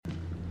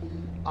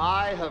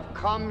I have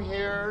come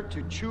here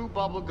to chew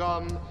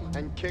bubblegum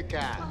and kick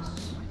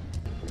ass.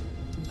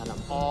 And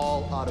I'm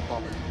all out of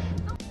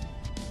bubblegum.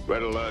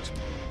 Red alert.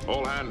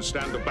 All hands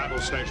stand to battle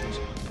stations.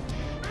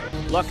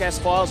 Lock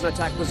S-files and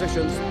attack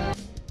positions.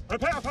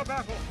 Prepare for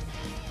battle.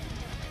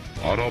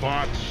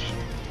 Autobots,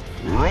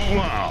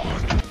 roll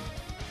out.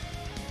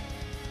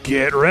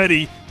 Get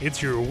ready. It's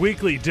your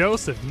weekly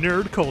dose of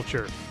nerd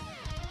culture.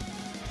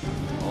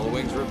 All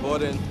wings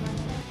report in.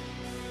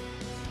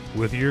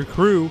 With your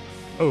crew,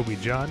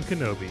 Obi-Wan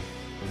Kenobi,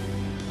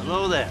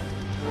 Hello there.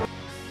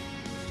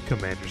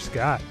 Commander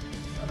Scott,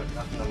 There's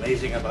nothing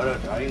amazing about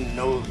it. I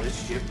know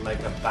this ship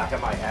like the back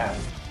of my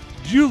hand.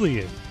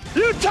 Julian,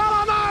 You tell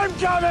them I'm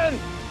coming!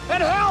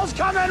 And hell's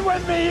coming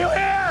with me, you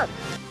hear?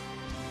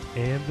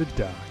 and the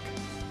Doc.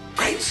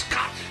 Great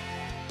Scott!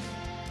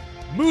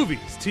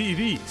 Movies,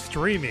 TV,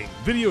 streaming,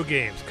 video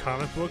games,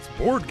 comic books,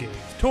 board games,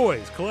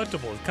 toys,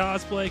 collectibles,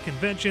 cosplay,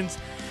 conventions.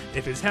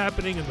 If it's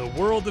happening in the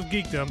world of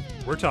geekdom,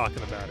 we're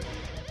talking about it.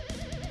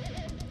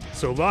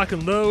 So lock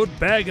and load,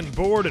 bag and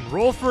board, and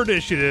roll for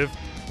initiative.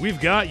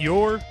 We've got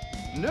your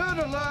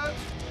Nerd alert!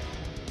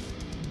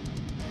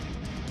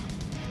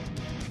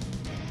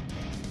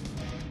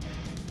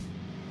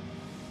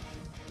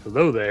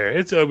 Hello there,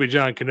 it's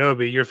Obi-Wan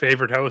Kenobi, your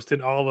favorite host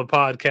in all the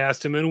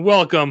podcasting, and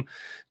welcome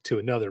to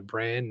another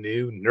brand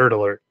new Nerd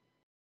Alert.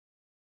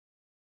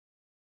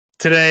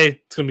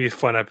 Today, it's going to be a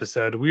fun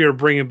episode. We are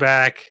bringing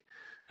back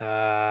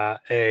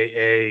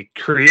a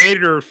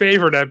creator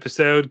favorite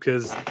episode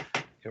because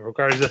it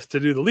requires us to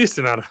do the least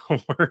amount of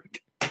homework.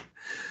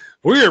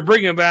 We are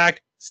bringing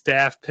back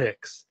staff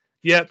picks.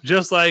 Yep,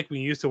 just like we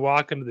used to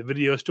walk into the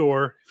video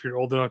store, if you're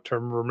old enough to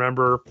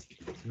remember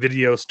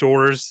video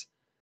stores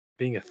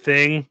being a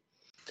thing.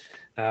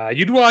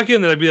 You'd walk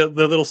in, there'd be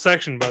the little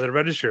section by the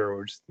register,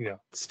 or just,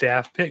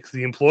 staff picks,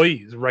 the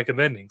employees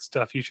recommending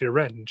stuff you should have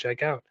read and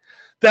check out.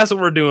 That's what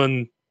we're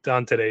doing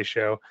on today's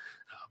show.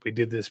 We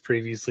did this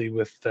previously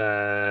with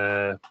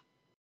comic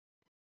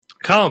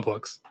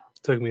books.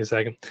 Took me a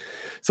second.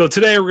 So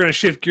today we're going to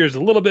shift gears a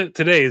little bit.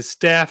 Today is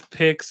Staff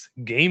Picks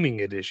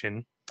Gaming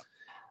Edition.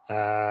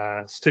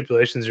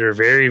 Stipulations are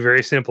very,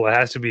 very simple. It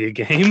has to be a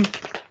game,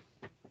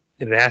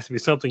 and it has to be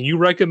something you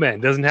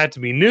recommend. It doesn't have to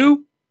be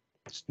new.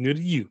 It's new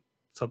to you.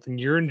 Something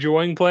you're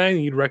enjoying playing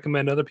and you'd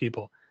recommend other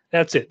people.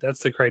 That's it. That's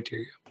the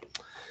criteria.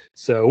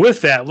 So with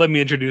that, let me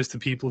introduce the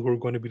people who are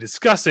going to be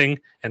discussing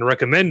and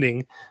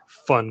recommending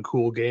fun,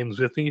 cool games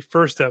with me.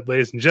 First up,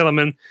 ladies and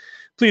gentlemen,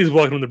 please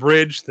welcome to the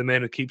bridge, the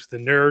man who keeps the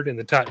nerd in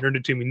the top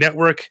Nerd to Me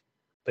network.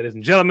 Ladies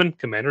and gentlemen,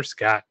 Commander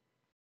Scott.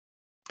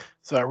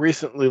 So I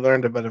recently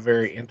learned about a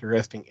very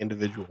interesting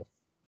individual.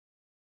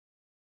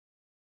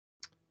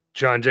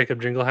 John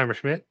Jacob Jingleheimer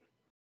Schmidt.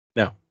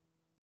 No.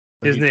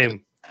 His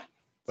name.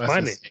 That's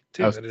My his name, name.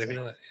 too. I I was didn't even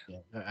know that.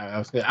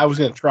 Yeah, I was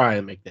gonna try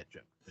and make that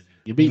joke.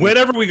 You beat me.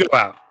 Whenever we go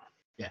out.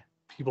 Yeah.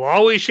 People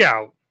always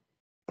shout.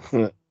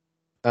 No,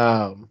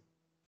 I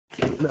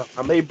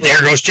may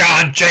There goes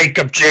John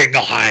Jacob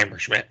Jingleheimer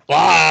Schmidt.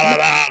 La,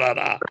 la, la, la,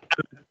 la.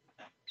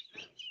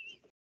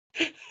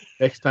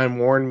 next time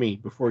warn me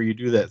before you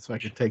do that so I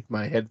can take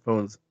my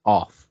headphones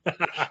off.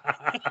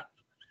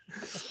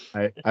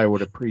 I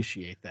would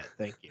appreciate that.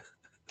 Thank you.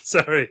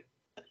 Sorry.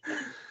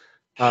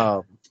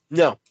 No.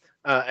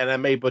 And I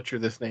may butcher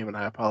this name, and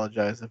I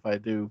apologize if I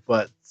do,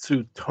 but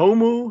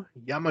Tsutomu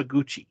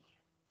Yamaguchi,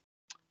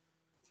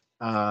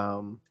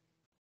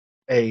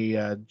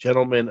 a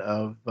gentleman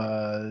of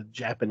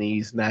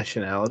Japanese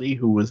nationality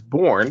who was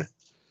born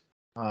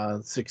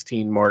on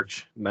 16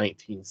 March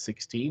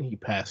 1916. He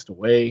passed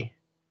away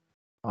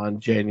on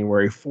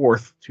January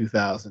 4th,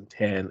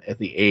 2010, at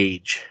the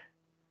age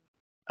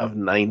of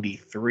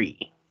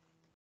 93.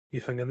 He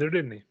hung in there,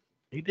 didn't he?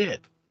 He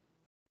did.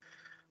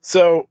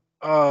 So,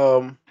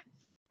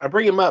 I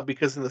bring him up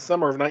because in the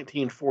summer of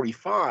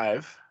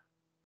 1945,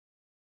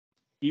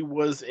 he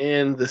was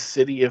in the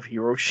city of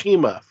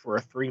Hiroshima for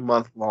a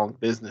 3-month-long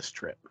business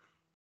trip.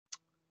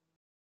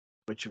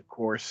 Which, of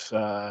course,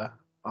 on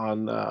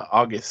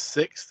August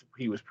 6th,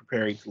 he was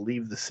preparing to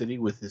leave the city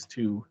with his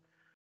 2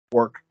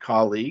 work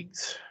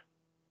colleagues.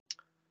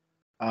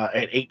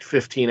 At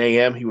 8:15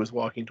 a.m., he was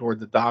walking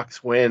toward the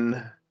docks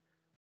when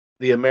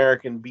the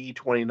American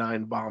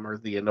B-29 bomber,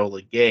 the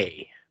Enola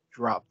Gay,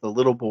 dropped the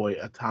Little Boy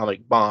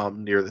atomic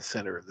bomb near the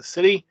center of the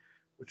city,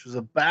 which was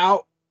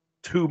about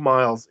 2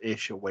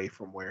 miles-ish away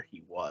from where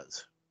he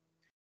was.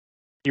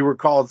 He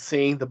recalled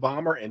seeing the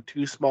bomber and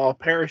 2 small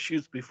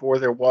parachutes before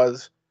there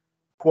was,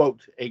 quote,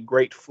 a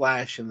great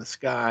flash in the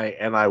sky,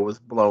 and I was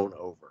blown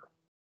over.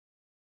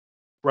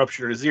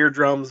 Ruptured his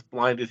eardrums,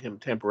 blinded him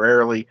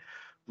temporarily,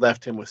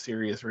 left him with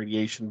serious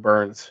radiation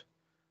burns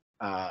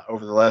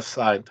over the left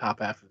side and top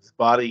half of his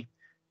body.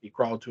 He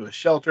crawled to a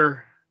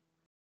shelter,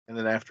 and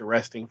then after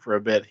resting for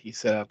a bit, he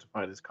set out to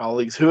find his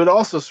colleagues who had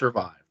also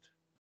survived.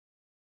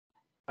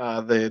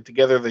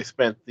 Together they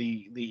spent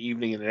the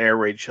evening in an air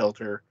raid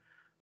shelter,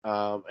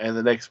 and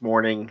the next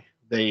morning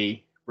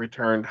they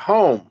returned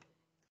home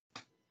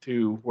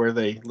to where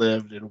they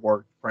lived and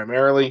worked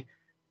primarily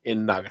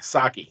in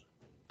Nagasaki.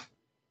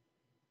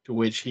 to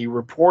which he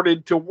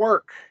reported to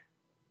work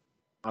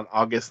on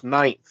August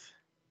 9th,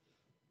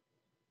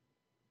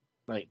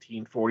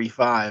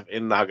 1945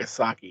 in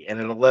Nagasaki. And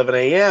at 11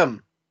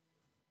 a.m.,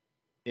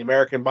 the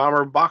American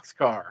bomber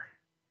Boxcar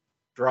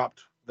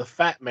dropped the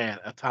Fat Man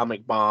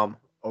atomic bomb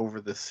over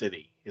the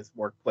city. His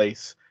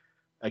workplace,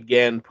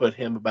 again, put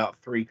him about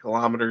 3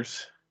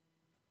 kilometers.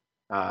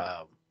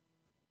 I'm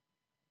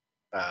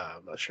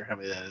not sure how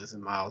many that is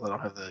in miles. I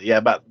don't have the... Yeah,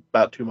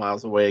 about 2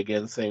 miles away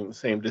again,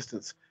 same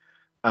distance.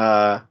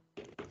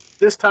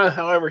 This time,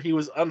 however, he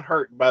was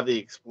unhurt by the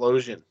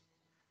explosion.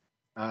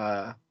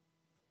 However,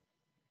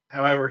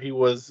 he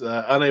was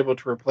unable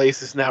to replace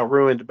his now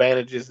ruined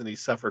bandages, and he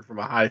suffered from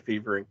a high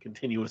fever and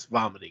continuous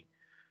vomiting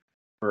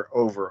for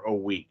over a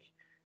week.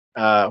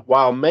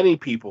 While many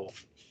people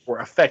were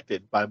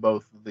affected by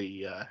both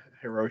the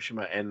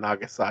Hiroshima and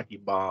Nagasaki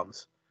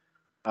bombs,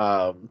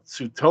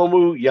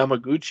 Tsutomu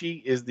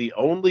Yamaguchi is the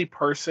only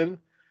person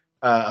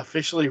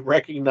officially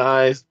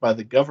recognized by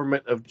the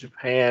government of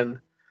Japan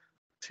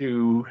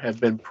to have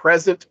been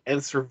present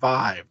and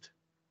survived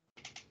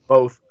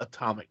both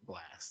atomic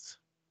blasts.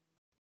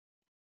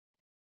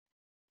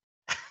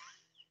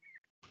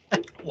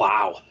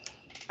 Wow.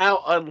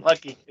 How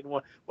unlucky can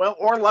one? Well,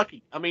 or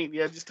lucky. I mean,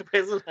 yeah, it just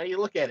depends on how you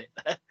look at it.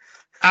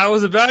 I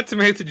was about to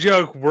make the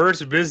joke,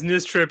 worst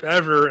business trip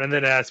ever, and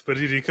then ask, but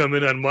did he come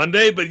in on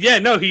Monday? But yeah,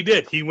 no, he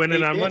did. He went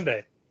in on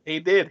Monday. He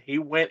did. He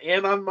went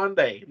in on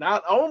Monday.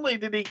 Not only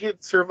did he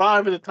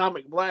survive an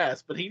atomic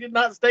blast, but he did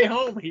not stay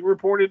home. He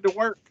reported to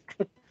work.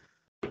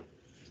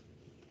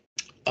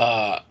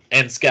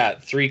 And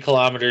Scott, 3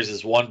 kilometers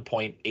is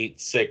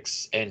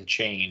 1.86 and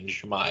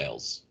change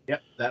miles.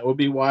 Yep, that would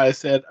be why I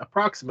said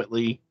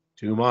approximately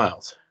 2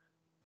 miles.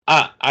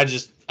 I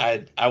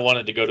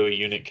wanted to go to a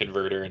unit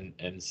converter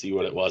and see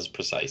what it was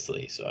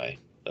precisely. So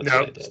that's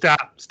no, what I did.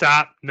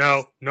 Stop.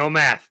 No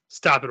math.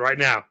 Stop it right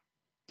now.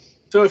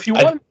 So if you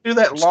want to do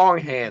that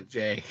longhand,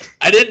 Jay.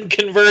 I didn't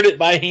convert it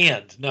by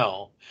hand,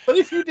 no. But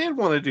if you did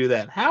want to do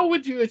that, how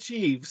would you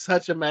achieve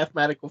such a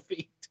mathematical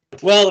feat?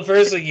 Well, the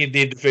first thing you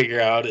need to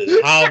figure out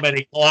is how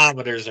many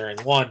kilometers are in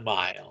 1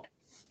 mile.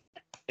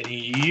 And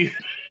you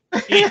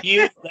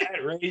use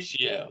that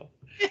ratio.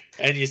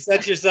 And you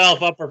set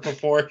yourself up for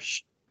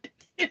proportion.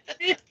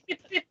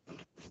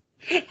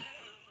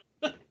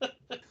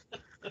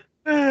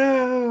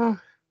 We're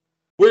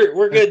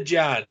good,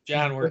 John.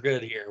 John, we're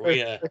good here.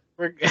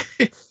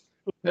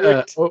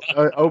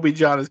 Obi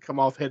John has come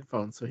off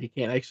headphones, so he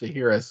can't actually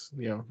hear us.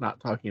 Not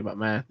talking about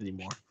math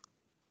anymore.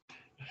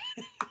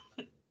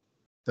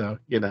 So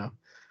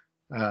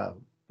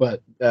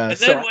but and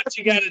then what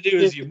you got to do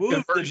is you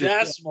move the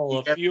decimal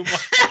a few more.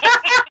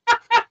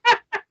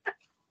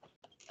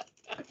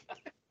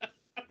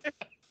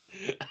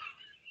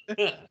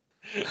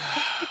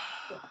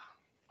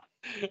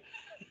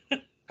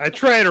 I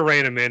try to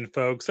rein them in,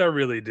 folks. I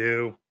really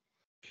do.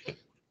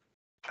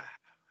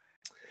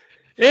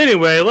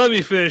 Anyway, let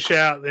me finish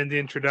out in the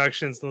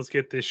introductions. Let's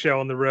get this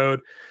show on the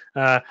road.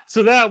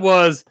 So that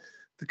was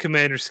the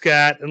Commander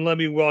Scott, and let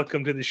me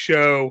welcome to the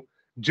show,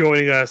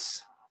 joining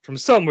us from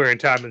somewhere in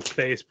time and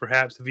space,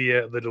 perhaps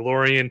via the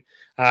DeLorean,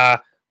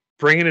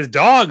 bringing his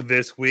dog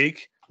this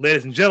week.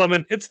 Ladies and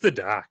gentlemen, it's the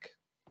Doc.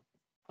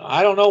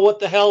 I don't know what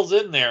the hell's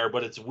in there,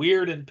 but it's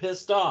weird and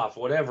pissed off,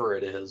 whatever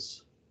it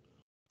is.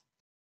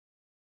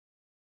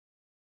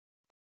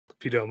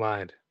 If you don't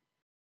mind,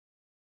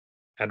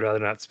 I'd rather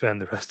not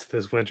spend the rest of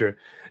this winter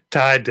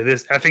tied to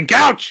this effing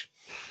couch.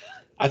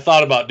 I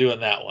thought about doing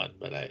that one,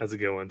 but that's a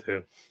good one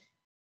too.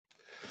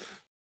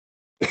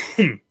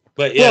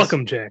 But yes,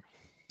 welcome, Jay.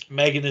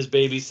 Megan is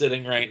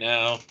babysitting right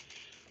now,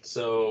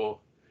 so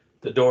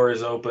the door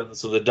is open,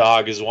 so the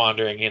dog is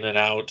wandering in and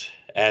out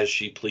as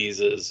she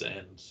pleases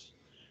and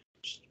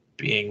just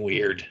being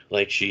weird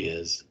like she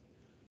is,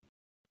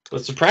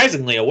 but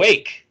surprisingly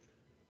awake.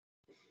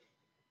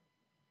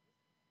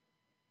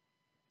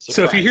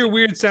 So if you hear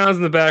weird sounds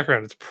in the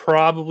background, it's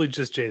probably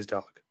just Jay's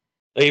dog.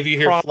 Like if you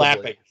hear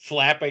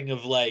flapping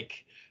of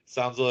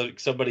sounds like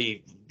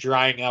somebody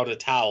drying out a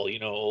towel,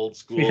 old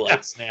school,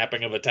 like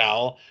snapping of a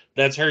towel.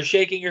 That's her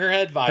shaking her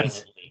head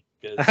violently.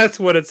 That's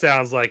what it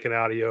sounds like in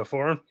audio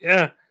form.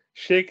 Yeah,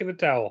 shaking a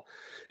towel.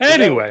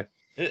 Anyway.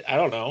 I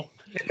don't know.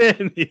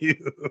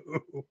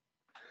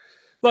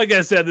 Like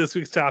I said, this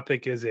week's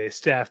topic is a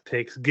Staff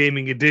Picks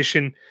Gaming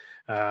Edition.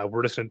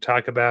 We're just going to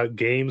talk about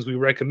games we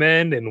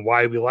recommend and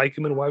why we like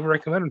them and why we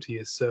recommend them to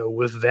you. So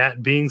with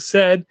that being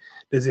said,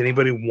 does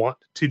anybody want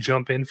to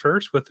jump in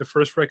first with the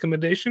first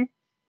recommendation?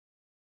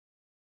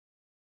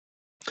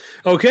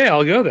 Okay,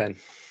 I'll go then.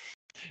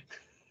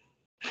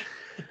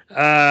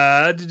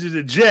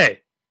 Jay.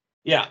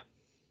 Yeah.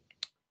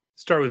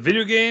 Start with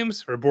video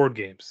games or board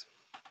games?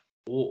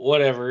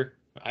 Whatever.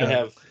 I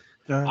have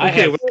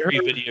 3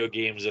 video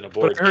games and a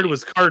board game. What I heard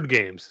was card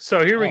games.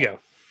 So here we go.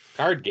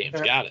 Card games,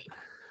 got it.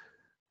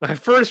 My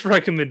first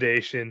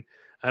recommendation,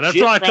 and I've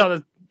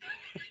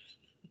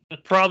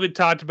probably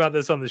talked about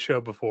this on the show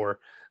before,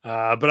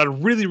 but I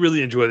really,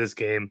 really enjoy this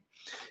game,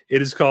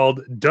 It is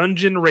called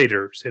Dungeon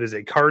Raiders. It is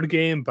a card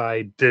game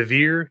by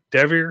Devir,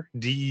 Devir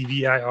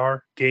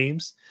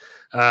Games.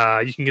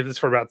 You can get this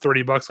for about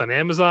 $30 on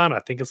Amazon. I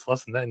think it's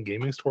less than that in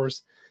gaming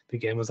stores. I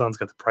think Amazon's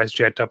got the price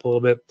jacked up a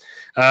little bit.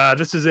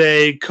 This is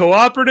a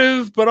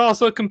cooperative, but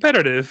also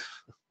competitive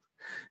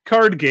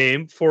card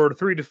game for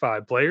 3 to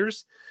 5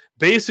 players.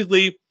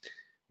 Basically,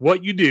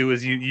 what you do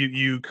is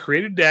you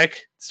create a deck at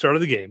the start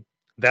of the game.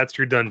 That's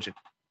your dungeon.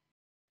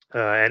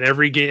 And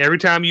every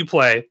time you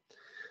play,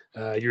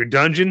 your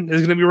dungeon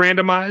is going to be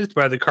randomized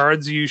by the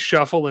cards you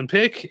shuffle and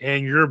pick,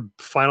 and your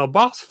final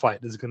boss fight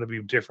is going to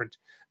be different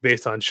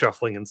based on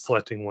shuffling and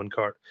selecting one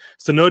card.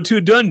 So no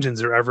 2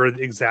 dungeons are ever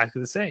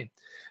exactly the same.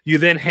 You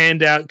then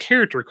hand out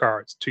character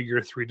cards to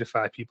your 3 to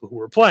 5 people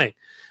who are playing.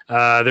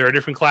 There are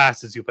different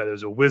classes you play.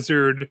 There's a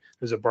wizard,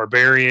 there's a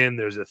barbarian,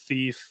 there's a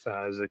thief,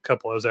 there's a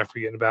couple others I'm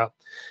forgetting about.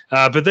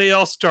 But they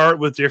all start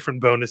with different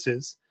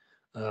bonuses.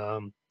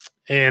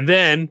 And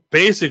then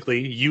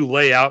basically you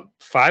lay out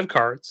 5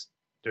 cards.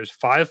 There's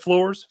 5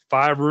 floors,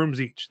 5 rooms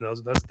each.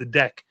 That's the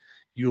deck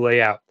you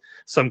lay out.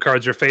 Some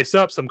cards are face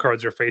up, some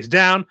cards are face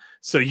down.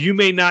 So you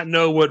may not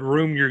know what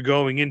room you're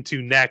going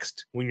into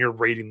next when you're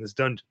raiding this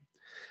dungeon.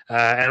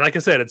 And like I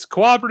said, it's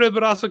cooperative,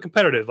 but also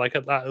competitive. Like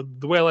the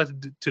way I like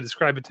to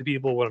describe it to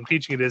people when I'm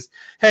teaching it is,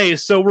 hey,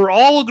 so we're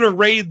all going to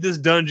raid this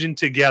dungeon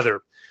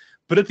together.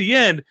 But at the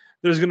end,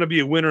 there's going to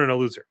be a winner and a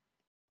loser.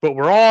 But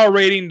we're all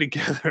raiding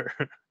together.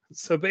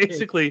 So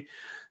basically,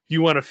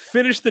 you want to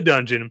finish the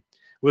dungeon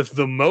with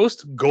the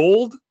most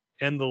gold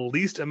and the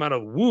least amount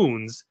of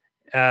wounds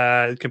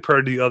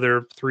compared to the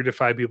other 3 to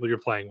 5 people you're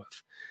playing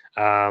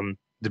with.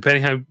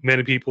 Depending how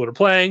many people are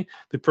playing,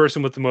 the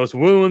person with the most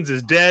wounds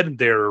is dead.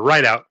 They're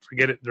right out.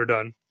 Forget it. They're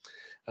done.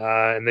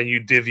 And then you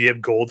divvy up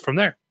gold from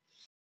there.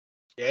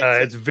 Yeah,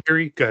 it's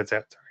very good.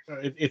 Sorry.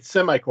 It's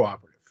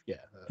semi-cooperative. Yeah.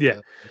 Yeah.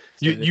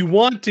 You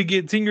want to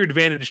get, it's in your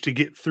advantage to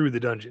get through the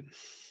dungeon.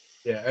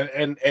 Yeah,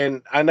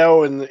 and I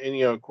know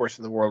in of course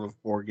in the world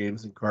of board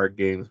games and card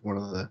games, one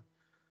of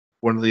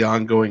the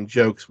ongoing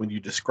jokes when you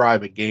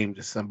describe a game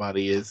to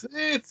somebody is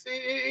it's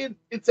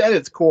at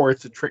its core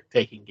it's a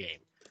trick-taking game.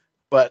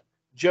 But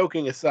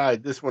joking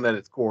aside, this one at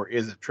its core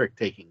is a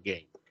trick-taking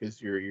game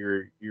because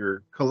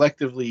you're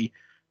collectively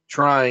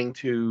trying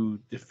to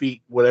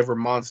defeat whatever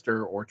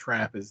monster or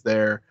trap is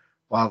there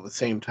while at the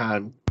same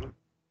time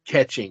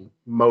catching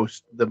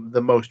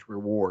the most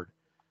reward.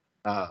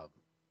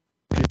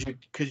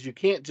 Because you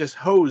can't just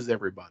hose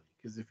everybody.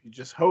 Because if you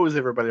just hose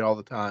everybody all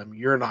the time,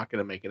 you're not going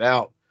to make it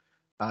out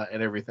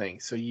and everything.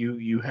 So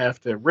you have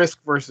to risk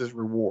versus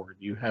reward.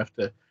 You have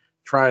to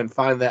try and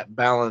find that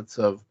balance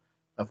of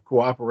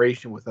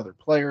cooperation with other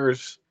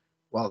players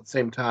while at the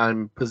same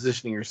time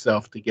positioning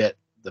yourself to get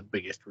the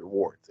biggest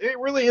rewards. It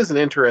really is an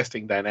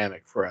interesting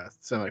dynamic for a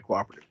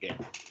semi-cooperative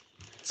game.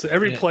 So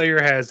every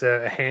player has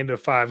a hand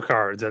of 5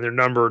 cards, and they're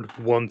numbered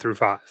 1 through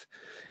 5.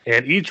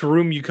 And each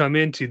room you come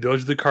into,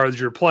 those are the cards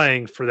you're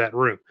playing for that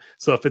room.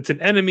 So if it's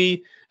an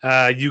enemy,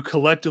 you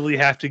collectively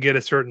have to get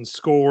a certain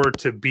score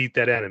to beat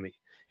that enemy.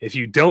 If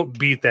you don't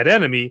beat that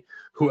enemy,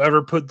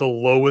 whoever put the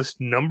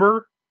lowest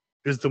number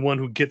is the one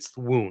who gets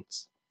the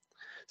wounds.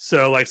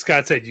 So like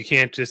Scott said, you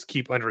can't just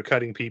keep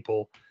undercutting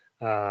people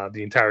the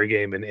entire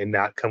game and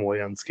not come away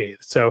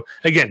unscathed. So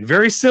again,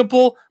 very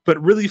simple,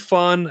 but really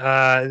fun,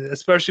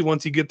 especially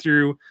once you get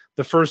through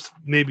the first,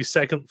 maybe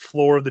second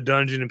floor of the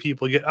dungeon and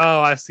people get,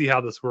 oh, I see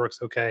how this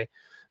works. Okay.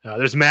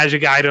 There's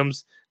magic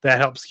items that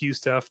help skew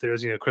stuff.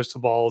 There's,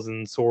 crystal balls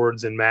and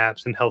swords and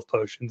maps and health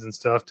potions and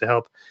stuff to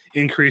help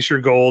increase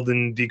your gold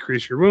and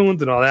decrease your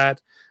wounds and all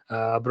that.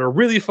 But a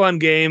really fun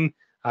game.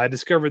 I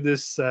discovered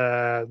this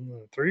 3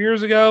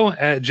 years ago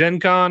at Gen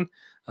Con.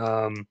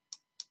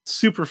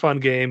 Super fun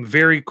game,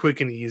 very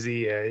quick and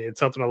easy. It's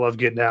something I love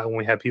getting out when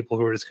we have people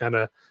who are just kind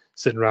of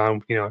sitting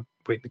around,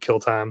 waiting to kill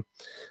time.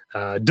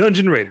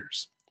 Dungeon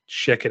Raiders,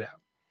 check it out.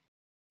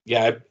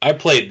 Yeah, I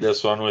played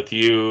this one with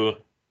you,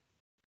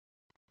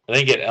 I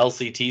think at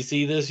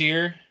LCTC this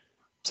year.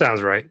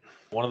 Sounds right.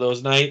 One of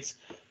those nights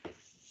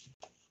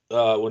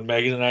when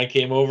Megan and I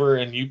came over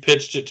and you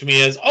pitched it to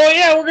me as, oh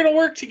yeah, we're going to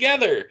work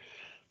together.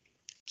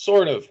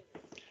 Sort of.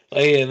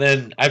 And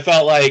then I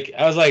felt like,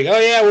 I was like, oh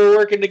yeah, we're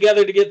working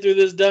together to get through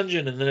this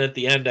dungeon. And then at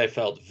the end, I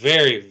felt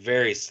very,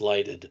 very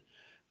slighted.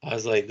 I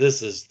was like,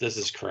 this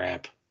is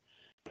crap.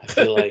 I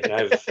feel like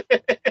this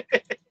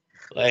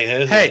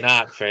is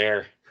not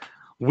fair.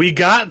 We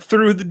got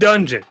through the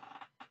dungeon.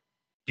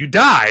 You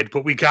died,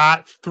 but we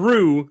got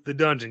through the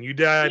dungeon. You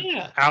died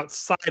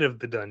outside of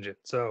the dungeon.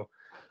 So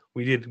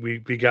we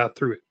got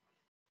through it.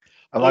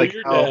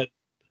 You're dead.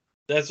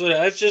 That's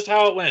just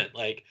how it went.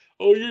 Like,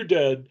 oh, you're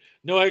dead.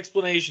 No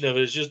explanation of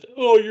it. It's just,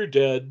 oh, you're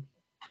dead.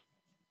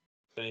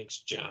 Thanks,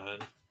 John.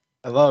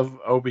 I love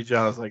Obi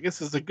John. Is like,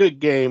 this is a good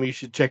game. You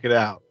should check it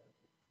out.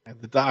 And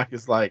the doc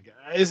is like,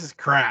 this is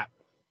crap.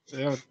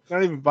 Don't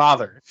even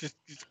bother. It's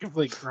just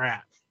complete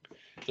crap.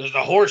 There's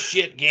a horse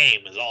shit game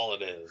is all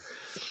it is.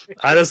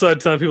 I just like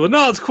telling people,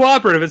 no, it's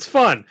cooperative. It's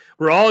fun.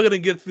 We're all going to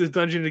get through this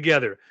dungeon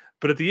together.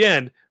 But at the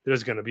end,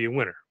 there's going to be a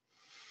winner.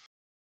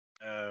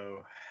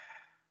 Oh.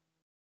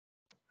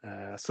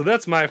 So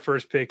that's my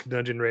first pick,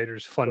 Dungeon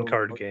Raiders. Fun Oh,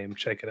 card okay. game.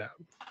 Check it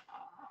out.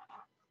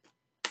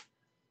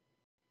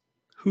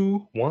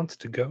 Who wants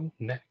to go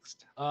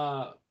next?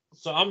 So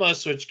I'm gonna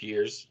switch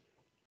gears.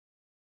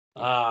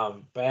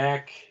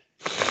 Back,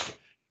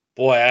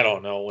 boy, I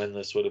don't know when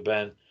this would have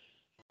been.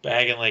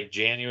 Back in like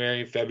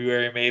January,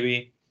 February,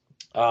 maybe.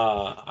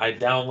 I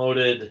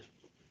downloaded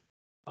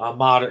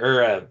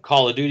a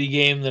Call of Duty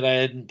game that I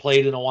hadn't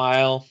played in a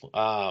while.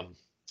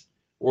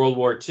 World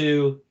War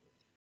II,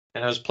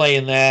 and I was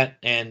playing that,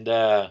 and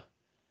I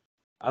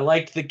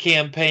liked the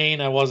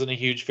campaign. I wasn't a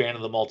huge fan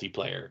of the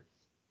multiplayer.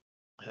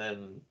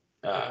 And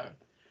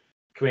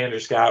Commander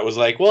Scott was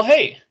like, well,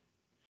 hey,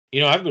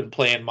 I've been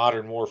playing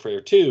Modern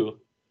Warfare 2.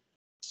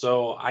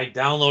 So I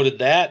downloaded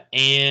that,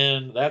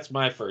 and that's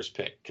my first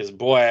pick. Because,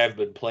 boy, I've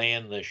been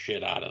playing the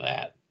shit out of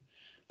that.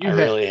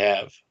 Really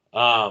have.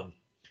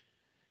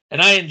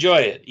 And I enjoy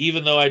it.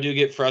 Even though I do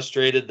get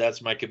frustrated,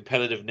 that's my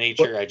competitive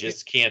nature. I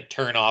just can't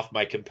turn off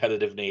my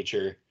competitive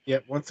nature.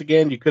 Yep. Once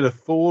again, you could have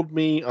fooled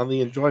me on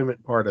the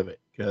enjoyment part of it.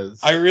 Because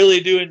I really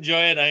do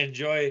enjoy it. I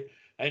enjoy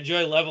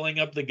leveling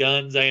up the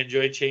guns. I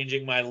enjoy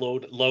changing my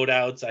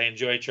loadouts. I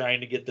enjoy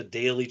trying to get the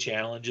daily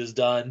challenges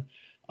done,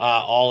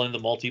 all in the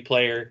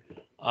multiplayer.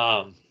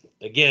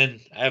 Again,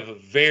 I have a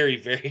very,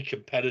 very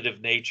competitive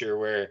nature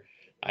where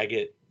I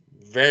get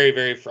very,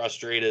 very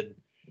frustrated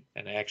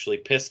and actually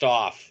pissed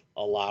off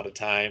a lot of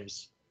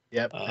times.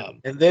 Yep.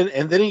 And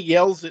then he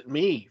yells at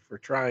me for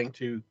trying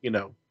to,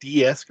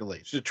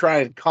 de-escalate, to try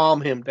and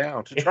calm him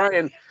down, to try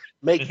and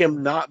make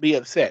him not be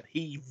upset.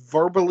 He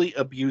verbally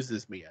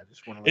abuses me. I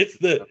just want to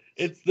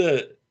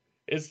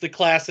it's the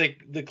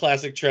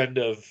classic trend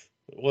of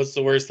what's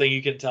the worst thing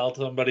you can tell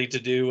somebody to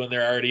do when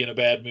they're already in a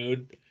bad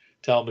mood?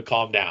 Tell them to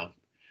calm down.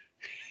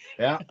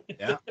 Yeah.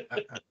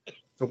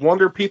 It's a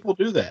wonder people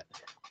do that.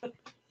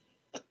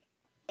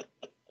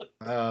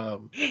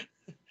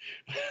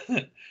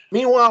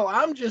 Meanwhile,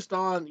 I'm just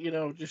on,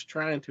 just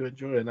trying to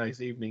enjoy a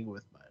nice evening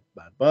with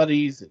my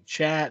buddies and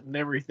chat and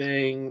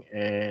everything.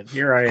 And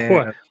here I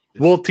am.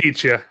 We'll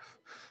teach you.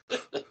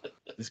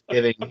 Just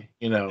kidding,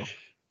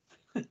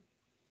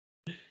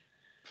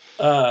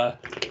 I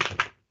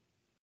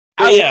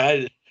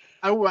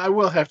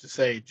will have to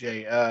say,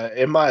 Jay,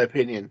 in my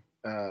opinion,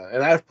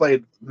 and I've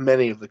played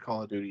many of the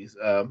Call of Duties,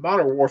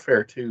 Modern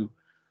Warfare 2,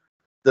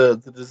 the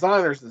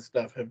designers and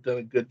stuff have done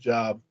a good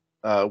job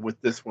with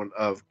this one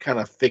of kind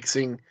of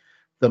fixing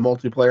the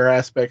multiplayer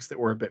aspects that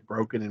were a bit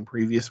broken in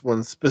previous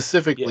ones,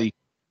 specifically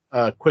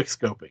quick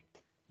scoping.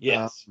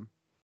 Yes.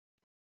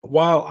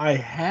 While I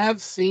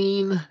have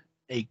seen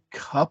a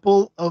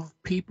couple of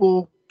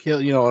people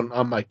kill,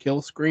 on my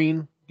kill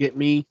screen, get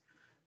me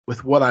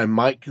with what I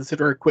might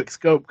consider a quick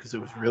scope because it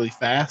was really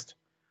fast.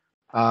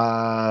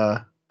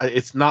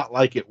 It's not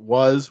like it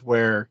was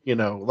where,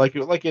 like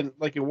in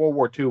World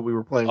War II, we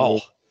were playing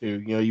World War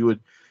II.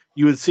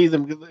 You would see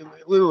them,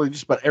 literally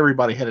just about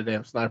everybody had a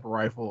damn sniper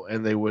rifle,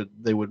 and they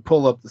would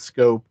pull up the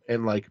scope,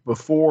 and like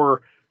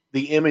before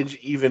the image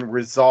even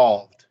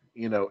resolved,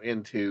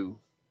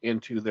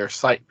 into their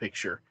sight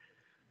picture,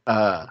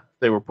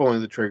 they were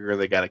pulling the trigger,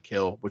 they got a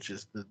kill, which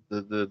is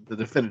the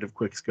definitive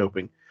quick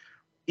scoping.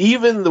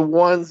 Even the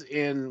ones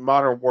in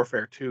Modern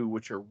Warfare 2,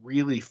 which are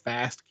really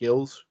fast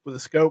kills with a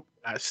scope,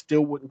 I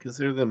still wouldn't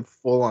consider them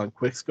full-on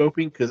quick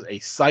scoping because a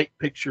sight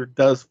picture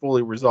does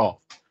fully resolve.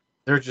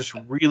 They're just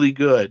really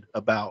good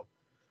about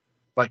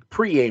like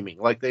pre-aiming.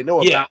 Like they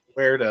know about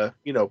where to,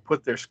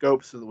 put their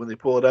scope so that when they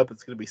pull it up,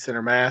 it's going to be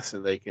center mass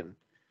and they can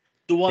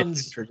hit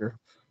the trigger.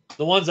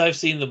 The ones I've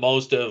seen the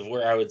most of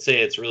where I would say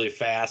it's really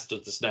fast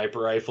with the sniper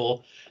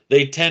rifle,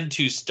 they tend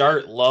to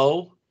start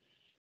low,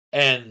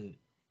 and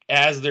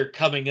as they're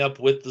coming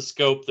up with the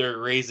scope, they're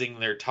raising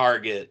their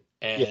target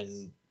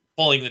and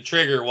pulling the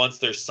trigger once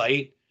their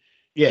sight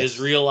is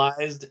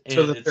realized, and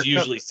so it's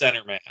usually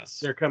center mass.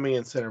 They're coming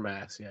in center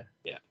mass,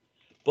 yeah.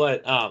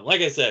 But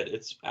like I said,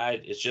 it's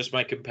just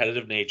my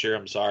competitive nature.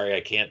 I'm sorry,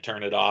 I can't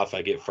turn it off.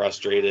 I get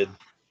frustrated,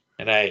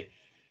 and I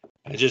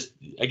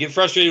get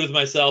frustrated with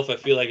myself. I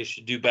feel like I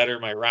should do better.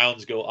 My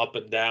rounds go up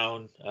and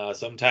down.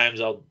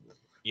 Sometimes I'll,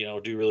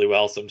 do really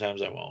well.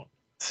 Sometimes I won't.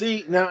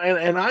 See, now,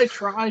 and I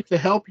try to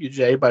help you,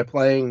 Jay, by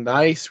playing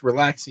nice,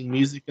 relaxing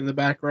music in the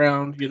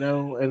background,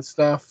 and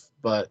stuff.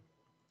 But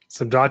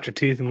some Dr.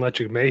 Teeth and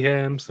Electric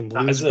Mayhem, some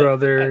Blues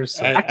Brothers.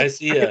 I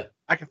see a.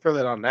 I can throw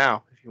that on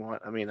now if you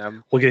want. I mean,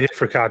 we'll get hit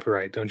for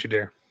copyright. Don't you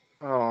dare.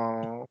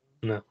 Oh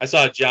no! I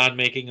saw John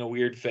making a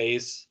weird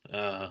face.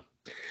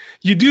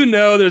 You do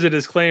know there's a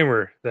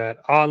disclaimer that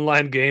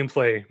online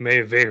gameplay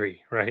may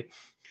vary, right?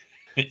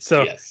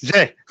 So, yes.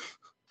 Jay,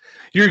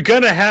 you're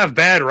gonna have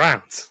bad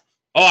rounds.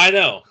 Oh, I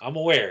know. I'm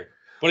aware.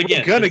 But again,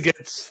 you're gonna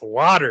get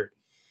slaughtered.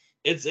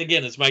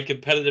 It's my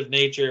competitive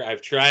nature. I'm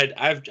trying.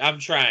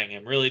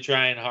 I'm really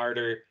trying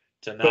harder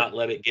to not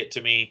let it get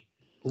to me.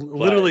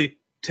 Literally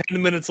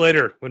 10 minutes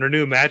later, when a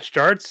new match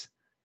starts,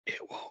 it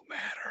won't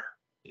matter.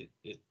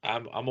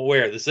 I'm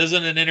aware. This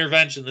isn't an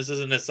intervention. This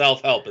isn't a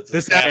self-help.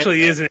 This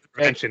actually is an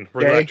intervention.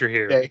 We're glad you're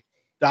here.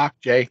 Doc,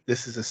 Jay,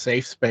 this is a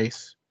safe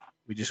space.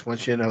 We just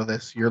want you to know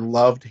this. You're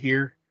loved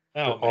here.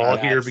 Oh, We're all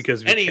my here gosh.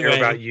 because we Anyway, care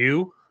about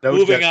you. No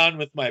moving judge- on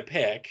with my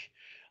pick.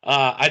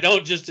 I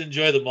don't just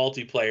enjoy the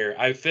multiplayer.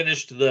 I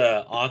finished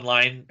the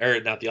online, or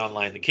not the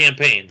online, the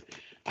campaign.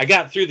 I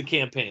got through the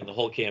campaign, the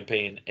whole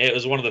campaign. It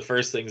was one of the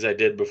first things I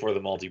did before the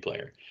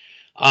multiplayer.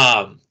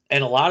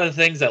 And a lot of the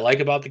things I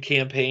like about the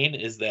campaign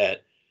is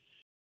that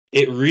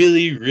it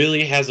really,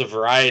 really has a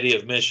variety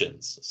of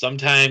missions.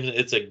 Sometimes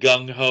it's a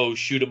gung-ho,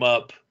 shoot 'em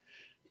up,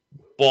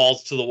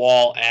 balls to the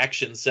wall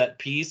action set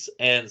piece,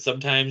 and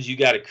sometimes you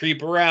got to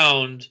creep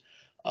around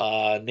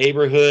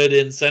neighborhood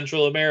in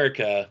Central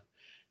America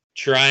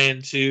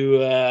trying to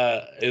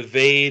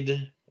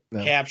evade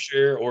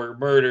capture or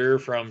murder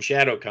from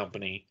Shadow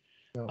Company.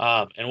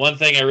 No. And one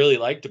thing I really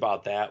liked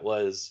about that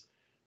was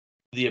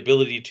the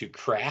ability to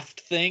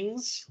craft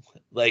things.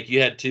 Like you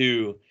got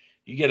to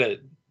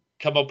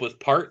come up with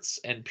parts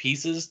and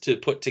pieces to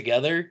put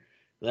together.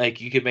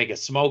 Like you could make a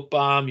smoke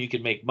bomb, you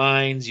could make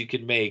mines, you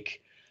could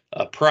make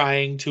a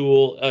prying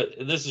tool.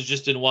 And this is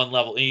just in one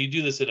level, and you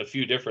do this in a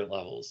few different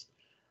levels.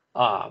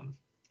 I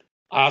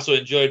also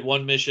enjoyed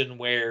one mission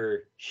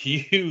where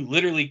you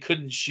literally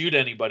couldn't shoot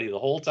anybody the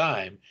whole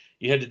time.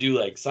 You had to do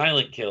like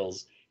silent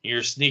kills.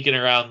 You're sneaking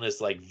around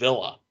this like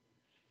villa.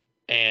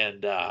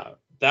 And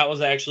that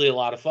was actually a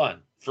lot of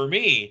fun. For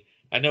me,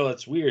 I know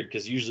it's weird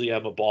because usually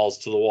I'm a balls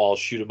to the wall,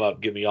 shoot 'em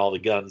up, give me all the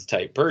guns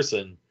type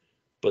person.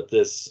 But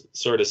this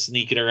sort of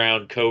sneaking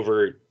around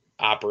covert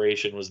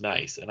operation was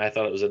nice. And I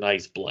thought it was a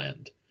nice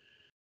blend.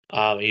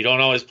 You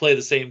don't always play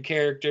the same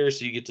character,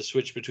 so you get to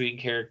switch between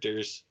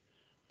characters.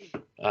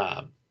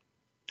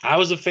 I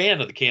was a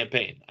fan of the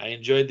campaign. I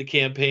enjoyed the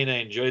campaign. I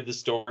enjoyed the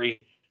story.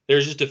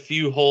 There's just a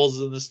few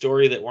holes in the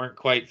story that weren't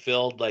quite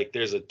filled. Like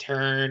there's a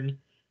turn,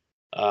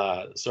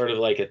 sort of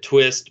like a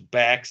twist,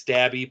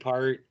 backstabby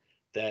part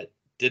that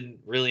didn't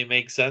really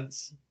make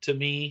sense to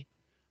me.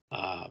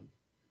 But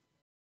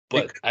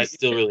I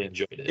still really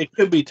enjoyed it. It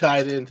could be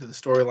tied into the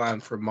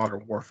storyline for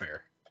Modern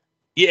Warfare.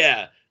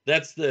 Yeah,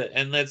 that's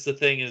the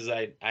thing is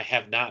I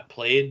have not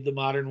played the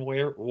Modern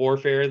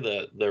Warfare,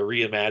 the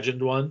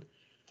reimagined one.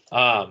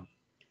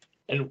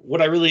 And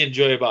what I really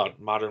enjoy about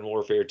Modern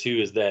Warfare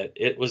 2 is that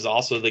it was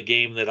also the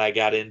game that I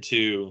got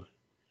into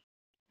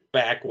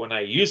back when I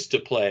used to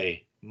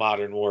play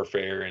Modern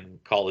Warfare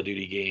and Call of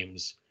Duty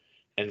games,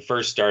 and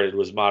first started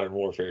was Modern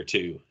Warfare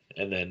 2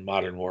 and then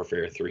Modern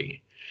Warfare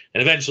 3.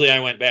 And eventually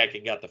I went back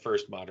and got the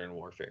first Modern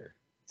Warfare.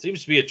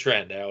 Seems to be a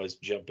trend. I always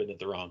jump in at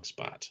the wrong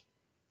spot.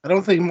 I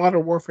don't think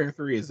Modern Warfare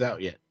 3 is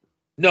out yet.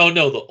 No,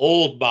 the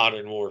old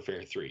Modern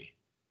Warfare 3.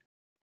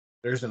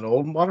 There's an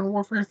old Modern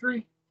Warfare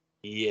 3?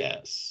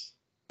 Yes.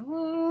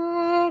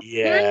 Okay.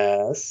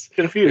 Yes.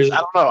 Confused. I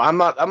don't know. I'm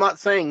not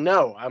saying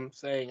no. I'm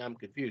saying I'm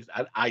confused.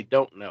 I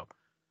don't know.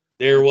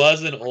 There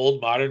was an old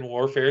Modern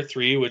Warfare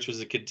 3, which was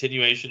a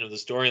continuation of the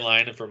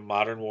storyline from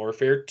Modern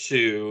Warfare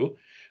 2,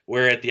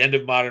 where at the end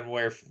of Modern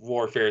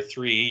Warfare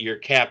 3, you're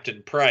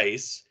Captain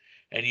Price,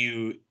 and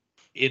you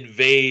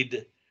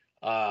invade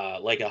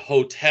like a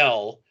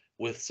hotel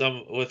with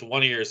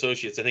one of your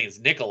associates. I think it's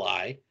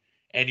Nikolai,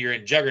 and you're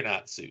in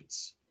Juggernaut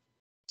suits.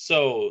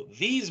 So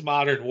these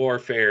Modern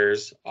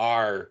Warfares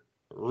are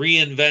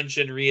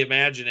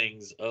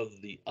reimaginings of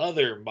the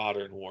other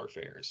Modern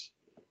Warfares.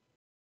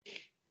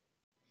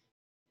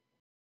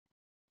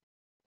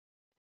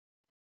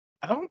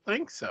 I don't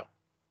think so.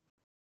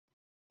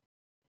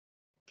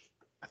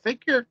 I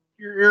think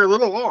you're a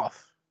little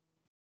off.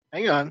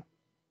 Hang on.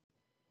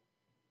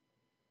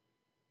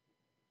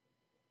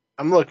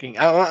 I'm looking.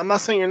 I'm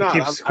not saying you're not.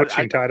 Keep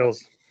switching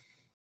titles.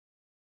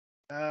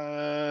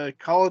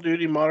 Call of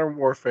Duty Modern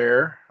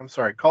Warfare. I'm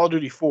sorry, Call of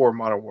Duty 4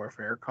 Modern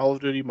Warfare, Call of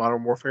Duty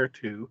Modern Warfare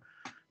 2,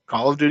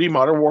 Call of Duty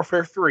Modern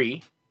Warfare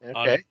 3.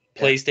 Okay. On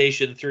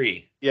PlayStation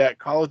 3. Yeah,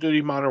 Call of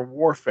Duty Modern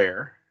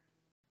Warfare.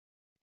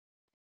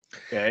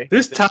 Okay.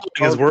 This topic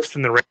is worse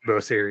than the Rainbow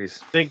series.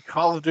 Then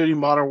Call of Duty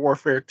Modern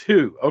Warfare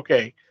 2.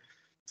 Okay.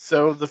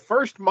 So the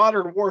first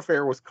Modern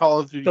Warfare was Call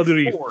of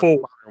Duty 4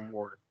 Modern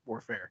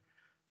Warfare.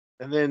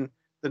 And then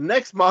the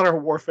next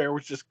Modern Warfare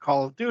was just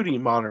Call of Duty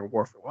Modern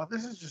Warfare. Wow,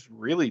 this is just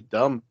really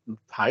dumb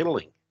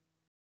titling.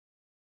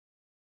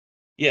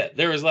 Yeah,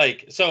 there was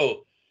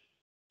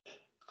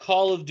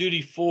Call of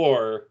Duty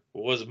 4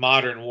 was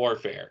Modern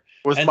Warfare.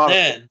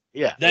 Then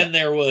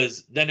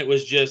it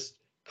was just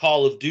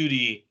Call of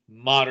Duty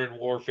Modern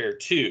Warfare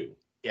 2.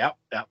 Yep.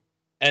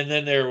 And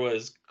then there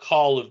was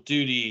Call of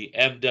Duty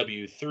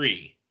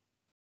MW3.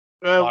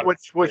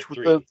 Which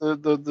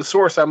the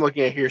source I'm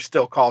looking at here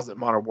still calls it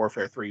Modern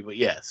Warfare 3, but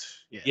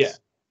yes. Yeah.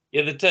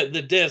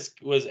 The disc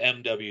was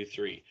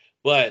MW3,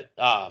 but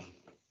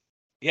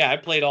I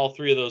played all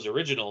three of those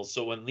originals.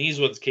 So when these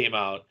ones came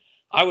out,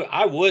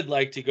 I would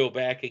like to go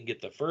back and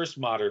get the first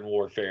Modern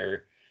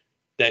Warfare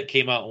that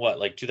came out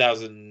in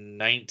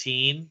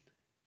 2019,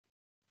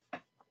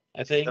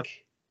 I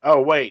think.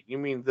 Oh wait, you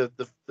mean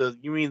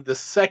the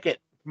second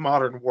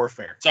Modern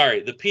Warfare?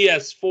 Sorry, the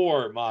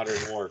PS4 Modern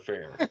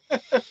Warfare.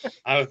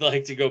 I would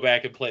like to go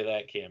back and play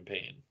that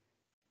campaign.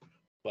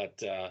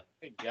 But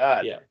thank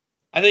God. Yeah.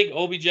 I think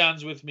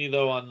Obi-John's with me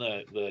though on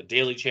the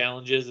daily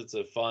challenges. It's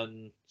a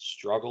fun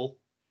struggle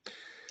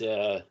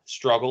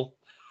struggle.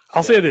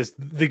 I'll say this: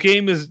 the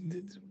game is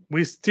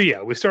we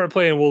started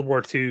playing World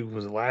War II.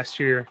 Was it last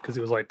year? Because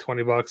it was like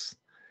 $20,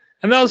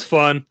 and that was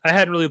fun. I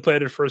hadn't really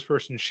played a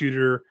first-person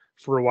shooter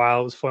for a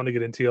while. It was fun to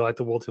get into, like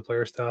the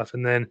multiplayer stuff.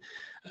 And then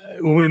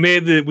when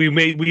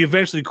we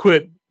eventually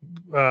quit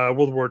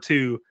World War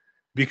II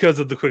because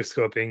of the quick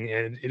scoping,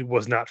 and it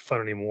was not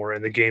fun anymore,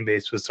 and the game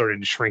base was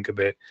starting to shrink a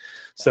bit.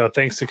 So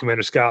thanks to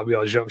Commander Scott, we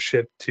all jumped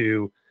ship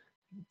to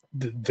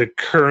the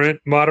current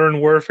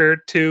Modern Warfare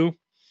 2.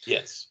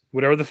 Yes.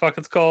 Whatever the fuck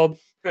it's called.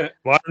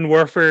 Modern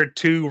Warfare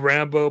 2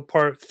 Rambo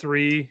Part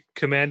 3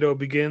 Commando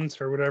Begins,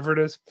 or whatever it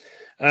is.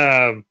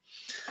 And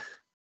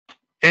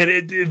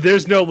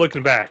there's no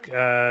looking back.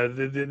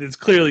 It's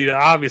clearly,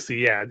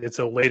 obviously, it's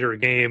a later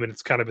game, and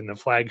it's kind of been the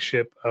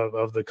flagship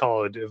of the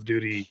Call of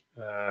Duty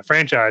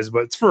franchise,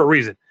 but it's for a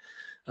reason.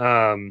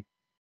 The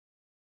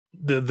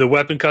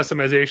weapon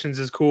customizations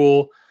is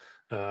cool.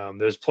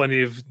 There's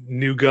plenty of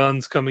new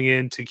guns coming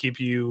in to keep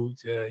you,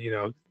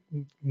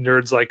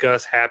 nerds like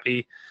us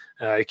happy.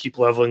 Keep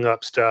leveling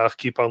up stuff,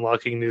 keep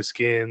unlocking new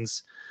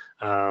skins.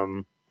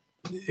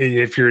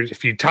 If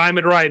you time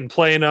it right and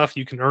play enough,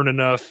 you can earn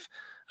enough.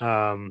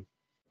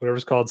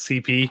 Whatever's called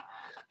CP.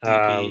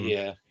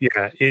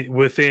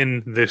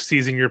 Within the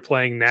season you're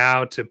playing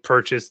now to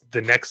purchase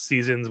the next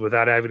seasons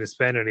without having to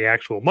spend any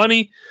actual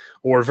money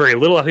or very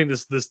little. I think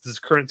this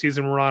current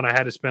season we're on, I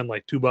had to spend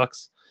like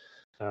 $2.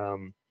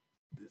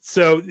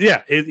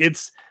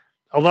 It's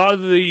a lot of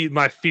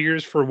my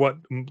fears for what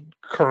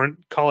current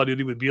Call of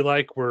Duty would be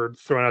like were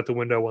thrown out the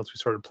window once we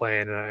started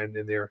playing, and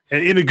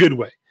in a good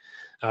way.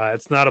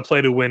 It's not a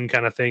play to win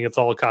kind of thing. It's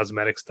all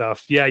cosmetic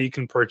stuff. Yeah, you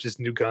can purchase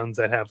new guns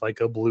that have like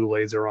a blue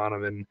laser on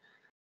them and,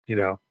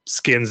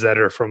 skins that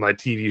are from a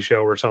TV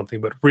show or something,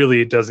 but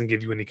really it doesn't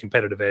give you any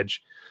competitive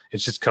edge.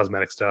 It's just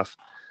cosmetic stuff.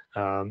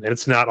 And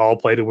it's not all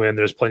play to win.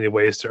 There's plenty of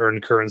ways to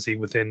earn currency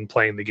within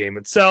playing the game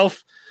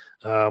itself.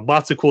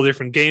 Lots of cool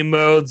different game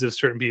modes. If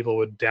certain people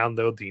would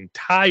download the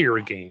entire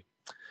game,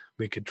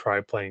 we could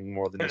try playing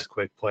more than just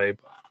quick play.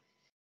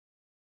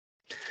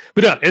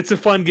 But no, it's a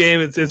fun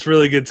game. It's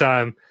really good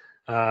time.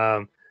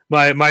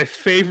 My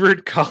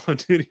favorite Call of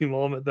Duty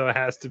moment though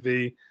has to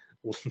be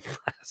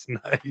last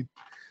night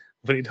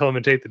when he told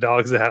me to take the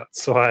dogs out.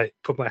 So I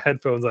put my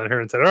headphones on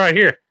her and said, "All right,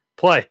 here,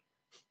 play."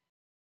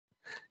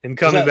 And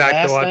coming back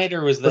last to watch, night,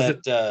 or was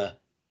that a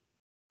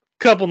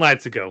couple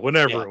nights ago,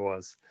 whenever it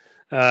was,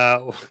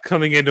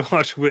 coming in to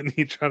watch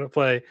Whitney trying to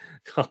play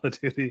Call of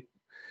Duty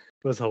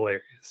was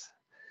hilarious.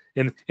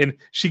 And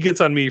she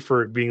gets on me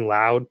for being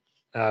loud,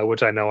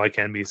 which I know I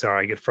can be.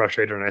 Sorry, I get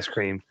frustrated when I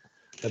scream.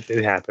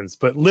 It happens.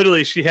 But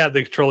literally, she had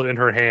the controller in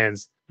her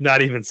hands,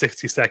 not even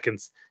 60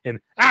 seconds. And,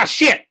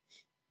 shit!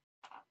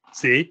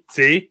 See?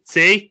 It's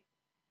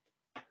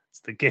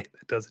the game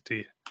that does it to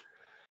you.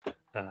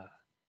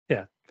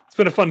 It's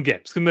been a fun game.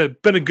 It's been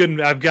a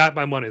good, I've got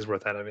my money's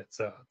worth out of it.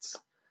 So it's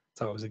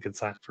always a good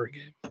sign for a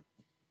game.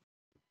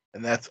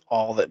 And that's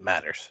all that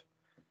matters.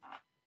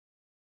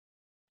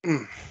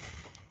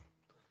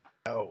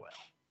 Oh,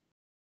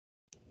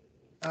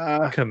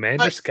 well.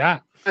 Commander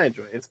Scott. I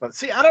enjoy it. It's fun.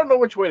 See, I don't know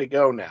which way to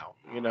go now,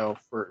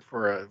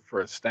 for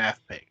a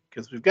staff pick,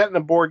 because we've gotten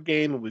a board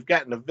game and we've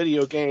gotten a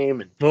video game,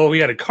 and we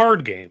got a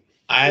card game.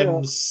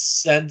 I'm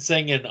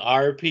sensing an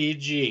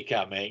RPG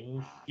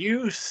coming.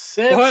 You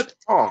said what?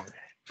 Wrong.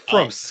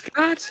 From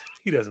Scott?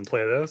 He doesn't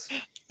play those.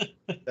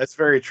 That's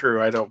very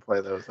true. I don't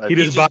play those. He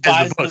just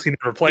buys the books. He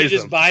never plays them. He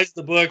just buys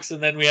the books,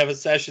 and then we have a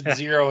session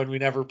 0, and we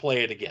never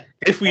play it again.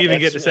 If we even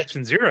get to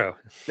session 0.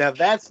 Now,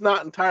 that's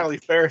not entirely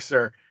fair,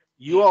 sir.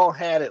 You all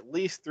had at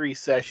least 3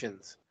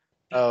 sessions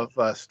of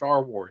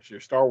Star Wars, your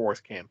Star Wars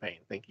campaign.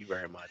 Thank you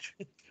very much.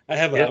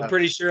 I'm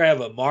pretty sure I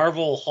have a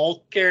Marvel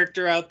Hulk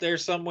character out there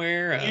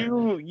somewhere.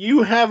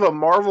 You have a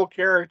Marvel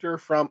character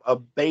from a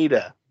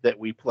beta that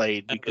we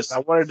played because I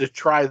wanted to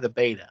try the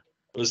beta.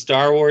 It was a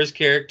Star Wars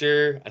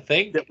character, I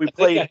think. That we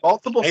played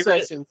multiple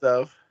sessions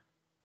of.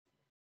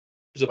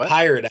 There's a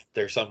pirate out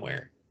there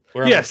somewhere.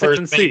 We're on the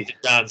first mate,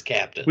 John's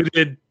captain. We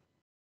did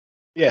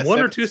 1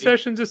 or 2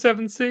 sessions of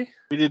 7C?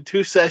 We did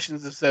 2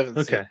 sessions of 7C.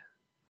 Okay.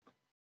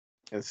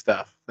 And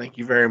stuff. Thank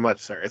you very much,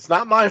 sir. It's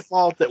not my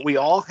fault that we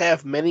all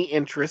have many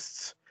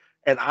interests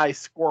and I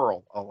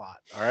squirrel a lot.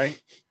 All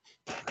right.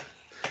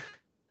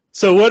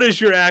 So what is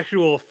your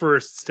actual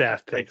first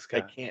staff pick,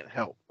 Scott? I can't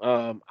help.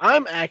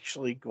 I'm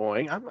actually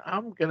going.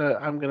 I'm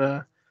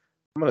gonna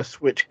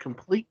switch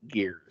complete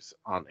gears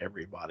on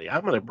everybody.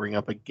 I'm gonna bring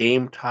up a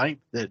game type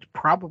that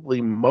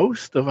probably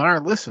most of our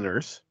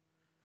listeners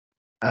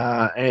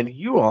and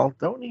you all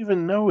don't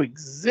even know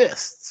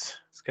exists.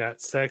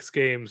 Scott, sex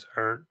games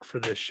aren't for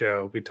this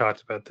show. We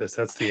talked about this.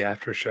 That's the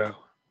after show.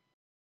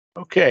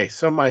 Okay,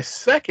 so my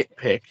second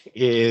pick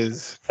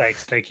is...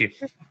 Thank you.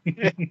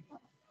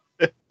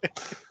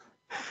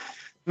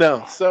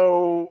 No,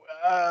 so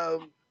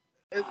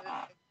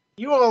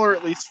you all are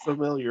at least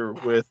familiar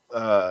with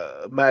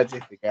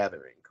Magic the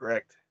Gathering,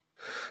 correct?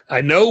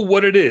 I know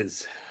what it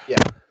is.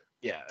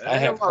 Yeah. I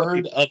have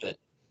heard of it.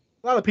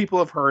 A lot of people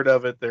have heard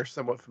of it. They're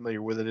somewhat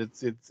familiar with it.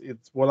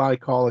 It's what I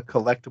call a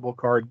collectible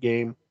card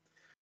game.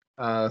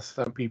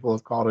 Some people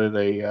have called it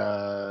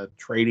a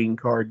trading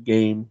card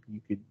game. You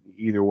could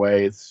either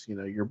way. It's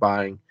you're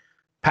buying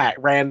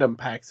random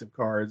packs of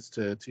cards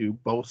to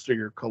bolster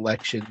your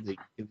collection that you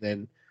can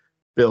then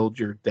build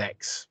your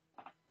decks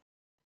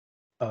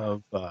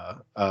of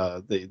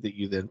that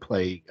you then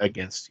play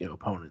against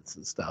opponents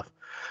and stuff.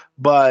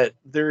 But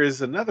there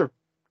is another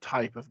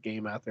type of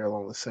game out there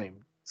along the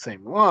same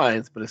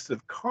lines, but instead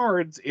of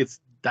cards, it's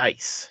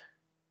dice.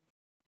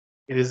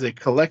 It is a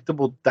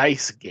collectible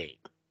dice game.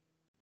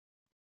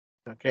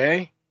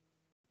 Okay?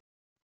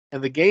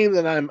 And the game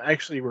that I'm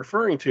actually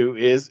referring to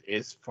is,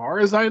 as far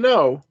as I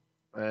know,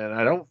 and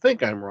I don't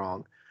think I'm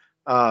wrong,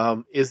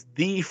 is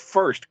the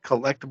first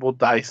collectible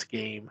dice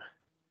game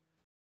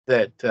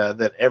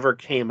that ever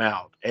came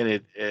out,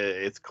 and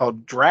it's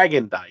called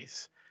Dragon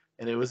Dice,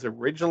 and it was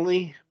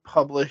originally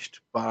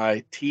published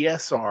by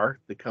TSR,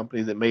 the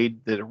company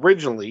that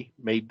originally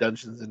made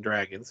Dungeons and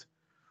Dragons,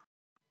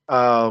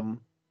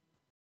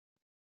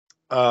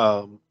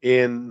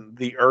 in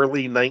the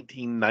early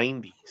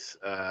 1990s.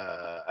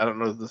 I don't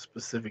know the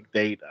specific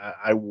date.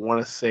 I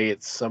want to say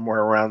it's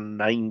somewhere around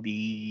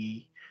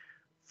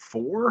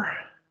 94,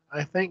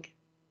 I think.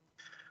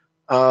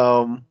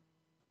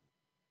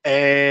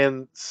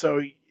 And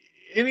so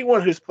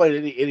anyone who's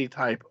played any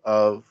type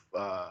of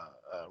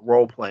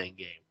role-playing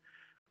game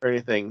or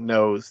anything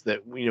knows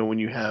that when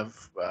you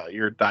have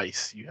your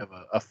dice, you have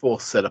a full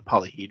set of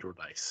polyhedral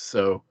dice.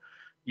 So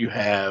you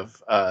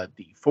have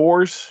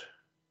D4s,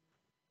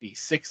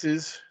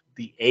 D6s,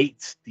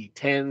 D8s,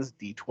 D10s,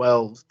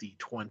 D12s,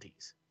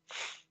 D20s.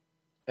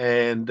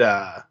 And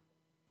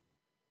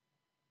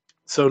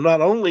so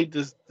not only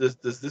does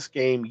this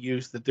game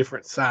use the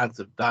different sides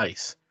of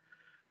dice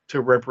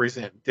to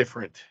represent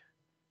different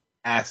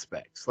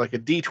aspects. Like a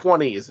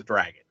D20 is a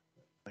dragon.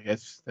 Like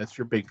that's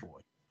your big boy.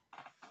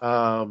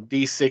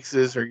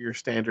 D6s are your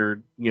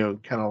standard,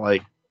 kind of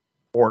like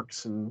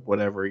orcs and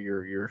whatever,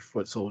 your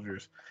foot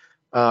soldiers.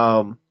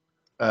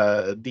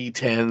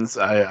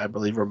 D10s, I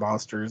believe, are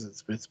monsters.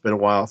 It's been a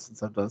while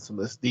since I've done some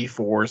of this.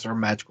 D4s are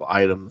magical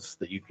items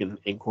that you can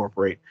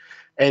incorporate.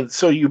 And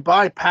so you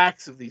buy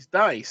packs of these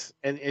dice,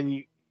 and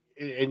you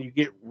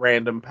get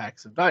random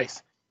packs of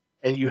dice,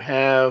 and you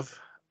have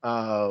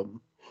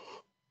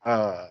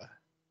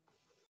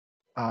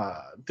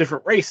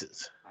different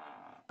races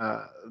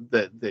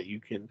that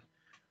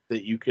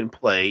you can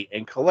play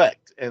and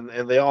collect,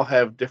 and they all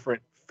have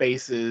different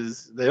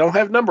faces. They don't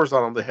have numbers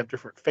on them. They have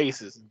different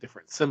faces and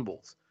different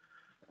symbols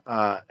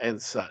and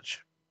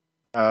such.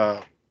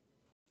 So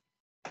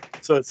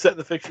it's set in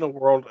the fictional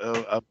world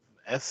of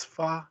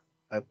Esfa,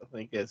 I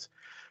think it's.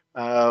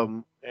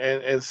 And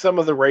some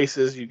of the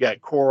races, you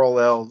got coral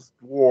elves,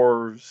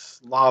 dwarves,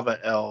 lava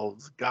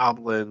elves,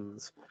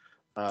 goblins,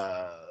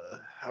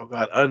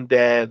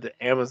 undead,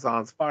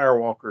 Amazons,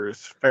 firewalkers,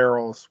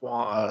 feral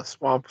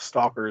swamp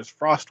stalkers,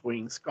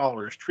 frostwing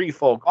scholars, tree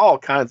folk, all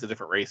kinds of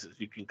different races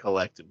you can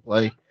collect and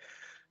play.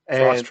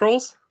 Frost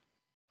trolls?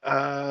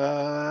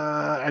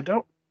 I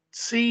don't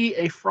see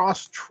a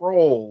frost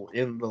troll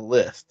in the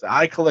list.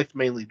 I collect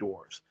mainly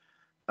dwarves.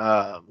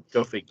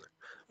 Go figure.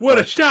 What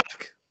a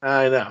shock!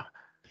 I know,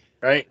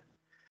 right?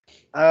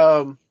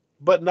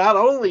 But not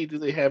only do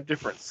they have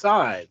different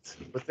sides,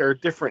 but there are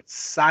different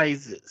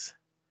sizes.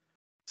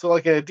 So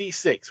like in a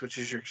D6, which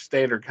is your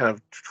standard kind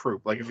of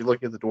troop, like if you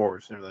look at the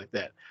dwarves and everything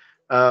like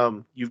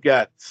that, you've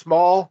got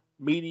small,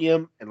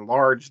 medium, and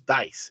large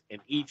dice,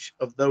 and each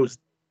of those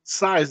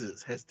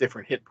sizes has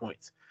different hit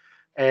points.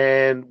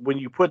 And when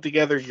you put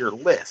together your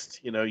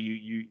list,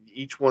 you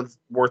each one's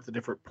worth a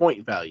different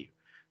point value,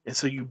 and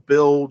so you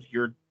build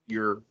your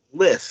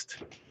list,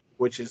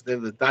 which is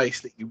then the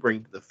dice that you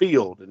bring to the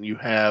field, and you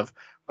have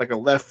like a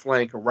left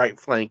flank, a right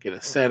flank, and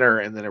a center,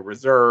 and then a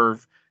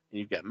reserve, and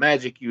you've got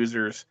magic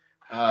users.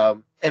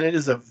 And it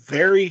is a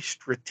very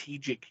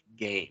strategic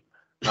game.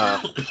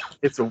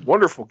 It's a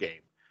wonderful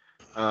game.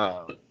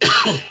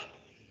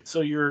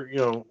 So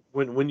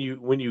when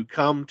you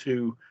come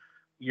to,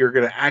 you're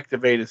going to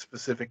activate a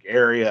specific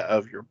area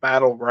of your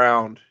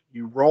battleground.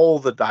 You roll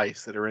the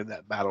dice that are in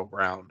that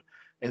battleground,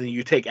 and then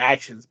you take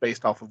actions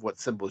based off of what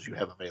symbols you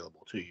have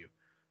available to you,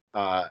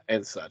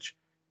 and such.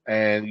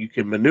 And you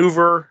can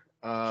maneuver.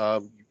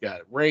 You've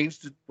got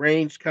ranged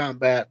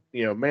combat,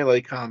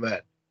 melee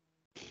combat.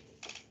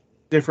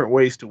 Different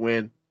ways to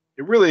win.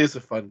 It really is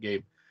a fun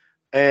game,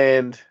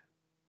 and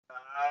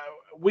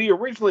we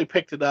originally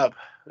picked it up,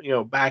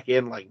 back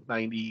in like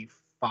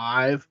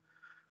 '95,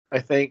 I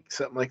think,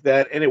 something like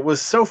that. And it was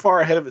so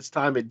far ahead of its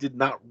time, it did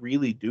not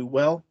really do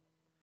well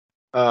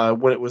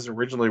when it was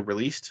originally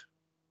released.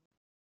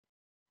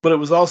 But it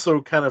was also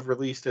kind of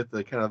released at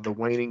the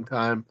waning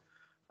time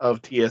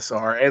of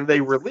TSR, and they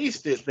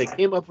released it. They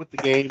came up with the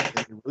game and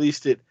they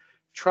released it,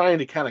 trying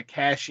to kind of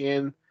cash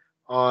in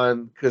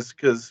on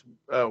because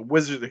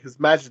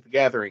Magic the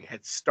Gathering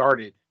had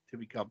started to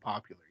become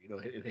popular.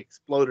 It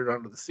exploded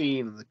onto the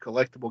scene in the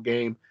collectible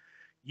game.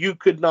 You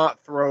could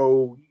not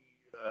throw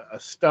a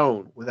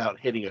stone without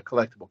hitting a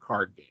collectible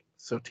card game.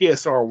 So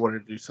TSR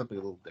wanted to do something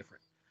a little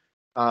different.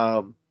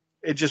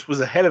 it just was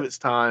ahead of its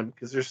time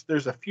because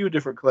there's a few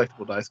different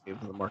collectible dice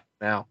games in the market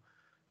now,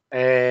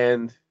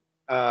 and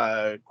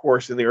of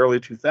course in the early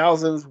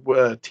 2000s,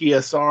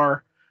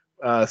 TSR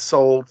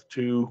sold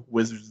to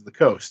Wizards of the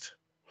Coast,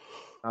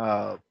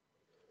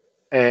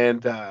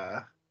 and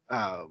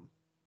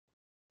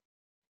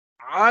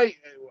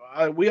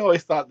we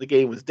always thought the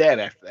game was dead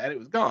after that. It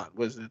was gone.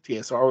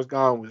 TSR was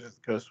gone. Wizards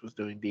of the Coast was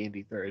doing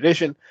D&D 3rd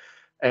edition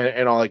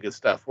and all that good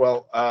stuff.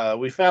 Well,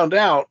 we found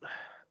out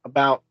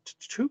about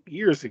 2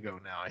 years ago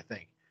now, I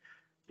think,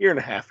 year and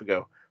a half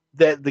ago,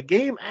 that the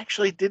game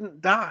actually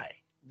didn't die.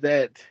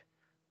 That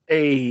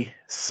a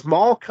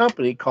small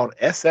company called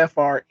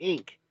SFR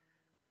Inc.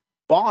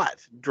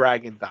 bought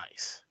Dragon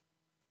Dice.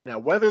 Now,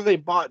 whether they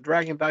bought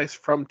Dragon Dice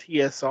from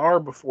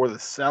TSR before the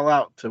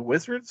sellout to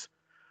Wizards,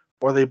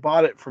 or they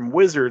bought it from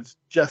Wizards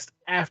just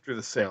after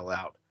the sale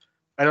out,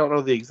 I don't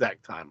know the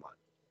exact timeline.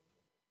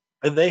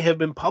 And they have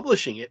been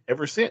publishing it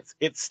ever since.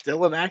 It's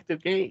still an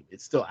active game.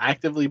 It's still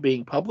actively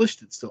being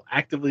published. It's still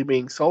actively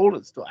being sold.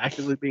 It's still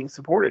actively being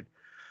supported.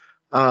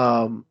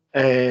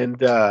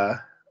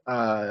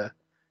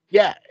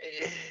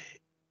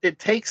 It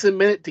takes a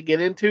minute to get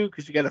into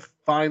because you got to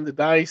find the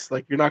dice.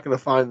 Like, you're not going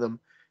to find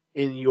them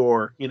in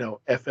your,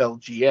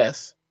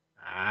 FLGS.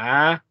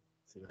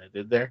 See what I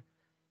did there?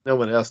 No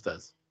one else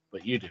does,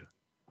 but you do.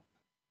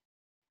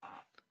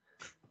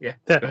 Yeah.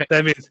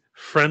 That means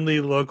friendly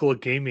local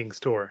gaming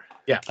store.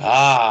 Yeah.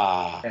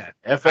 Yeah.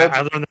 FLGS.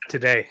 I learned that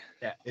today.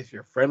 Yeah, it's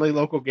your friendly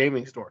local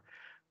gaming store.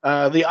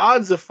 The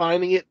odds of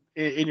finding it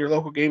in your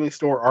local gaming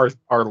store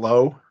are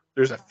low.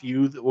 There's a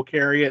few that will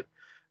carry it,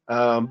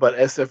 but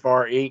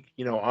SFR Inc.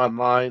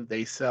 Online,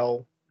 they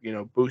sell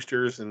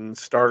boosters and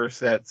starter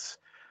sets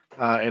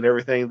and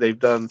everything. They've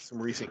done some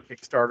recent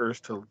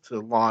Kickstarters to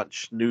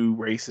launch new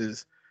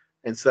races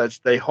and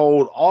such. They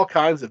hold all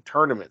kinds of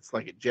tournaments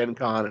like at Gen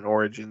Con and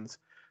Origins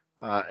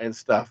and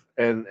stuff,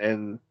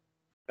 and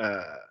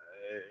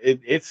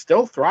it's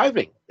still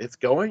thriving. It's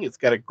going. It's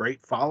got a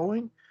great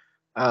following.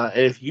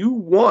 And if you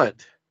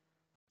want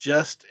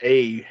just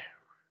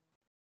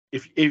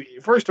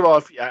first of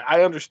all,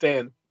 I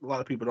understand a lot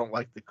of people don't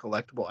like the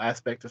collectible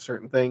aspect of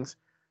certain things.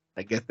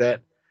 I get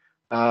that.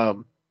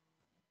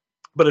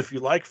 But if you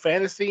like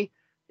fantasy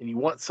and you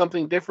want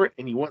something different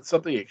and you want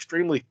something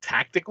extremely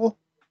tactical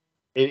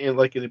in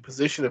a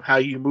position of how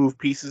you move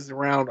pieces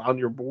around on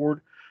your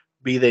board,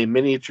 be they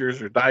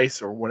miniatures or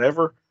dice or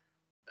whatever,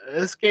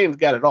 this game's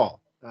got it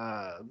all.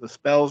 The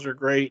spells are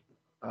great.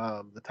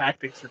 The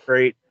tactics are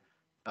great.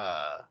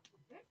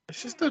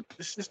 It's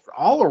just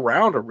all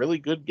around a really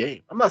good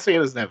game. I'm not saying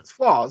it doesn't have its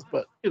flaws,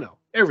 but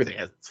everything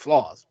has its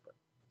flaws. But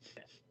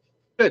yeah.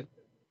 Good.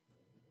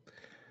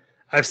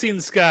 I've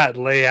seen Scott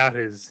lay out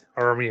his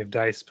army of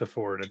dice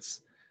before, and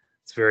it's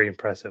very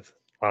impressive.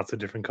 Lots of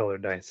different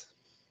colored dice.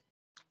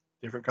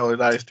 Different colored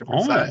dice,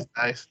 different size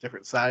dice,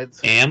 different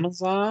sides.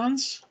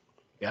 Amazons?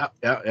 Yeah.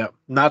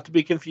 Not to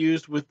be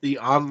confused with the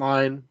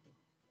online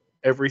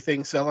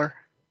everything seller.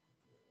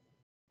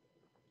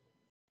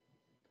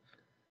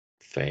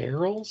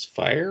 Ferals?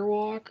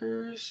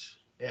 Firewalkers?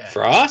 Yeah.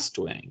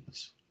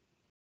 Frostwings?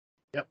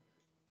 Yep.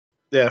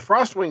 Yeah,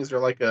 Frostwings are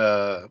like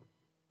a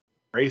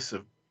race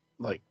of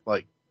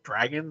like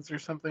dragons or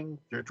something.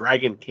 They're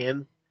dragon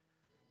kin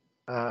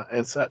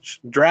and such.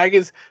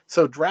 Dragons.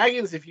 So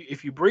dragons,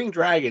 if you bring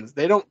dragons,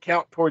 they don't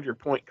count toward your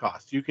point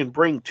cost. You can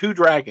bring 2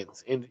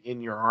 dragons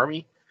in your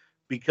army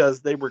because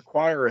they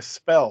require a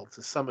spell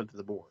to summon to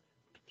the board.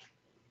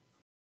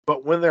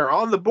 But when they're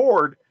on the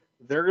board,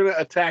 they're going to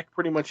attack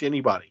pretty much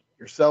anybody,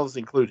 yourselves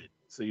included.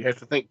 So you have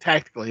to think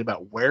tactically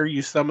about where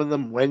you summon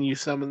them, when you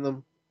summon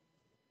them.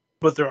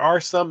 But there are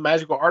some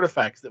magical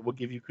artifacts that will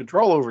give you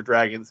control over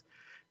dragons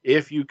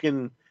if you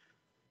can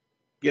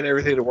get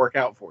everything to work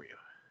out for you.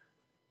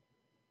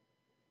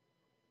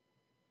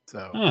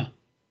 So,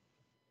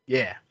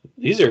 yeah.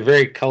 These are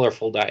very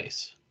colorful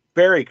dice.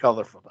 Very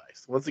colorful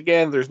dice. Once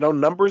again, there's no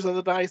numbers on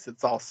the dice.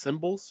 It's all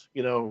symbols.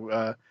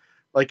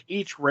 Like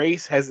each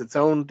race has its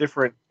own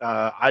different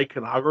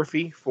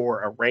iconography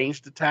for a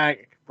ranged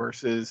attack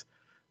versus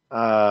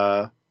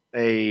a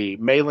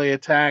melee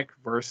attack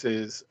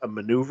versus a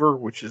maneuver,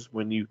 which is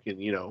when you can,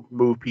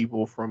 move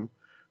people from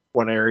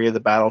one area of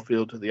the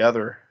battlefield to the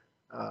other,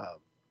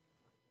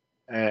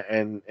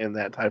 and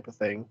that type of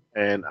thing.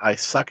 And I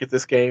suck at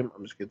this game.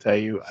 I'm just gonna tell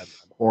you, I'm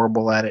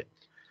horrible at it.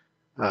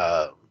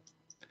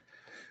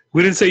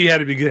 We didn't say you had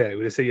to be good at it.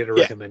 We just said you had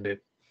to recommend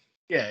it.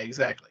 Yeah,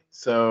 exactly.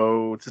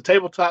 So it's a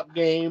tabletop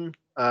game,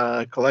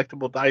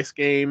 collectible dice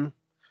game,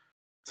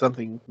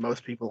 something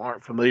most people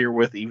aren't familiar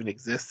with, even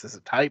exists as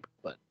a type,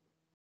 but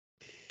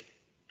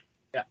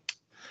yeah.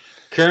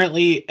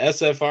 Currently,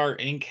 SFR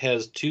Inc.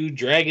 has 2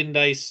 Dragon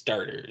Dice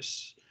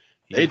starters.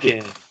 You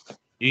can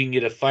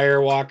get a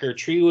Firewalker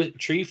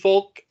Tree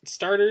Folk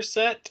starter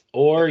set,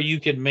 or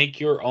you can make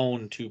your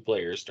own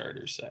 2-player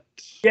starter set.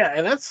 Yeah,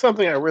 and that's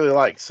something I really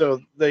like.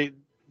 So they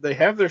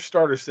have their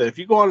starter set. If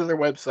you go onto their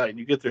website and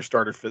you get their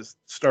starter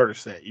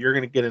set, you're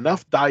going to get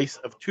enough dice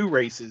of 2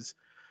 races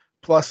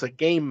plus a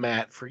game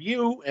mat for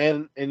you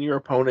and your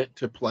opponent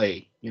to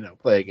play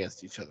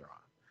against each other on.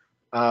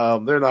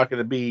 They're not going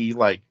to be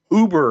like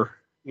Uber,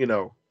 they're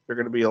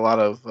going to be a lot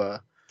of,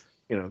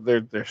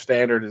 they're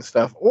standard and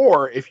stuff.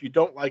 Or if you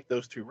don't like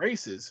those two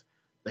races,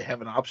 they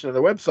have an option on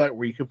their website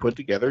where you can put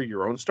together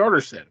your own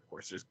starter set. Of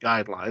course, there's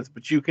guidelines,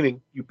 but you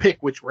pick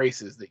which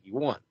races that you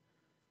want,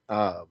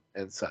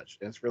 and such.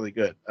 And it's really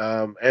good.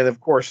 And of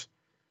course,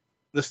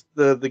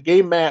 the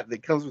game mat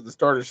that comes with the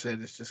starter set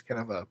is just kind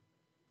of a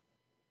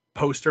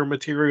poster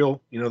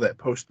material,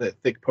 that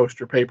thick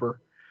poster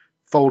paper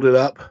folded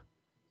up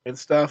and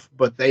stuff.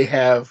 But they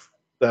have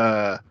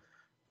the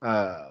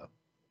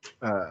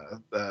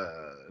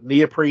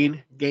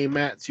neoprene game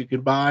mats you can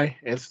buy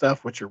and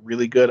stuff, which are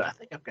really good. I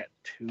think I've got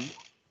 2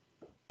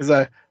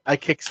 because I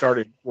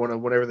kickstarted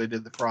whenever they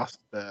did the frost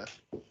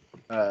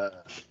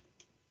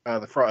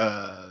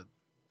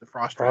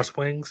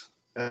wings.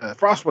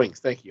 Frost wings.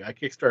 Thank you. I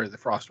kickstarted the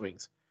frost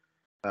wings.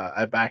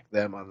 I backed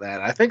them on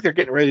that. I think they're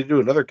getting ready to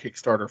do another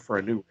Kickstarter for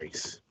a new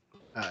race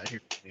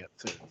here coming up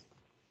soon.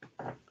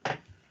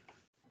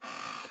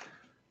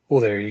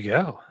 Well, there you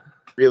go.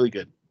 Really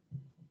good.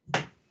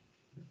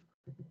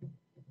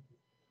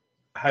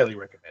 Highly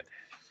recommend.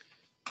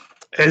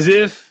 As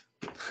if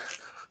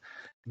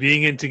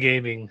being into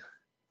gaming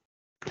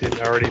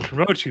didn't already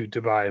promote you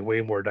to buy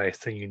way more dice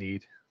than you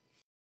need.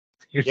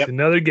 Here's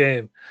another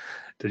game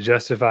to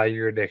justify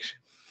your addiction.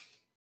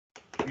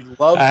 You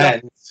love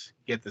dice.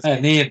 Get this. I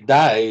need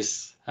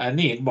dice. I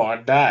need more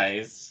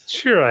dice.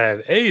 Sure, I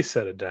have a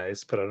set of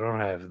dice, but I don't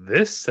have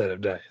this set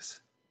of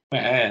dice.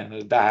 Man,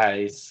 the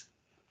dice.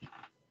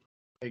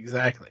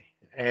 Exactly.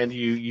 And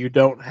you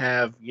don't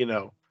have,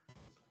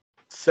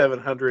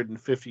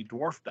 750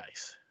 dwarf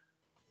dice.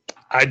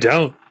 I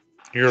don't.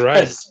 You're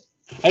right.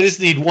 I just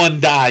need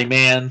one die,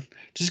 man.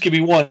 Just give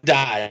me one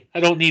die. I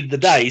don't need the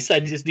dice. I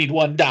just need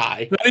one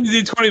die. I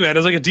need D20, man.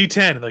 It's like a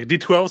D10. Like a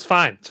D12 is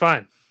fine. It's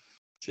fine.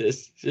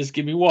 Just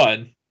give me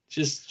one.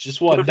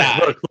 Just one die.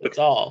 Look. That's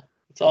all.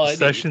 That's all I need.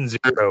 Session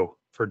 0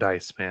 for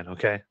dice, man.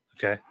 Okay.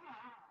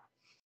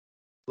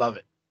 Love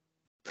it.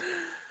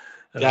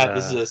 God,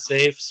 this is a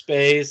safe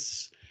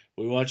space.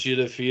 We want you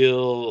to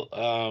feel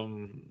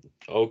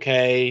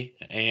okay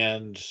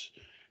and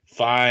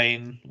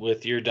fine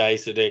with your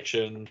dice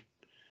addiction.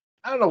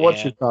 I don't know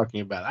what you're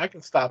talking about. I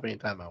can stop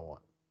anytime I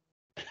want.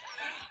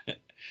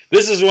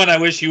 This is when I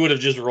wish you would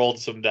have just rolled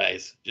some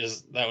dice.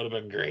 That would have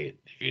been great.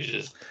 If you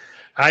just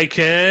I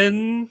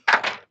can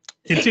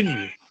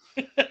continue.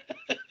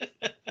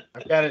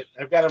 I've got it.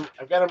 I've got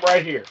him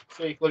right here.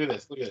 See, look at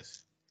this.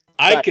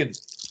 I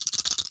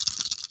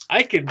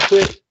can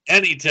quit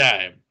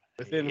anytime.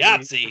 Within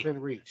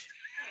reach.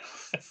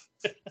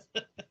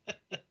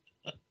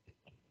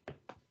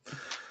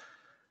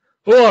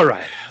 Well, all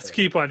right. Let's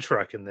keep on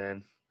trucking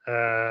then.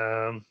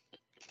 We're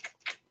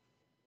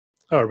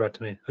back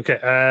to me. Okay.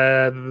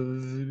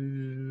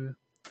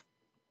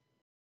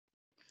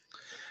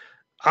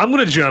 I'm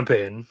going to jump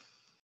in.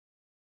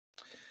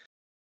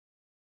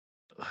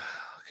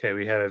 Okay,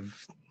 we had a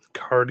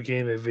card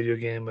game, a video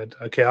game.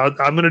 Okay, I'm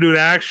going to do an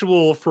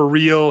actual, for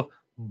real,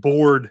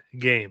 board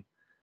game.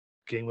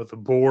 Game with a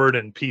board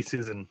and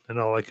pieces and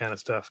all that kind of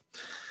stuff.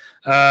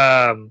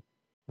 One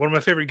of my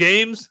favorite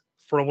games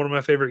from one of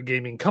my favorite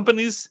gaming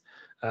companies.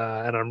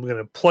 And I'm going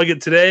to plug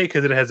it today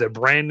because it has a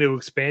brand new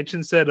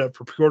expansion set up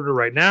for pre-order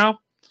right now.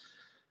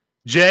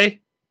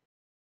 Jay,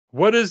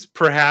 what is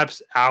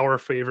perhaps our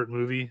favorite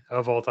movie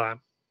of all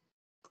time?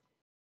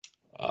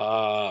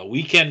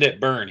 Weekend at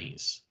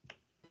Bernie's.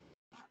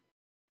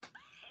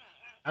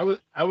 I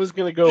was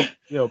gonna go,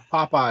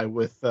 Popeye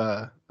with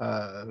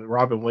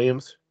Robin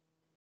Williams.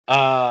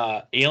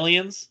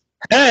 Aliens.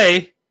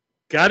 Hey,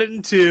 got it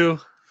in 2.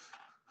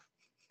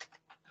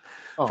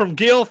 From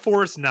Gale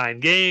Force 9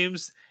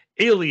 Games.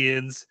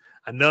 Aliens,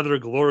 Another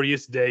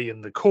Glorious Day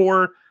in the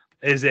Core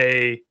is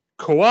a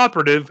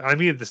cooperative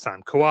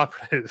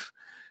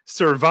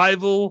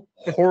survival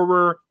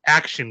horror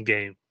action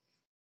game.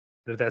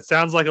 If that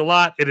sounds like a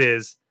lot, it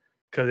is,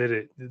 because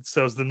it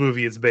shows the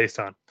movie it's based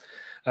on.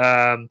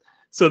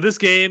 So this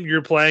game,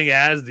 you're playing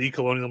as the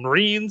Colonial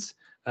Marines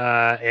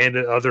and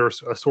other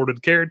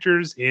assorted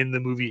characters in the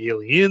movie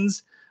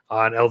Aliens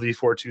on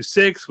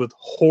LV-426 with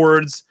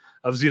hordes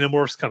of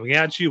xenomorphs coming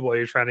at you while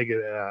you're trying to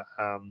get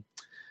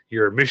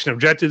your mission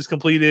objectives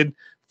completed,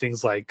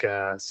 things like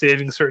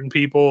saving certain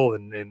people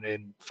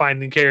and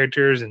finding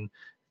characters and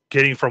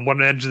getting from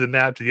one edge of the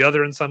map to the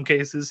other in some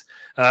cases,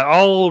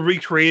 all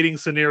recreating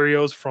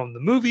scenarios from the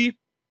movie.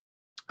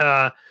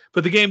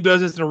 But the game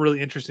does this in a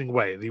really interesting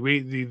way.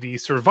 The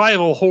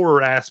survival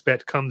horror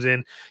aspect comes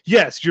in.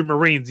 Yes, you're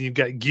Marines and you've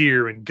got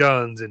gear and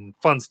guns and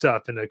fun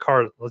stuff in a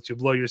car that lets you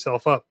blow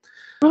yourself up.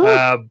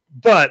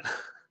 But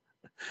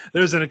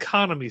there's an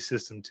economy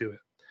system to it.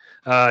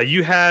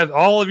 You have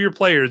all of your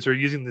players are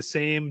using the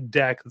same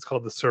deck. It's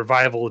called the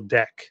survival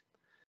deck.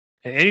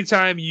 And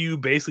anytime you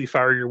basically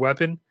fire your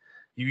weapon,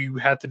 you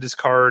have to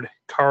discard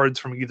cards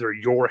from either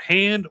your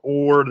hand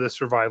or the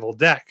survival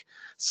deck.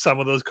 Some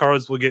of those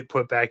cards will get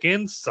put back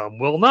in, some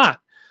will not.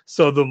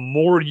 So the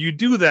more you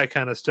do that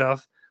kind of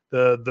stuff,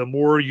 the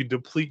more you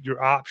deplete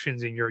your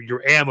options and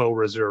your ammo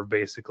reserve,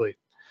 basically.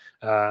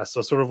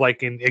 So sort of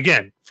like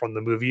from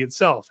the movie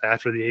itself,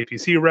 after the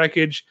APC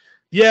wreckage,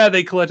 yeah,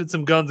 they collected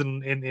some guns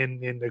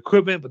and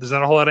equipment, but there's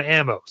not a whole lot of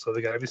ammo, so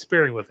they got to be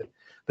sparing with it.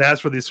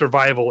 That's where the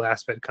survival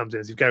aspect comes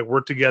in. You've got to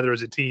work together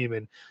as a team,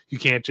 and you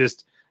can't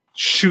just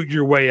shoot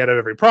your way out of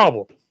every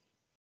problem.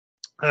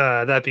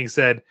 That being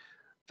said,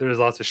 there's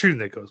lots of shooting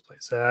that goes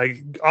place.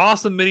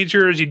 Awesome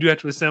miniatures. You do have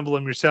to assemble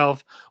them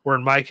yourself, or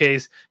in my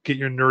case, get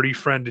your nerdy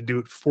friend to do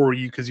it for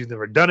you because you've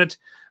never done it.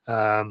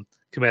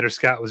 Commander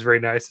Scott was very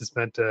nice and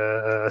spent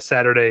a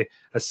Saturday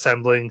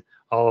assembling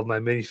all of my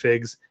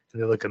minifigs,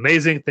 and they look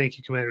amazing. Thank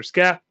you, Commander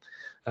Scott.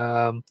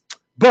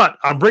 But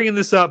I'm bringing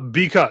this up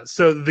because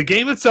the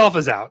game itself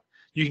is out.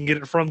 You can get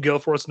it from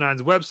Guild Force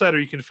 9's website, or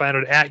you can find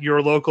it at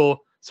your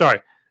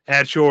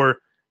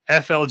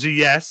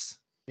FLGS.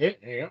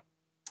 Yeah.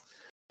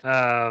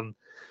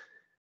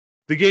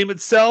 The game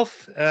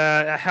itself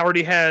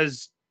already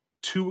has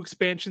 2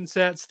 expansion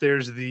sets.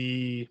 There's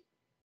the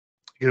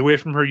Get Away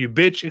From Her, You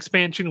Bitch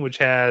expansion, which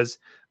has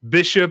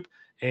Bishop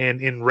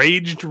and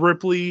Enraged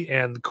Ripley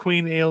and the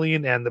Queen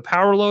Alien and the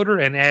Power Loader,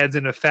 and adds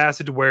in a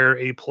facet where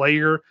a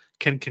player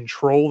can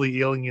control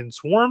the alien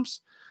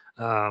swarms.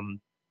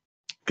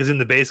 Because in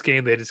the base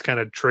game, they just kind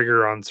of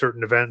trigger on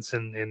certain events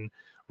and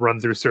run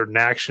through certain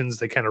actions.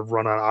 They kind of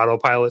run on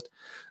autopilot.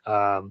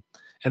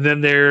 And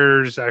then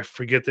there's, I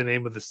forget the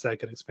name of the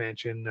second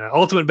expansion,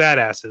 Ultimate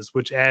Badasses,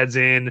 which adds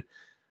in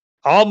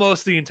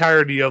almost the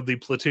entirety of the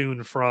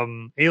platoon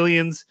from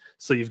Aliens.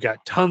 So you've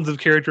got tons of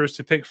characters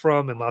to pick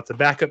from and lots of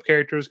backup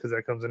characters because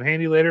that comes in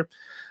handy later.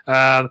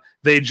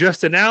 They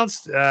just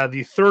announced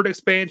the third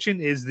expansion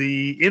is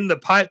the In the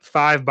Pipe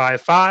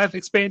 5x5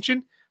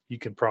 expansion. You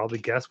can probably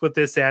guess what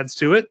this adds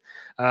to it.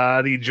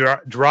 The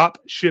drop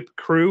ship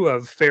crew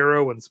of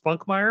Pharaoh and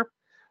Spunkmeyer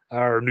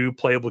are new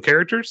playable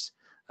characters.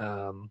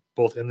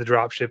 Both in the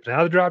dropship and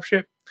out of the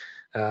dropship.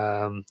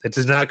 It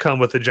does not come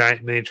with a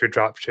giant miniature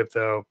dropship,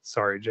 though.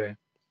 Sorry, Jay.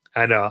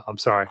 I know. I'm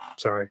sorry.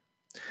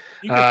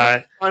 You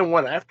can find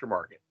one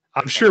aftermarket.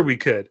 I'm sure we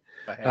could.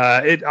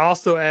 It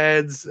also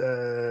adds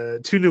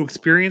 2 new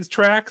experience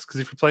tracks, because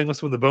if you're playing with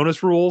some of the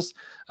bonus rules,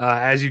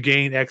 as you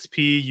gain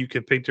XP, you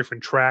can pick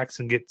different tracks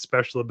and get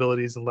special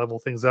abilities and level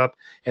things up.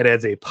 It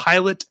adds a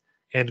pilot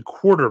and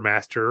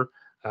quartermaster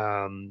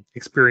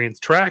experience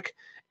track.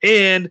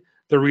 And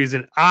the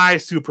reason I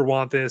super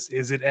want this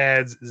is it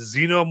adds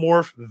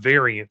xenomorph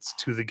variants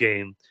to the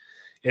game.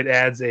 It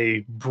adds a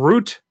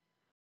brute,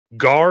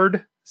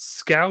 guard,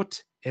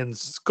 scout, and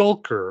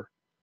skulker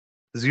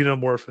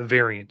xenomorph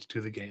variant to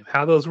the game.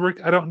 How those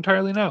work, I don't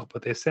entirely know,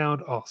 but they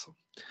sound awesome.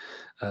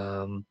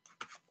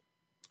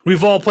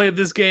 We've all played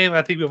this game.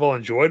 I think we've all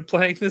enjoyed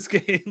playing this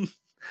game.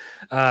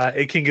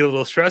 It can get a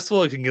little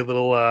stressful. It can get a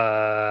little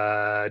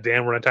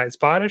damn, we're in a tight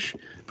spottish,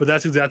 but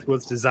that's exactly what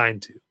it's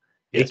designed to.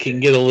 It can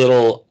get a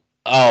little,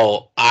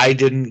 I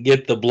didn't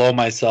get the blow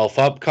myself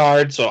up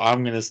card, so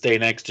I'm going to stay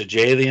next to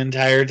Jay the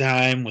entire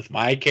time with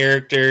my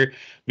character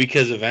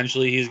because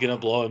eventually he's going to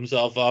blow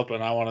himself up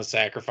and I want to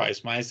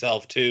sacrifice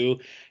myself too.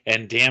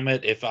 And damn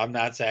it, if I'm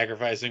not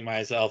sacrificing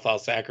myself, I'll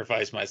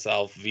sacrifice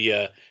myself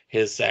via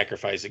his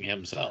sacrificing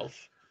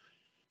himself.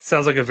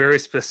 Sounds like a very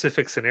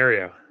specific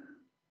scenario.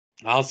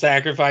 I'll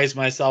sacrifice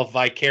myself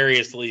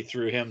vicariously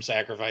through him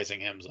sacrificing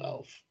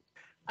himself.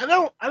 I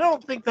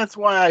don't think that's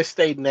why I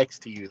stayed next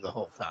to you the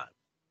whole time.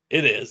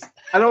 It is.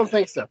 I don't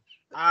think so.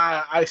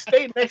 I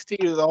stayed next to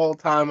you the whole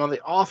time on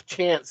the off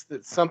chance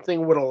that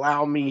something would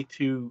allow me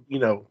to,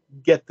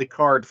 get the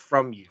card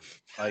from you.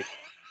 Like,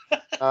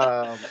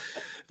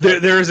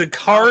 there is a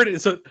card.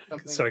 So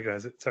sorry,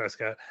 guys. Sorry,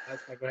 Scott.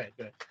 Go ahead.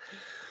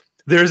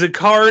 There's a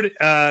card.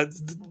 So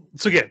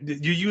again,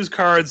 you use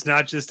cards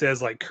not just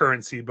as like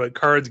currency, but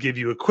cards give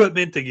you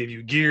equipment. They give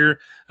you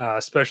gear.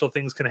 Special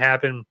things can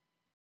happen.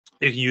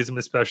 You can use them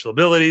as special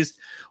abilities.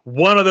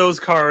 One of those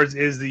cards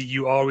is the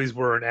You Always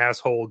Were an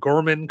Asshole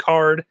Gorman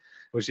card,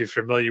 which if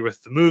you're familiar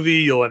with the movie,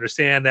 you'll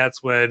understand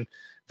that's when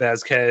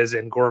Vasquez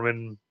and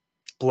Gorman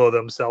blow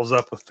themselves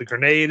up with the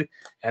grenade.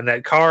 And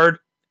that card,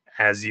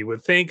 as you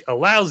would think,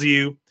 allows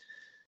you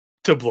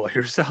to blow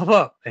yourself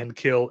up and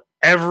kill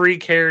every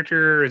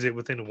character. Is it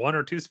within 1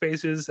 or 2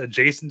 spaces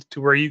adjacent to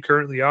where you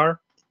currently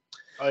are?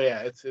 Oh, yeah.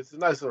 It's a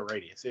nice little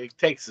radius. It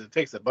takes a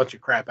bunch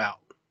of crap out.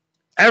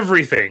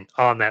 Everything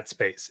on that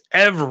space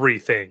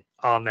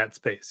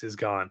is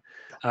gone.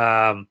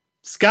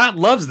 Scott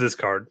loves this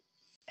card.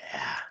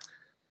 Yeah.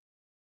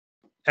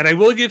 And I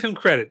will give him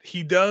credit.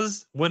 He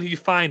does, when he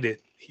finds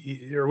it,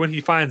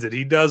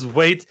 he does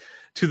wait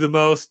to the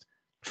most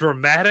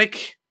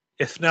dramatic,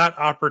 if not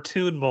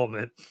opportune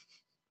moment.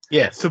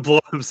 Yes. To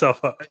blow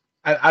himself up.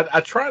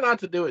 I try not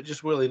to do it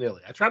just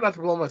willy-nilly. I try not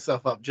to blow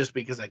myself up just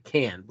because I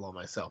can blow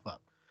myself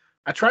up.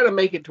 I try to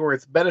make it to where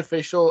it's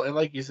beneficial and,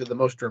 like you said, the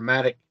most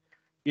dramatic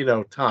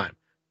time.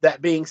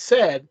 That being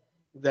said,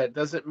 that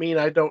doesn't mean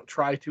I don't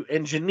try to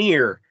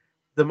engineer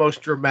the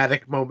most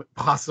dramatic moment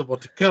possible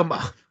to come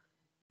up.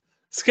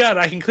 Scott,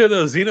 I can clear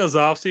those Xenos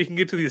off so you can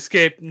get to the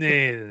escape. Yeah,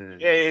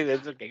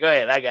 it's okay. Go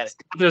ahead. I got it.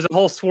 There's a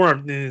whole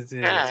swarm.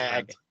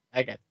 I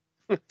got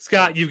it.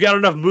 Scott, you've got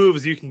enough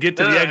moves you can get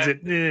to the exit.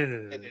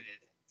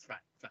 It's fine.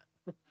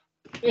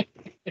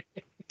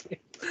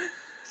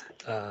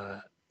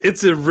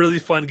 It's a really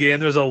fun game.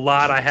 There's a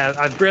lot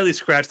I've barely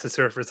scratched the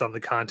surface on the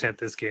content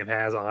this game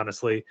has,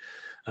 honestly.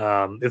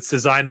 It's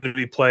designed to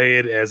be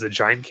played as a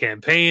giant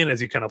campaign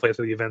as you kind of play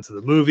through the events of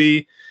the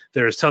movie.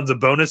 There's tons of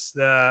bonus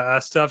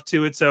stuff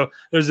to it. So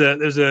there's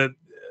a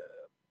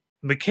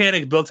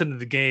mechanic built into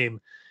the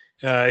game.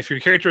 If your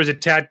character is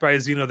attacked by a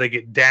Xeno, they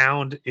get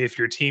downed. If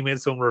your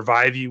teammates don't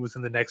revive you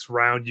within the next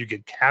round, you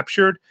get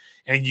captured.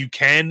 And you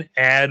can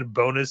add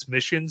bonus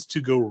missions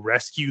to go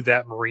rescue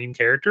that Marine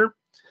character.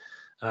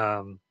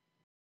 So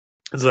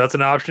that's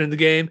an option in the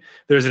game.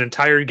 There's an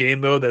entire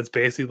game mode that's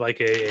basically like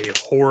a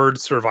horde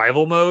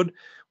survival mode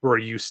where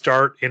you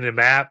start in a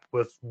map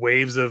with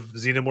waves of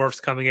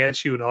xenomorphs coming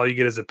at you, and all you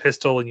get is a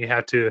pistol, and you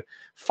have to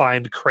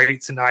find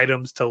crates and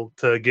items to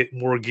get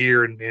more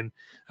gear. And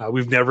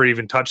we've never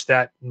even touched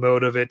that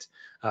mode of it.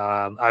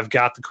 I've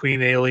got the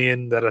Queen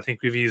Alien that I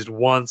think we've used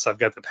once. I've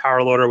got the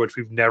Power Loader, which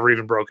we've never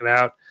even broken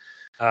out.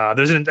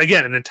 There's an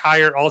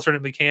entire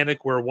alternate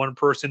mechanic where one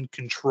person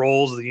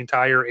controls the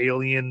entire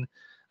alien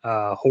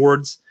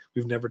hordes.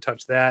 We've never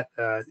touched that.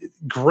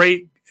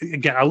 Great.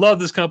 Again, I love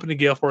this company,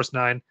 Gale Force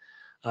 9.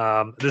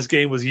 This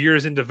game was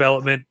years in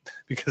development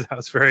because I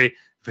was very,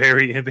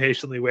 very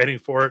impatiently waiting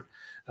for it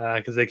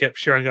because they kept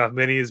showing off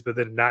minis, but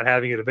then not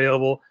having it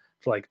available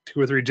for like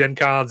 2 or 3 Gen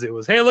Cons. It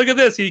was, hey, look at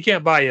this. You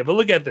can't buy it, but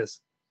look at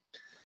this.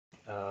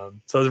 So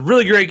it's a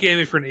really great game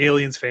if you're an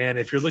Aliens fan.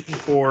 If you're looking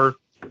for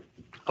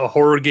a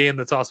horror game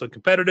that's also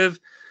competitive,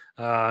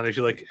 if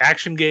you like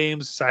action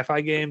games, sci-fi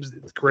games,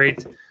 it's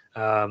great.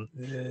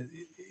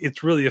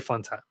 It's really a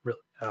fun time. Really,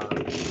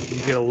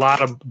 you get a lot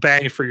of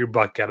bang for your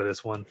buck out of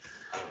this one.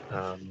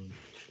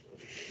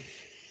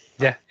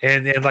 Yeah,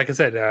 and like I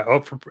said,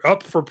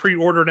 up for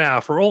pre-order now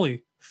for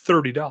only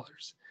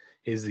 $30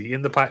 is the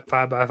In the Pipe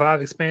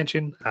 5x5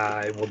 expansion.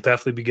 I will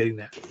definitely be getting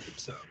that.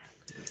 So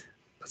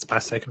that's my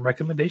second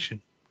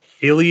recommendation.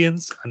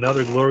 Aliens: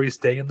 Another Glorious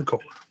Day in the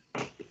Cold.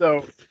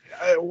 So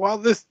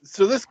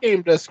this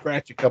game does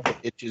scratch a couple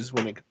itches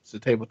when it comes to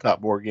tabletop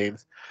board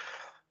games.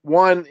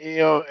 One,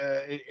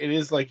 it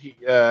is like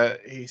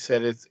he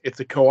said, it's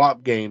a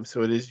co-op game,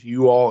 so it is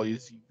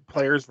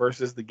players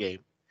versus the game.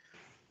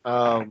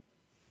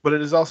 But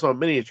it is also a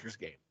miniatures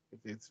game.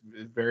 It's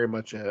very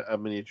much a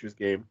miniatures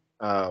game.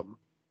 Now,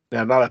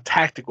 not a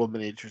tactical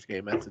miniatures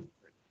game. That's a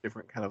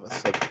different kind of a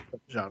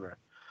sub-genre.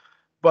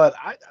 But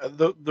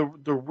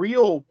the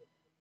real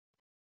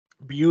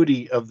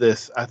beauty of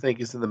this, I think,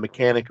 is in the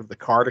mechanic of the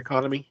card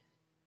economy.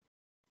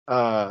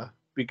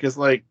 Because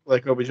like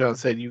Obi-John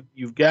said,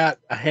 you've got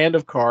a hand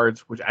of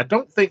cards, which I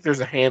don't think there's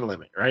a hand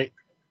limit, right?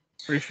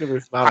 Pretty sure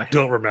there's not. I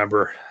don't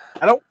remember.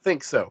 I don't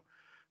think so.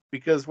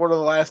 Because one of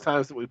the last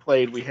times that we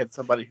played, we had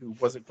somebody who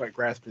wasn't quite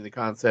grasping the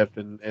concept,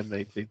 and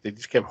they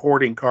just kept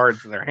hoarding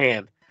cards in their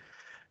hand.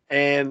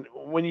 And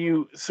when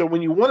you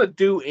want to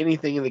do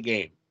anything in the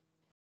game,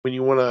 when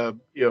you want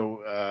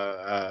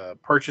to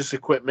purchase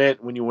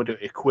equipment, when you want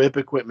to equip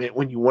equipment,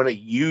 when you want to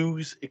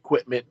use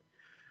equipment,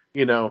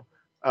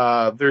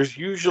 there's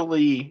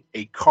usually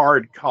a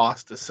card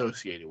cost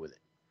associated with it.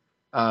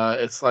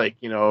 It's like,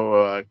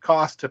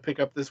 cost to pick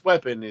up this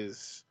weapon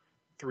is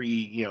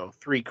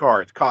 3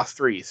 cards, cost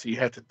 3. So you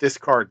have to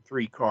discard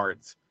 3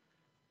 cards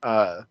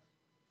to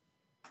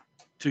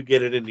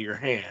get it into your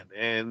hand.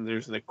 And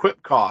there's an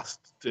equip cost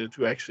to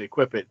actually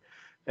equip it.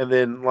 And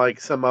then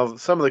like some of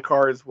the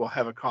cards will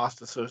have a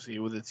cost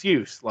associated with its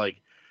use,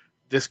 like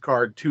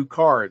discard 2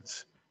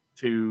 cards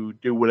to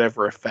do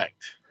whatever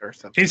effect or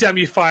something. Anytime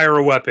you fire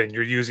a weapon,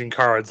 you're using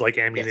cards like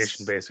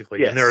ammunition,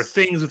 basically. Yes. And there are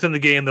things within the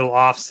game that'll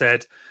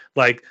offset,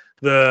 like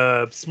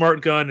the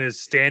smart gun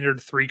is standard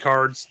 3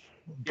 cards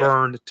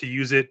burned to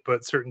use it,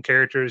 but certain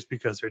characters,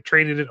 because they're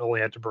trained in it, only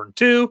have to burn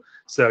 2.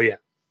 So yeah.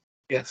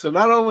 Yeah, so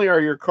not only are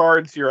your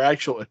cards your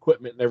actual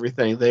equipment and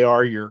everything, they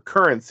are your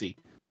currency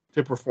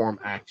to perform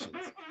actions.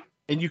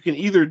 And you can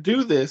either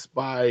do this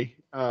by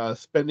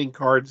spending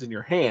cards in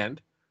your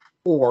hand,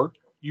 or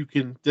you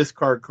can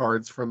discard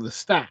cards from the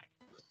stack.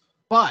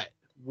 But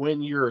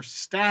when your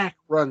stack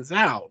runs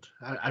out,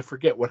 I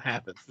forget what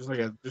happens.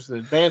 There's an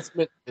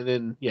advancement, and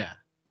then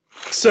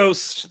So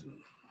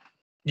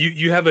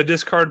you have a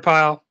discard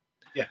pile.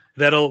 Yeah.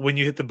 That'll, when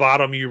you hit the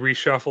bottom, you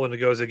reshuffle and it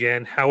goes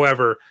again.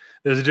 However,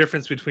 there's a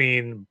difference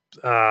between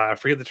I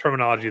forget the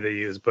terminology they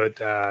use,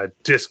 but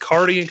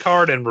discarding a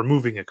card and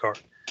removing a card.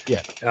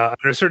 Yeah.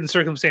 Under certain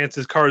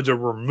circumstances, cards are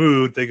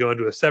removed. They go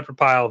into a separate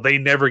pile. They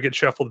never get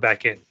shuffled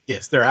back in.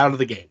 Yes, they're out of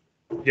the game.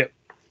 Yep.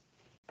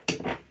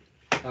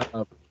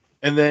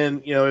 And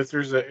then if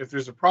there's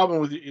a problem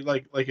with it,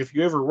 like if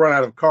you ever run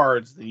out of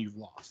cards, then you've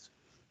lost.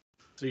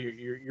 So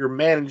you're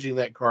managing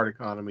that card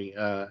economy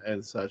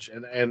and such,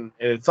 and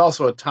it's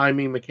also a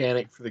timing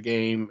mechanic for the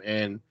game,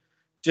 and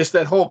just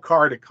that whole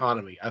card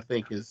economy, I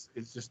think, is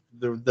just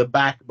the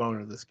backbone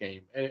of this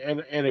game,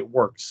 and it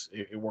works.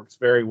 It works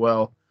very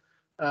well.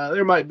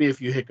 There might be a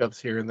few hiccups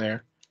here and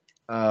there,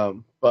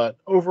 but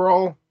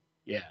overall,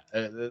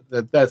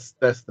 that's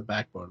the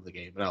backbone of the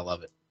game, and I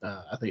love it.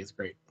 I think it's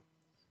great.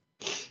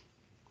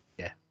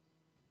 Yeah.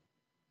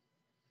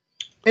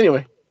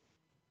 Anyway,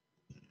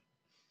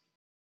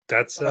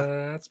 That's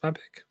my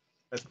pick.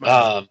 That's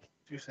my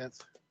 2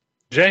 cents.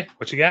 Jay,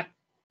 what you got?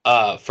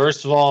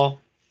 First of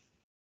all,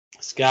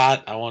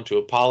 Scott, I want to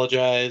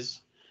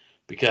apologize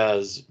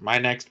because my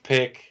next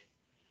pick,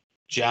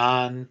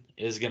 John,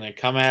 is going to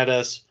come at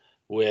us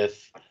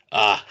with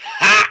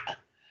ha!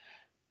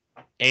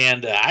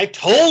 And I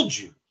told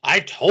you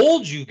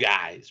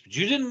guys, but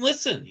you didn't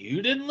listen.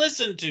 You didn't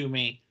listen to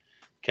me.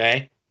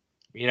 Okay?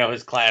 You know,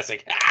 his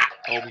classic,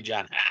 Obi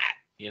John,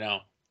 you know.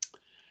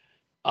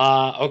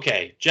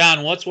 Okay,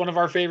 John, what's one of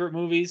our favorite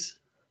movies?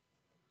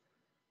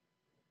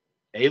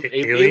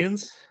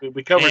 Aliens?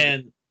 We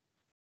covered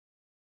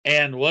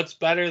And what's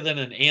better than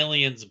an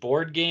Aliens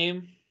board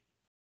game?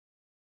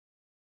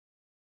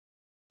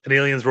 An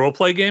Aliens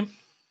role-play game?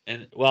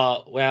 And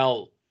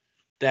well,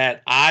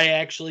 that I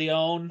actually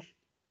own.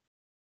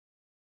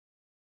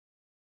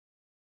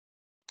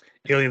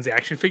 Aliens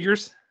action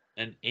figures?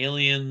 An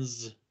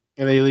Aliens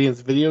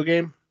video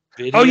game.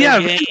 Video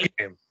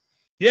game?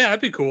 Yeah,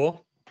 that'd be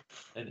cool.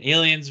 An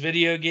Aliens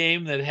video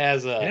game that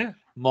has a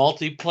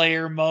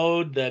multiplayer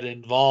mode that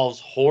involves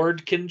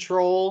horde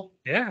control.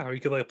 Yeah, or you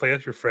could like play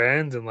with your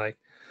friends and like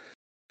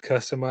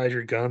customize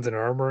your guns and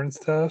armor and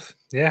stuff.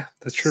 Yeah,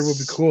 that sure would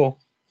be cool.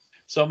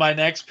 So my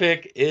next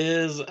pick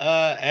is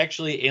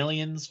actually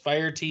Aliens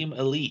Fireteam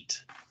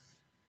Elite.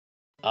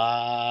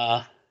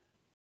 You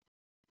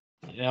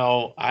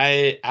know,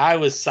 I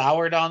was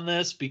soured on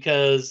this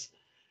because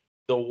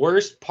the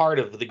worst part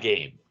of the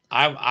game,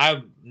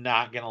 I'm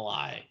not gonna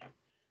lie,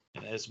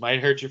 and this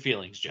might hurt your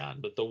feelings, John,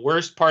 but the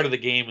worst part of the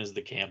game is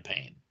the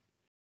campaign.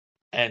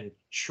 And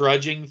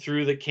trudging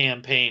through the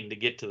campaign to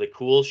get to the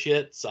cool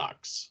shit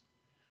sucks.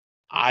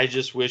 I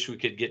just wish we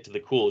could get to the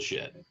cool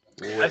shit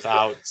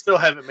without. I still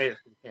haven't made it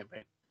through the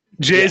campaign.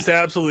 Jay's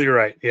absolutely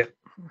right. Yeah.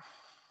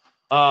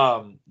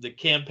 The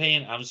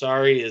campaign, I'm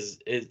sorry, is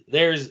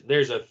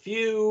there's a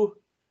few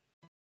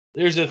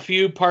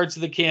parts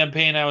of the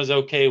campaign I was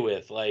okay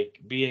with, like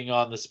being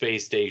on the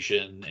space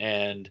station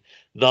and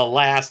the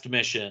last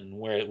mission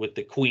with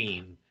the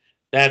Queen.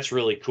 That's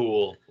really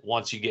cool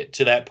once you get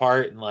to that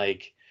part, and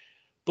like,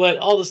 but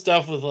all the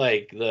stuff with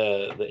like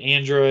the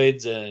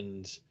androids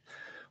and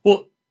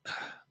what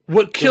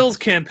kills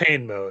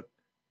campaign mode?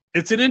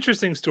 It's an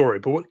interesting story,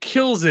 but what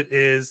kills it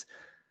is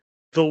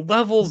the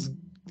levels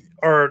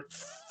are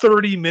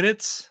 30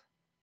 minutes.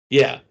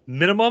 Yeah.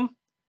 Minimum.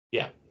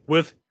 Yeah.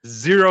 With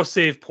 0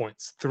 save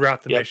points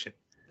throughout the mission.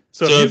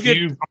 So if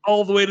you get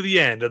all the way to the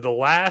end of the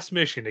last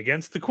mission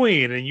against the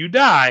Queen and you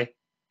die,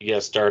 you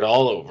gotta start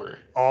all over.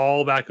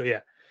 All back.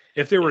 Yeah.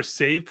 If there were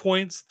save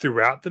points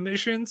throughout the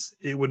missions,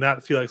 it would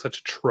not feel like such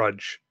a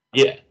trudge.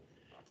 Yeah.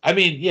 I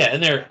mean, yeah,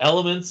 and there are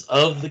elements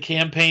of the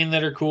campaign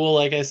that are cool,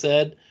 like I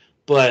said,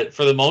 but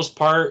for the most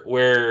part,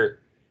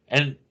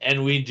 and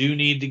we do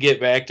need to get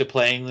back to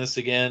playing this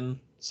again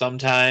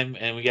sometime,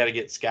 and we got to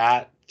get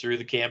Scott through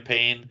the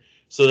campaign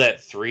so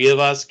that 3 of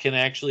us can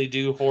actually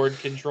do horde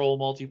control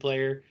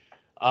multiplayer,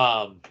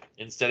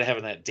 instead of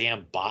having that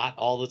damn bot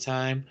all the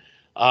time,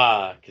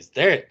 because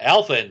they're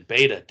alpha and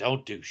beta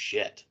don't do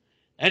shit.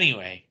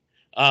 Anyway,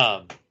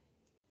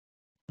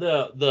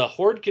 the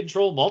horde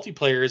control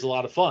multiplayer is a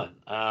lot of fun.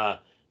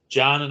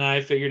 John and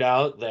I figured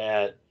out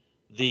that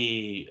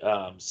the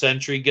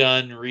Sentry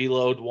Gun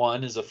Reload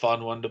one is a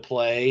fun one to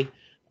play.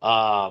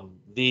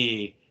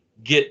 It's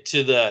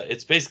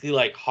basically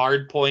like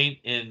hard point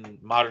in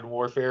Modern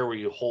Warfare where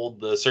you hold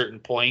the certain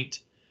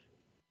point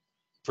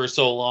for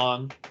so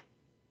long.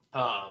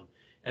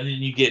 And then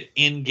you get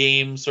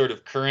in-game sort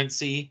of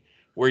currency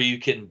where you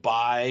can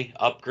buy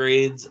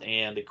upgrades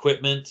and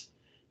equipment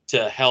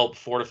to help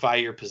fortify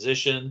your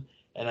position.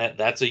 And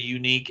that's a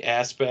unique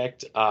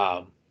aspect.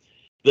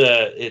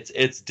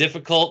 It's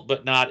difficult,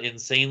 but not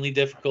insanely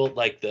difficult.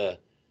 Like the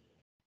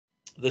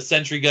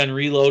Sentry Gun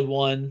Reload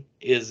one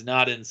is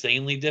not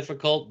insanely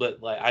difficult,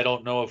 but like I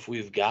don't know if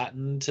we've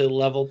gotten to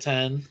level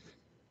 10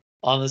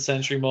 on the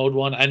Sentry Mode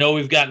one. I know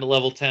we've gotten to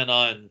level 10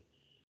 on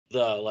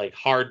the like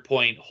hard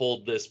point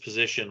hold this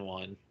position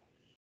one.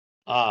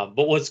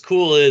 But what's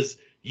cool is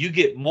you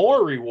get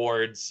more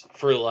rewards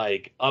for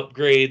like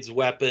upgrades,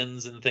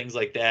 weapons, and things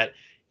like that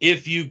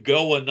if you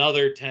go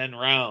another 10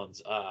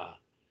 rounds.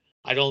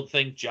 I don't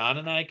think John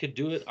and I could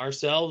do it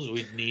ourselves.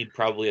 We'd need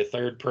probably a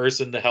third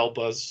person to help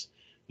us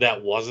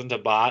that wasn't a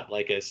bot,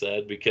 like I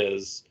said,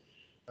 because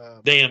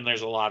damn,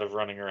 there's a lot of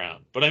running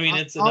around. But I mean,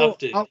 it's enough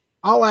to.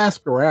 I'll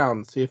ask around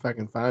and see if I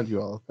can find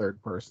you all a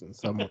third person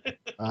somewhere.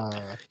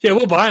 Yeah,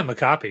 we'll buy him a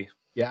copy.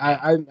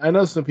 Yeah, I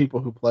know some people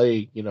who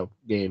play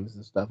games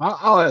and stuff.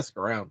 I'll ask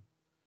around.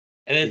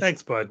 And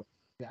thanks, bud.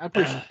 Yeah, I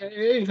appreciate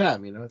it.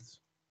 Anytime, it's.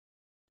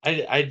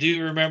 I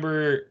do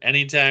remember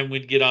anytime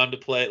we'd get on to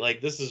play,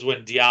 like this is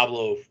when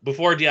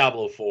before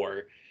Diablo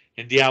 4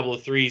 and Diablo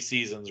 3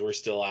 seasons were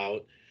still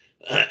out.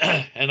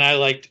 And I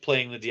liked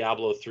playing the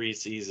Diablo 3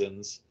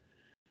 seasons.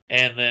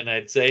 And then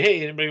I'd say,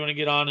 hey, anybody want to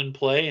get on and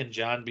play? And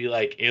John'd be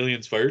like,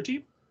 Aliens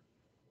Fireteam?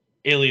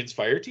 Aliens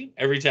Fireteam?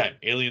 Every time.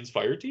 Aliens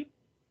Fireteam?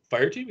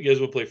 Fireteam? You guys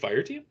want to play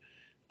Fireteam?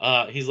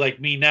 He's like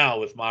me now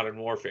with Modern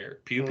Warfare.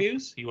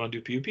 Pew-pews? You want to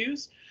do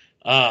pew-pews?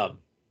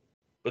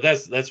 But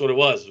that's what it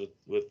was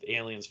with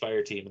Aliens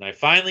Fireteam. And I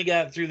finally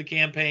got through the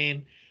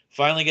campaign,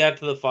 finally got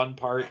to the fun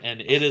part,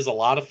 and it is a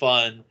lot of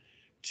fun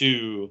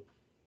to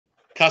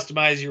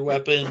customize your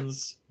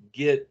weapons,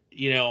 get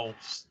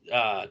decals,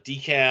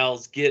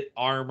 get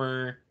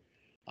armor,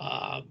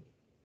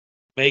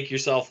 make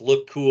yourself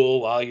look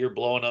cool while you're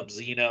blowing up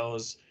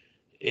Xenos.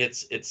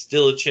 It's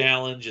still a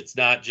challenge. It's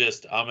not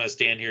just I'm gonna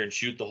stand here and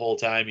shoot the whole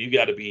time. You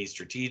got to be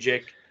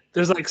strategic.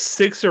 There's like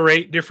 6 or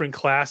 8 different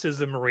classes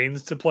of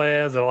Marines to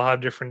play as. They'll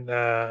have different,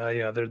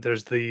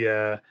 there's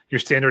the your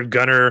standard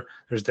gunner.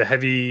 There's the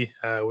heavy,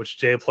 which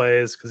Jay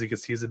plays because he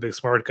gets to use a big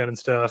smart gun and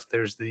stuff.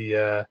 There's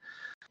the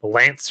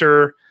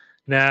Lancer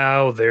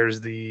now.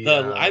 There's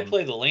I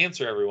play the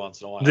Lancer every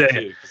once in a while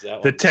too.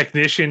 The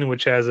Technician,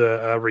 which has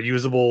a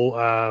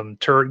reusable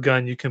turret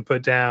gun you can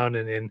put down,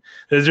 and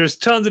there's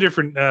tons of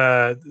different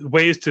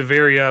ways to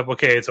vary up.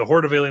 Okay, it's a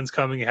horde of aliens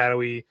coming. How do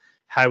we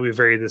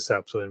vary this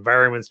up? So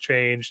environments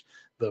change,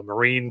 the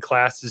Marine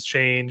classes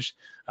change.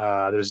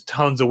 There's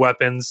tons of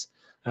weapons,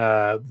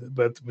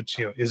 but which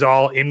is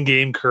all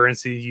in-game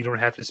currency. You don't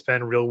have to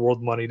spend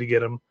real-world money to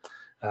get them.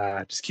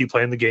 Just keep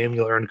playing the game.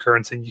 You'll earn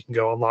currency. And you can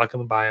go unlock them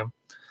and buy them.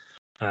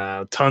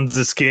 Tons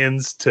of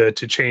skins to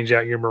change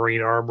out your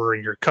Marine armor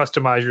and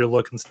customize your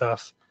look and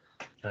stuff.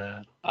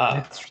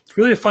 It's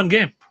really a fun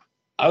game.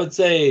 I would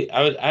say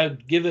I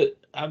would give it.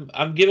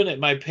 I'm giving it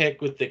my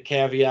pick with the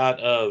caveat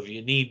of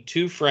you need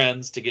 2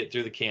 friends to get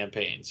through the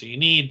campaign. So you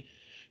need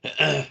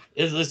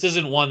this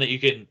isn't one that you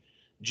can.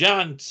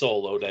 John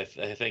soloed,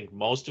 I think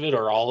most of it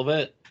or all of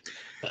it.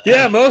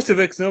 Yeah, most of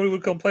it, because nobody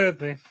would come play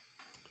with me.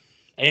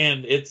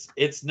 And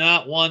it's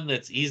not one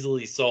that's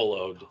easily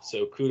soloed.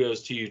 So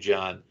kudos to you,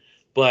 John.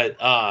 But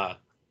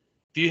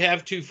if you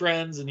have 2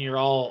 friends and you're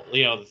all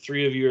the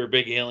 3 of you are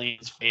big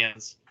Aliens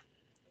fans,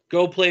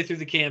 go play through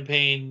the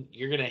campaign.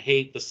 You're going to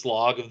hate the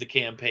slog of the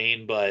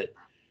campaign, but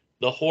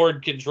the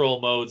horde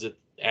control modes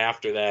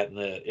after that in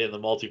the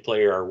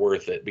multiplayer are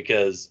worth it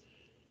because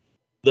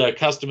the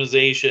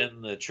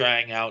customization, the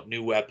trying out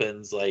new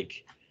weapons,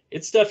 like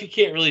it's stuff you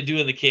can't really do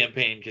in the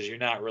campaign because you're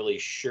not really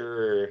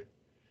sure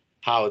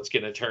how it's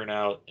going to turn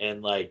out.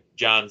 And like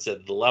John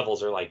said, the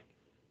levels are like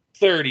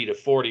 30 to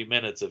 40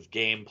 minutes of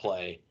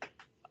gameplay.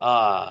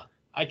 I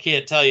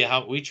can't tell you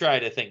how we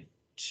tried, I think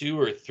 2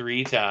 or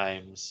 3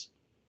 times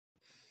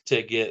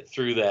to get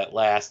through that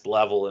last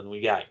level, and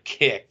we got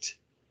kicked.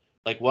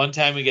 Like one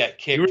time we got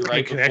kicked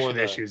right before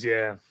the issues.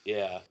 Yeah.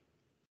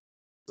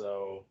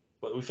 So,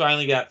 but we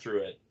finally got through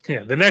it.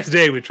 Yeah. The next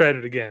day we tried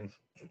it again.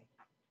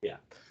 Yeah.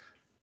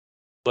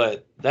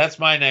 But that's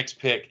my next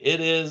pick.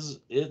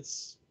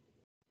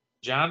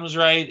 John was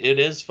right. It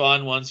is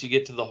fun once you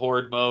get to the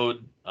horde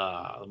mode,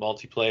 the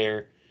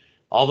multiplayer.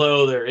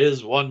 Although there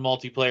is one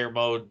multiplayer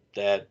mode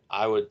that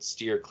I would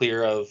steer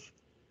clear of,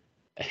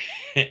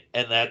 and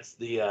that's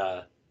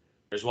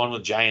there's one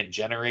with giant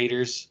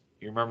generators.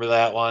 You remember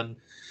that one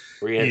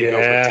where you had to go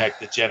protect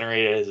the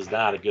generators? Is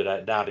not a good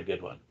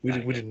one. We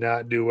did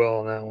not do well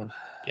on that one.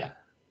 Yeah.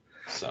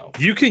 So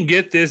you can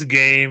get this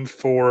game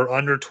for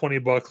under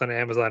 $20 on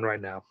Amazon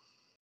right now.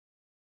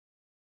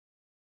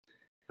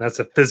 That's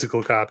a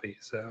physical copy.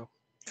 So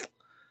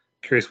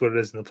curious what it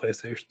is in the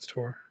PlayStation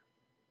Store.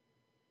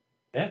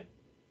 Yeah.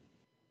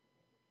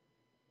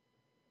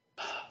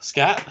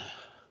 Scott?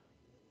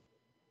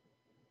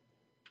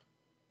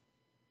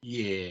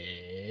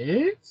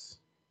 Yes.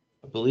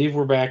 I believe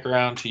we're back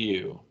around to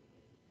you.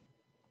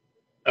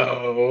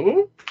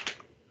 Oh.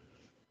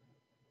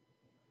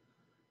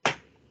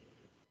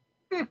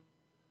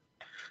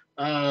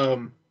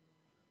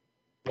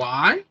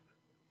 Why?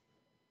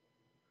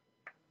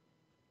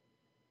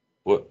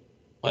 What?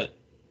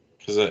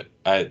 Because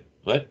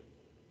what?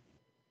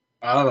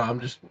 I don't know. I'm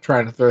just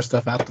trying to throw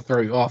stuff out to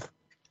throw you off.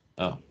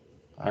 Oh,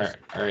 all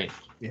right.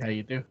 See how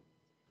you do.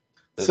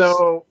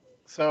 So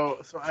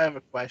I have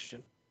a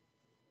question.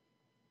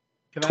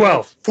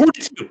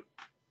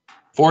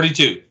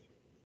 42.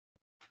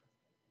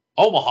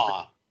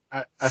 Omaha.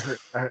 I heard.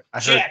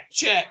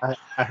 Check.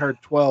 I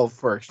heard 12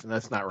 first, and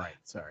that's not right.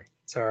 Sorry.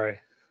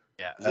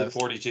 Yeah. Is it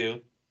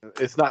 42?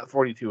 It's not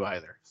 42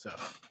 either. So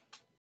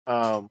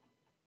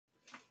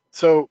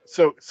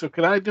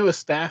can I do a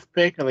staff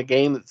pick on a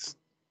game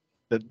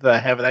that I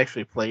haven't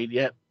actually played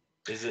yet?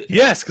 Is it?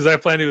 Yes, because I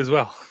plan to as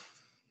well.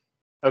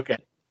 Okay.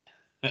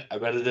 I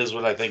bet it is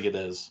what I think it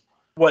is.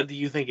 What do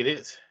you think it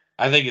is?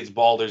 I think it's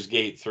Baldur's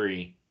Gate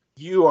 3.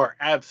 You are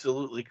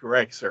absolutely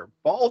correct, sir.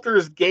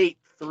 Baldur's Gate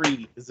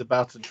 3 is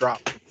about to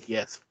drop to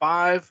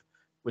PS5,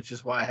 which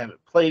is why I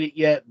haven't played it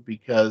yet,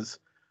 because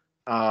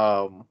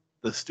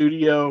the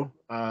studio,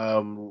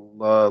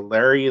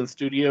 Larian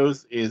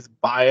Studios, is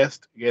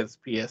biased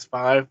against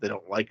PS5. They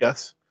don't like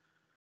us.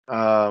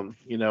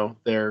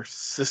 They're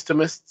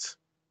systemists.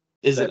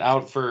 Is it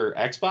out for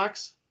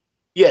Xbox?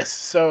 Yes.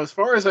 So as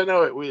far as I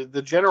know,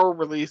 the general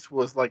release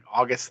was like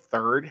August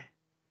 3rd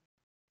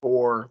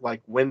for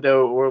like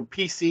Windows or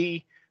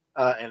PC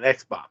and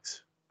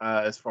Xbox,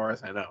 as far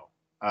as I know.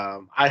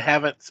 I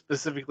haven't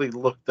specifically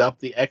looked up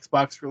the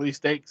Xbox release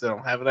date because I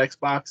don't have an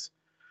Xbox.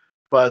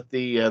 but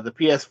the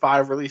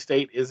PS5 release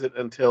date isn't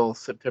until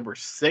September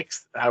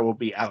 6th. I will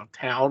be out of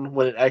town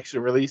when it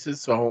actually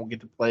releases, so I won't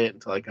get to play it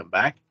until I come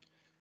back.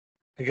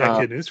 I got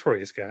good news for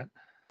you, Scott.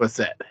 What's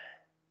that?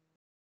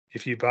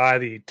 If you buy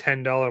the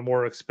 $10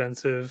 more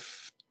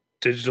expensive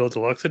digital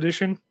deluxe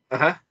edition,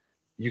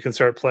 you can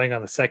start playing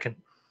on the 2nd.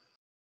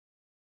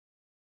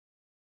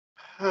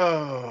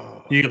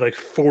 Oh, You get like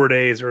 4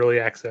 days early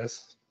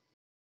access.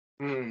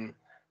 That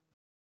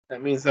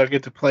means I'll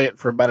get to play it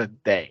for about a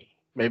day,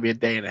 maybe a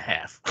day and a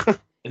half.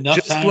 Enough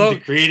Just time float-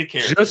 to create a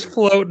character. Just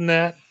floating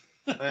that.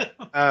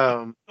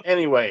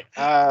 Anyway,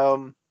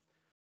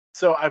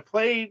 so I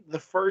played the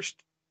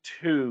first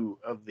 2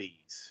 of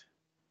these.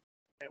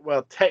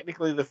 Well,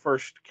 technically the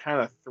first kind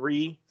of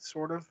 3,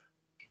 sort of.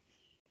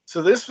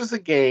 So this was a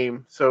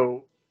game.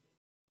 So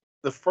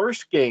the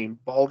first game,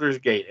 Baldur's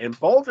Gate, and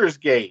Baldur's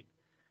Gate,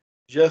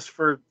 just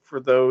for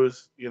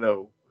those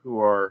who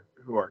are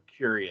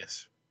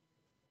curious,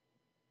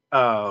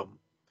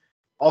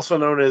 also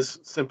known as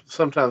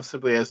sometimes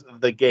simply as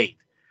the Gate,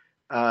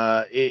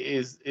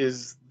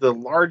 is the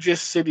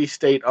largest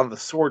city-state on the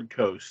Sword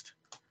Coast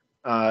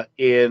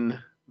in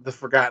the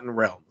Forgotten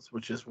Realms,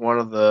 which is one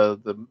of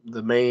the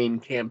main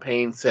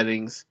campaign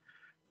settings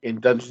in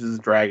Dungeons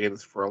and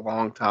Dragons for a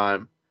long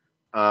time.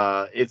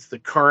 It's the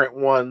current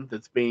one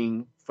that's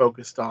being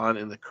focused on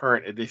in the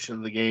current edition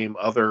of the game.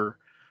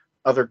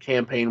 Other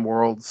campaign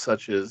worlds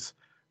such as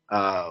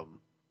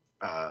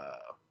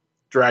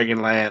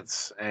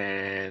Dragonlance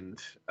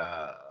and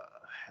I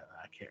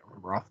can't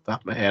remember off the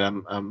top of my head.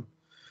 I'm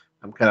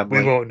kind of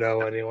We won't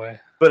know anyway.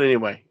 But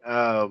anyway,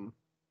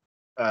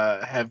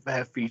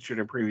 have featured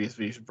in previous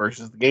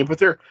versions of the game, but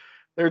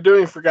they're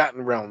doing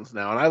Forgotten Realms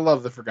now, and I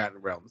love the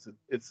Forgotten Realms.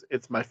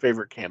 It's my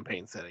favorite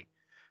campaign setting.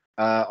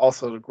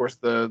 Also, of course,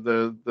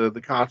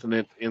 the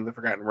continent in the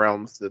Forgotten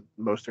Realms that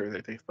most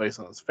everything takes place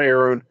on is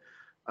Faerun.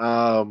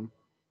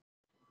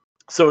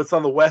 So it's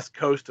on the west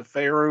coast of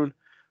Faerun,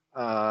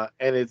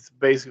 and it's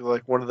basically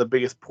like one of the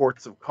biggest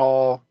ports of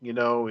call.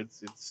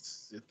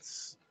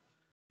 It's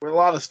where a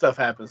lot of stuff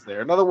happens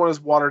there. Another one is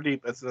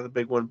Waterdeep. That's another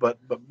big one. But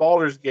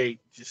Baldur's Gate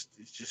is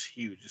just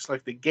huge. It's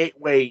like the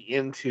gateway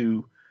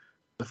into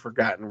the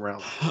Forgotten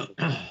Realms.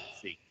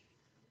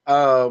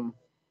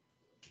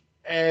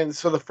 And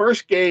so the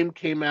first game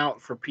came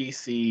out for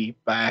PC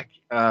back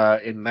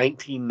in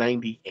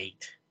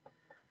 1998,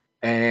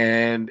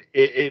 and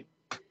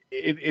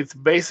it's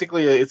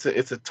basically it's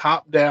a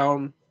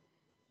top-down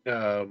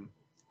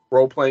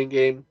role-playing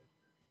game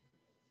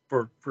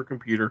for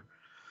computer,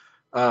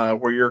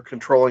 where you're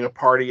controlling a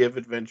party of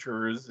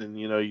adventurers, and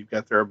you've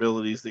got their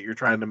abilities that you're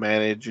trying to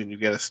manage, and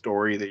you've got a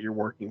story that you're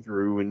working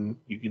through, and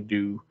you can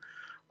do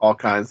all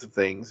kinds of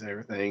things and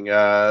everything.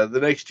 The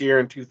next year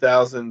in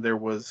 2000, there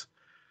was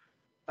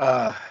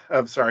late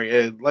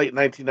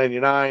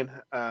 1999,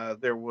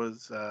 there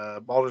was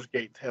Baldur's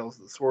Gate Tales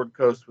of the Sword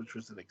Coast, which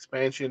was an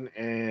expansion,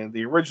 and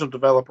the original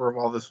developer of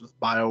all this was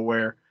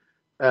BioWare.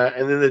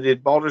 And then they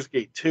did Baldur's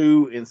Gate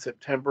 2 in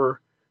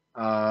September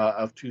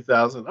of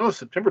 2000. Oh,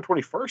 September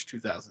 21st,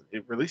 2000.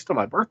 It released on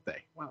my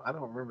birthday. Well, I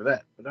don't remember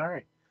that, but all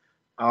right.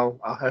 I'll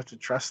have to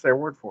trust their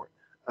word for it.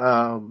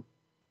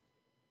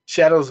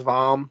 Shadows of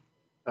Amn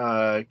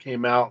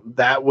came out.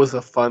 That was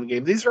a fun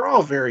game. These are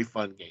all very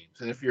fun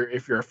games, and if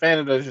you're a fan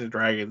of Dungeons and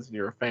Dragons and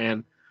you're a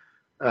fan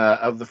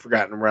of the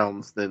Forgotten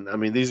Realms, then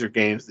these are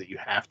games that you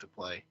have to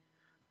play.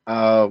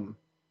 And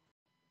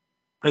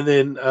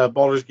then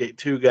Baldur's Gate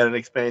 2 got an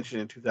expansion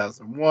in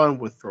 2001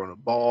 with Throne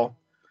of Ball.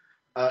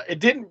 It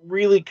didn't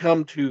really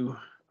come to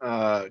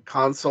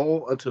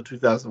console until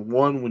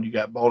 2001 when you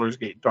got Baldur's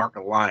Gate Dark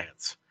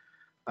Alliance.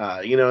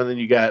 And then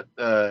you got,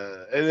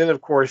 and then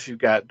of course you've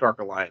got Dark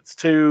Alliance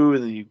 2,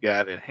 and then you've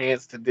got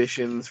enhanced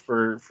editions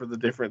for the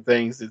different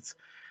things. It's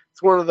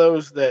one of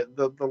those that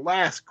the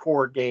last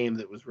core game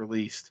that was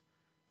released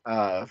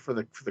for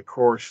the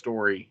core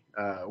story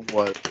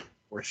was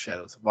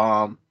Shadows of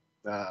Amn,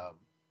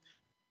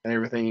 and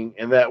everything,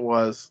 and that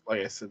was, like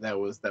I said, that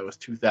was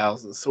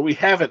 2000. So we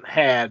haven't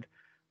had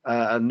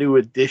a new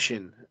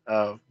edition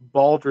of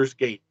Baldur's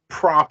Gate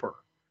proper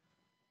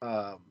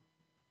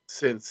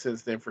since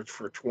then for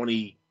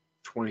 20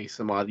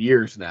 some odd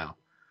years now.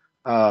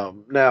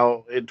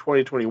 Now in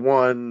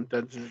 2021,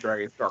 Dungeons and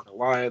Dragons Dark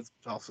Alliance,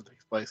 which also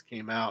takes place,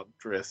 came out.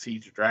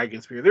 Siege of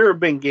Dragonsphere. There have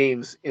been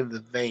games in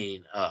the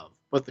vein of,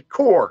 but the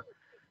core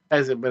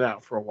hasn't been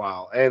out for a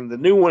while, and the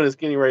new one is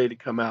getting ready to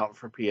come out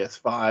for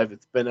PS5.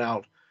 It's been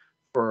out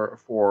for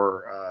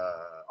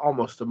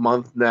almost a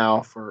month now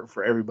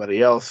for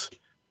everybody else.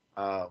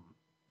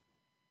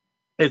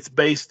 It's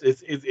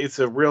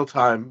a real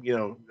time,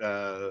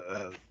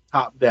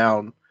 top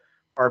down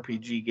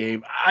RPG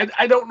game.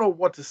 I don't know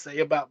what to say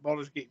about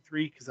Baldur's Gate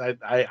 3 because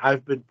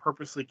I've been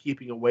purposely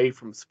keeping away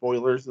from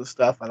spoilers and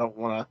stuff. I don't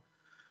want to.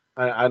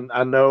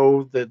 I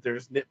know that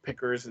there's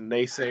nitpickers and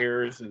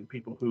naysayers and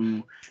people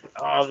who,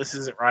 this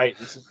isn't right,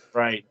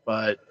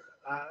 but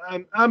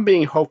I'm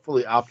being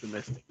hopefully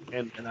optimistic,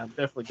 and I'm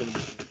definitely going to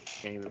be playing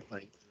this game and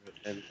playing through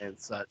it and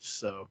such.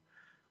 So,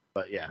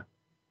 but yeah.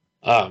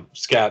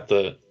 Scott,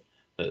 the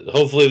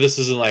Hopefully this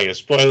isn't like a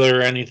spoiler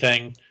or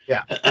anything.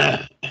 Yeah.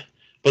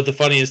 But the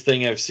funniest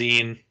thing I've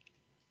seen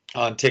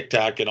on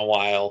TikTok in a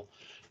while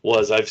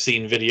was I've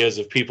seen videos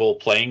of people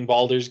playing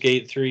Baldur's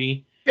Gate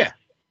 3. Yeah.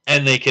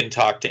 And they can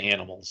talk to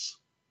animals.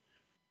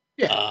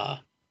 Yeah.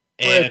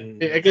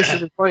 And I guess if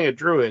you're playing a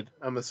druid,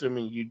 I'm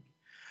assuming you.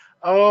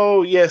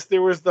 Oh yes,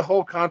 there was the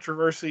whole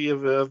controversy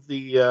of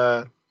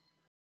the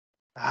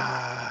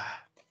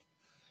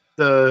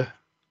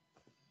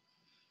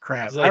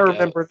crap. Like I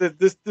remember that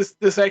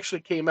this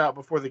actually came out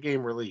before the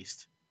game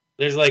released.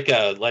 There's like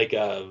a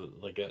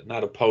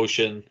not a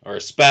potion or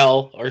a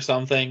spell or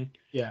something.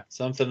 Yeah.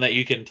 Something that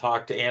you can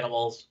talk to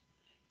animals.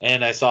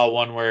 And I saw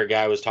one where a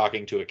guy was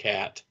talking to a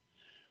cat.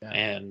 Yeah.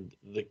 And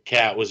the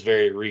cat was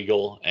very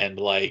regal and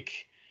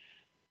like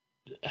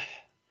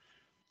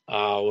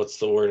what's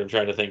the word I'm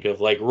trying to think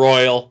of? Like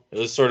royal. It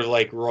was sort of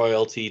like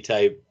royalty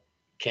type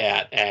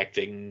cat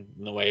acting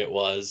in the way it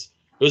was.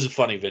 It was a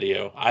funny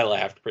video. I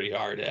laughed pretty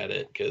hard at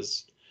it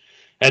because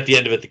at the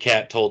end of it, the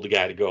cat told the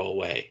guy to go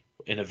away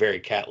in a very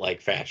cat-like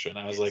fashion.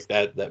 I was like,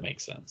 that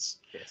makes sense.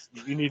 Yes,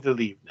 you need to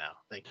leave now.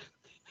 Thank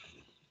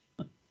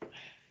you.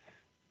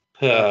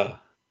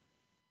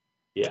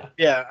 Yeah.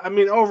 Yeah, I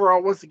mean,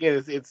 overall, once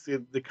again, it's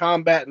the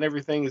combat and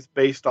everything is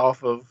based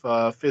off of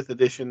 5th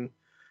edition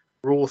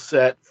rule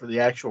set for the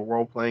actual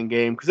role-playing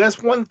game. Because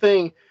that's one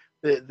thing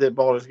that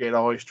Baldur's Gate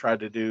always tried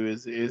to do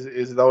is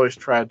it always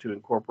tried to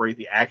incorporate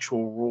the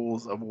actual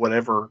rules of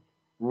whatever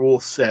rule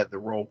set the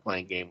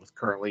role-playing game was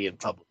currently in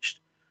published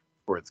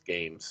for its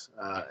games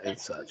and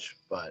such.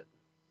 But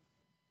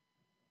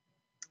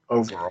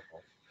overall,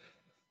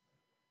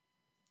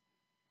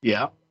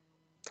 yeah.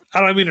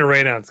 I don't mean to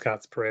rain on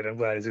Scott's parade. I'm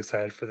glad he's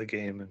excited for the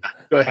game, and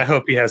Go ahead. I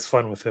hope he has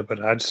fun with it.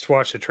 But I just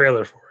watched a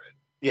trailer for it.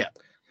 Yeah,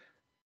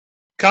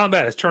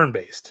 combat is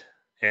turn-based,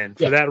 and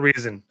for that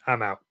reason,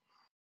 I'm out.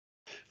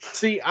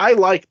 See, I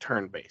like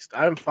turn-based.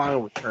 I'm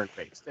fine with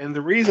turn-based, and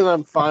the reason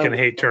I'm fine, I can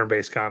hate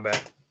turn-based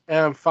combat. And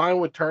I'm fine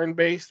with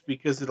turn-based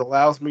because it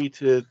allows me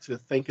to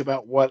think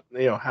about what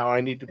how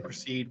I need to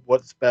proceed,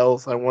 what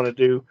spells I want to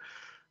do.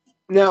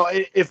 Now,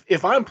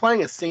 if I'm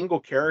playing a single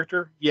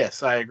character,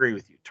 yes, I agree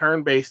with you.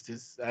 Turn-based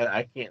is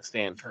I can't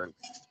stand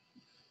turn-based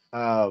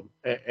and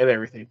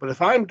everything. But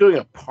if I'm doing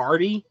a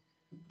party,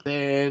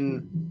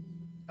 then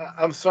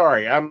I'm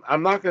sorry, I'm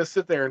not going to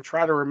sit there and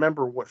try to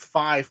remember what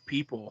 5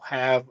 people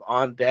have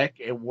on deck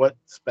and what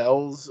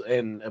spells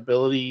and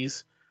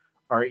abilities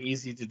are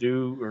easy to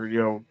do or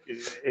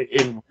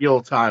in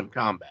real-time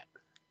combat.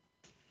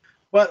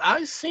 But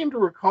I seem to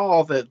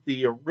recall that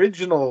the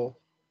original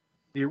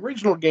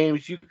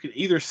games, you could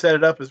either set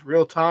it up as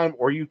real time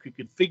or you could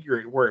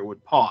configure it where it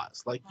would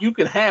pause. Like you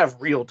could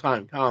have real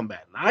time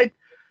combat. And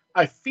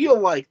I feel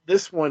like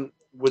this one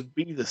would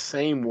be the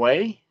same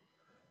way.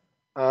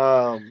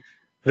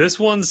 This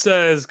one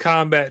says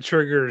combat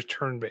triggers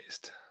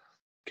turn-based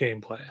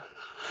gameplay.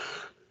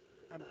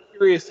 I'm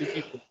curious if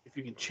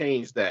you can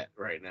change that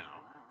right now.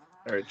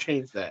 Or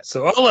change that.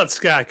 So I'll let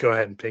Scott go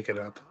ahead and pick it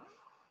up.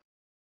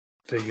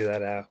 Figure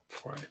that out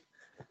before I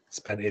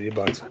spend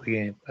 $80 on the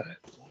game.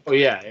 Oh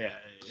yeah.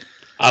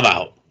 I'm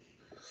out.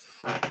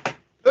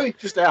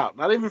 Just out.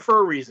 Not even for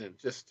a reason.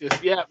 Just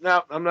yeah.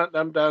 No, I'm not.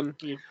 I'm done.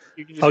 You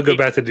can just I'll go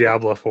back to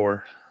Diablo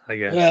 4, I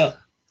guess. Well,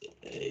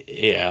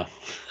 yeah.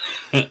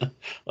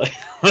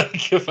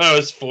 like if I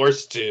was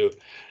forced to,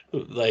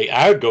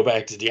 I would go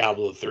back to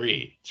Diablo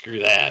 3. Screw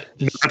that.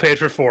 I paid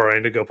for 4. I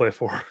need to go play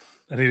 4.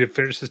 I need to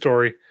finish the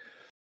story.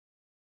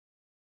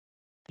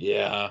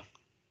 Yeah.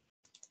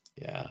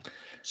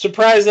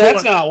 Surprised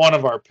that's not one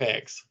of our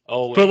picks.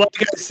 Oh, but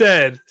like I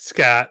said,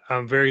 Scott,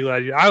 I'm very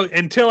glad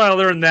until I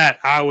learned that,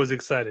 I was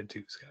excited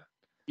too, Scott.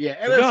 Yeah,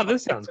 and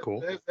this sounds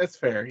cool. That's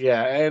fair.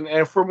 Yeah,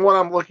 and from what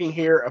I'm looking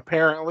here,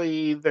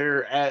 apparently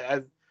they're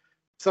at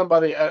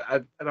somebody. I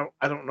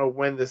don't know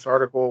when this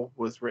article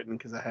was written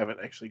because I haven't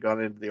actually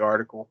gone into the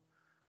article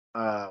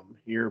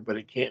here, but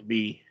it can't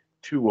be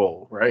too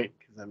old, right?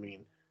 Because I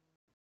mean,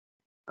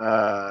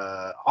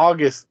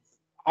 August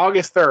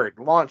 3rd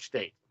launch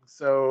date.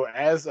 So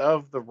as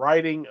of the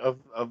writing of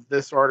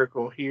this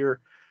article here,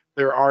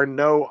 there are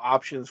no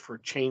options for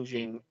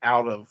changing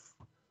out of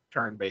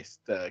turn-based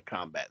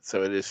combat.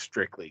 So it is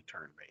strictly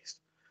turn-based,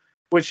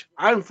 which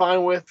I'm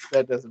fine with.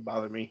 That doesn't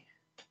bother me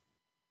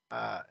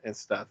and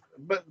stuff.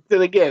 But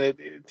then again,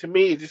 to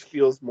me, it just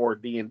feels more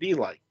D&D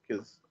like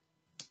because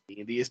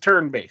D&D is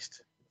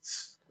turn-based.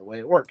 It's the way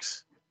it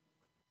works.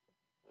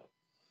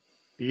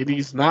 D&D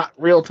is not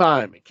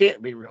real-time. It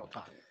can't be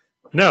real-time.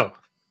 No,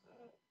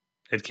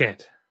 it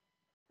can't.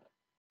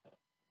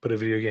 But a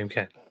video game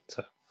can.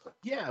 So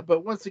yeah,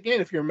 but once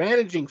again, if you're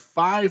managing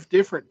 5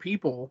 different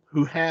people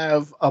who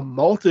have a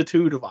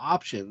multitude of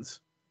options,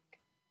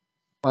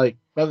 like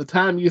by the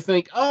time you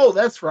think, oh,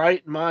 that's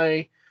right,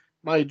 my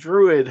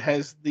druid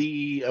has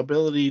the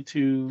ability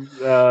to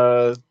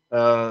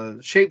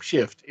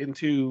shapeshift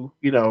into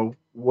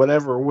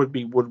whatever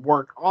would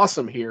work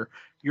awesome here.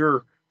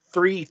 You're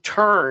 3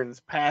 turns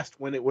past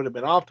when it would have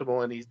been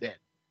optimal, and he's dead.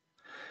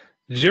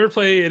 Did you ever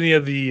play any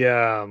of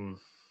the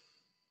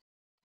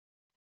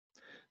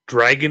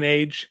Dragon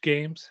Age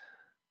games?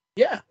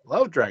 Yeah,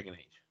 love Dragon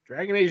Age.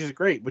 Dragon Age is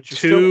great, but you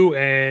 2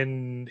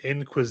 and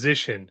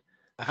Inquisition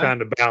Uh-huh.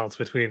 found a balance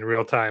between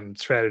real time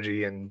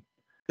strategy and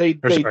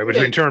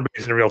between turn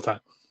based and real time.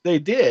 They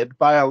did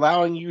by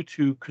allowing you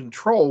to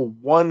control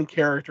one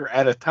character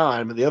at a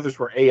time, and the others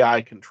were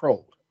AI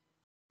controlled.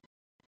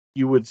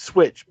 You would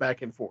switch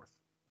back and forth.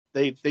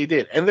 They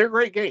did, and they're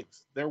great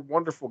games. They're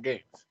wonderful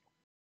games.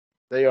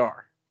 They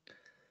are.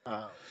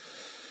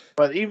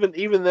 But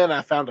even then,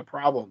 I found a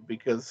problem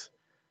because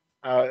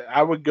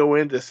I would go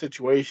into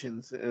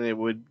situations and it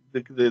would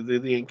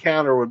the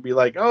encounter would be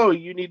like, oh,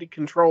 you need to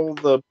control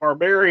the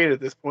barbarian at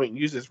this point and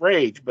use his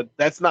rage, but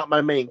that's not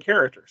my main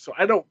character, so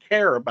I don't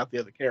care about the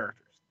other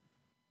characters,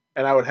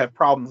 and I would have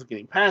problems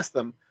getting past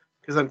them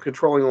because I'm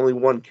controlling only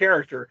one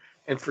character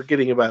and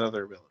forgetting about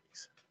other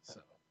abilities. So,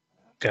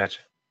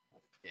 gotcha.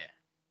 Yeah.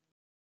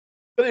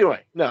 But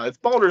anyway, no, it's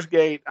Baldur's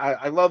Gate.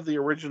 I love the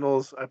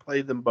originals. I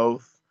played them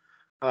both.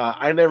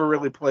 I never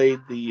really played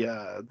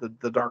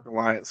the Dark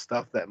Alliance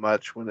stuff that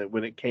much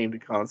when it came to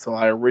console.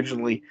 I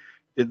originally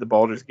did the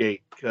Baldur's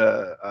Gate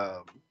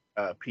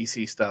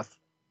PC stuff.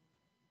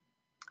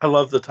 I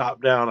love the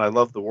top down. I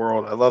love the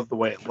world. I love the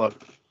way it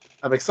looked.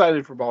 I'm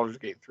excited for Baldur's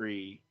Gate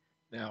 3.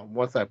 Now,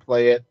 once I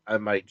play it, I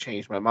might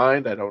change my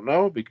mind. I don't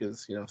know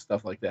because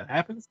stuff like that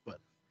happens. But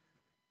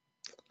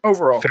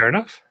overall, fair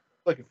enough.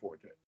 Looking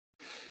forward to it.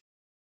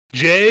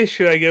 Jay,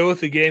 should I go with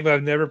the game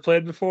I've never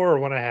played before or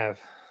one I have?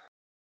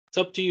 It's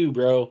up to you,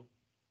 bro.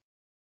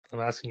 I'm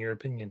asking your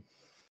opinion.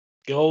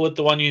 Go with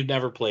the one you've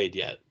never played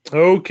yet.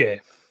 Okay.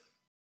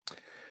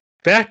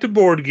 Back to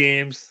board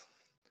games.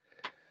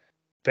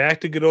 Back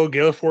to good old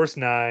Gale Force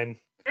 9.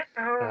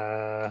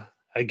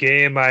 A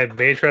game I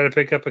may try to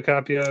pick up a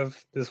copy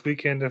of this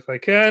weekend if I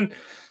can.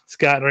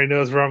 Scott already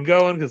knows where I'm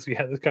going because we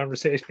had this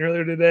conversation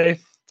earlier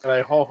today. And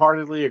I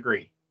wholeheartedly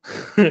agree.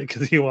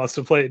 Because he wants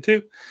to play it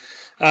too.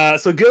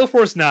 So Gale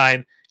Force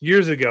 9,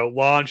 years ago,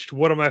 launched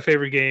one of my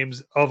favorite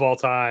games of all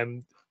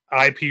time,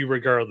 IP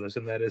regardless,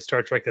 and that is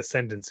Star Trek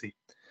Ascendancy,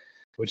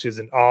 which is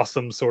an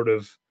awesome sort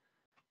of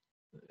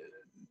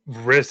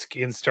Risk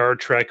in Star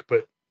Trek,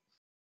 but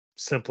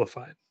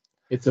simplified.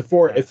 It's a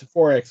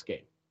 4X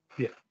game.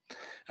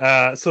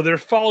 Yeah. So they're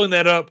following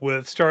that up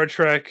with Star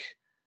Trek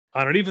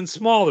on an even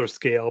smaller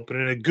scale, but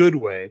in a good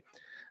way.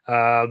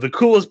 The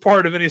coolest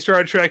part of any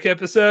Star Trek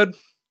episode is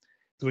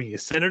when you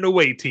send an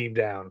away team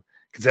down,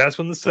 because that's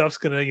when the stuff's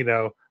gonna,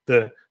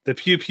 the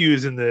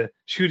pew-pews and the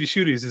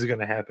shooty-shooties is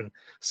gonna happen.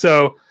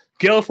 So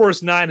Gale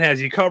Force 9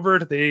 has you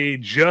covered. They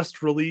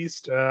just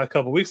released a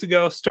couple weeks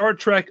ago Star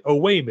Trek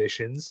Away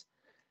Missions,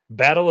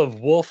 Battle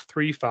of Wolf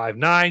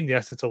 359.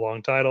 Yes, it's a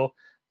long title.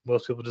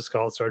 Most people just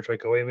call it Star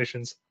Trek Away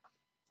Missions.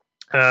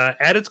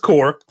 At its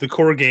core, the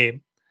core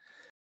game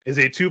is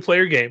a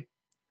 2-player game,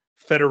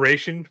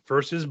 Federation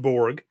versus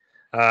Borg.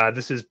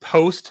 This is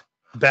post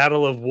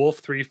Battle of Wolf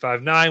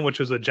 359, which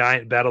was a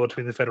giant battle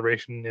between the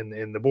Federation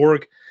and the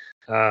Borg.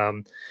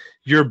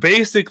 You're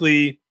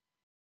basically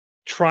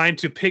trying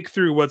to pick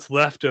through what's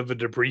left of a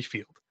debris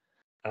field.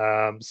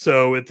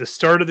 So at the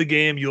start of the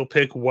game, you'll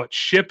pick what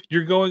ship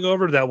you're going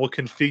over. That will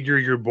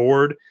configure your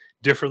board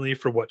differently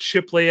for what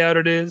ship layout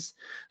it is.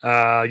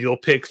 You'll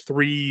pick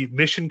 3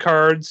 mission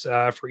cards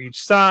for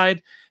each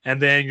side, and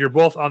then you're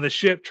both on the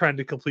ship trying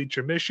to complete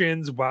your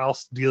missions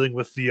whilst dealing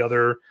with the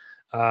other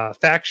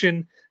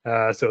faction.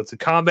 So it's a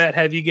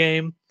combat-heavy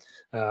game.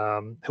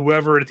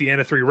 Whoever at the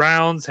end of 3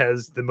 rounds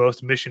has the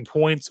most mission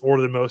points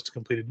or the most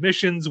completed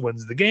missions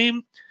wins the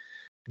game.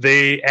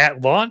 They,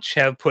 at launch,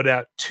 have put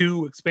out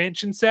 2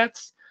 expansion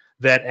sets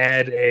that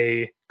add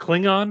a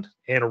Klingon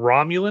and a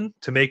Romulan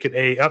to make it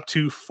a up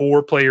to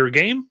 4-player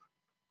game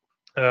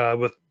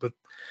with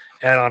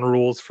add-on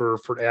rules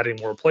for adding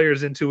more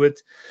players into it.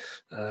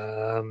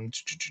 So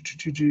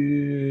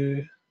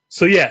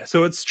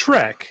it's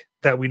Trek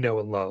that we know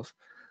and love,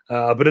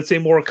 but it's a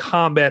more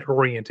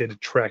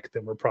combat-oriented Trek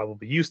than we're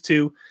probably used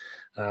to.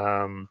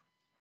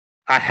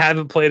 I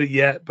haven't played it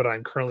yet, but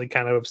I'm currently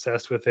kind of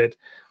obsessed with it.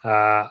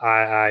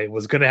 I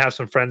was going to have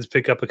some friends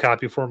pick up a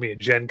copy for me at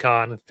Gen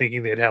Con,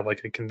 thinking they'd have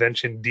like a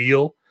convention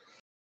deal,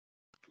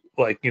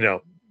 like,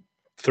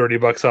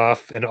 $30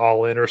 off and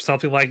all in or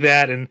something like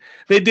that. And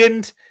they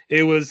didn't.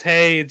 It was,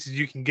 hey,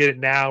 you can get it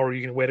now or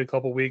you can wait a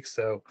couple weeks.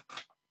 So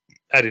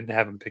I didn't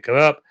have them pick it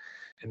up.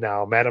 And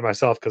now I'm mad at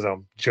myself because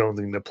I'm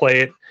jonesing to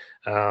play it.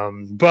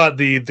 But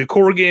the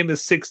core game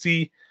is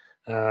 $60.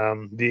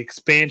 The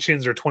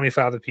expansions are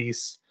 $25 a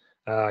piece.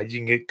 You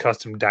can get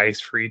custom dice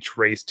for each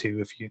race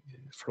too,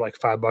 for like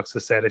 $5 a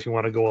set if you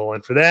want to go all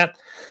in for that.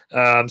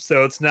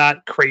 So it's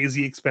not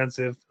crazy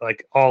expensive.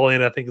 Like all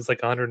in, I think it's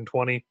like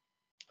 $120.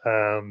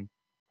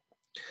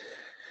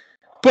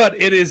 But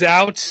it is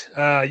out.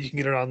 You can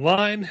get it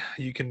online.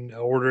 You can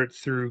order it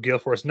through Gale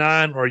Force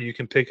 9, or you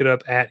can pick it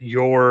up at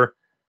your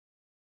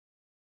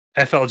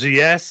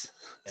FLGS.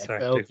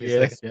 Sorry,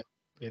 FLGS.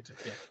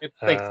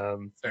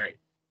 Sorry.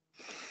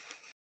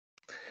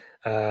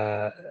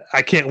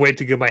 I can't wait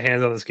to get my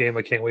hands on this game.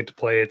 I can't wait to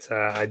play it.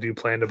 I do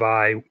plan to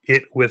buy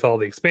it with all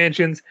the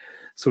expansions,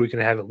 so we can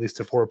have at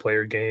least a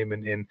 4-player game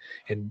and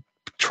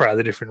try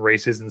the different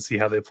races and see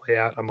how they play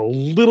out. I'm a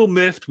little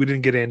miffed we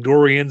didn't get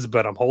Andorians,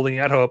 but I'm holding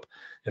out hope.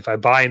 If I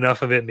buy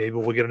enough of it, maybe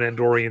we'll get an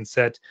Andorian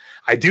set.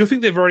 I do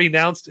think they've already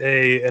announced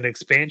an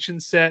expansion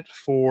set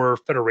for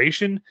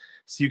Federation,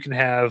 so you can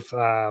have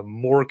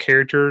more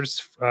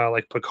characters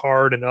like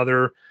Picard and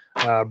other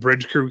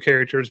bridge crew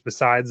characters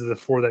besides the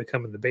 4 that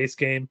come in the base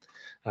game.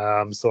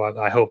 So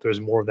I hope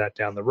there's more of that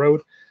down the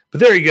road. But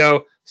there you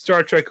go.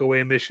 Star Trek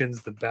Away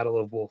Missions, The Battle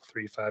of Wolf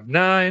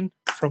 359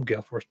 from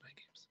Gale Force 9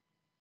 Games.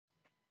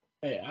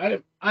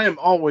 Hey, I am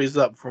always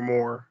up for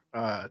more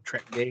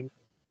Trek games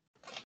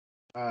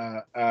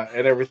and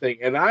everything.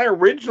 And I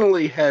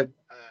originally had,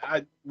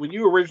 when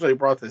you originally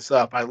brought this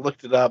up, I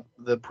looked it up,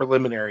 the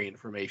preliminary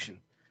information,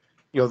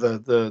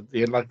 the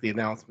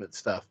announcement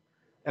stuff.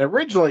 And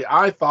originally,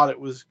 I thought it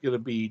was going to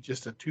be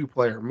just a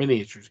 2-player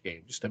miniatures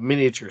game, just a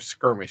miniature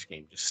skirmish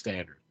game, just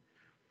standard.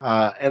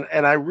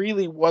 And I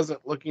really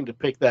wasn't looking to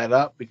pick that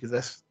up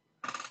because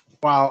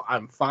while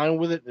I'm fine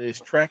with it,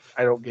 it's Trek,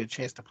 I don't get a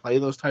chance to play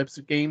those types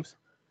of games.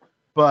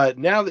 But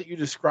now that you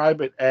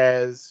describe it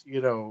as,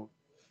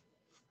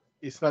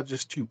 it's not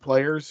just 2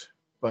 players,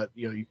 but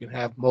you can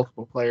have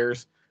multiple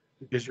players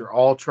because you're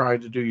all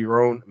trying to do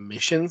your own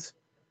missions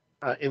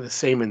in the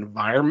same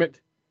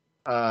environment.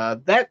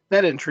 That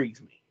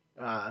intrigues me.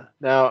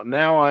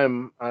 Now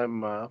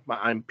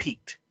I'm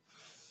piqued.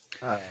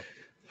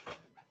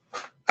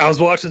 I was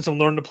watching some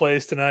Learn to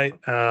Plays tonight.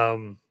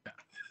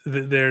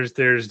 There's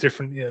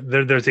different.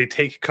 There's a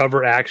take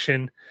cover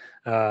action,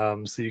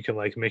 so you can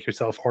like make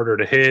yourself harder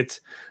to hit.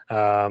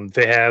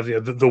 They have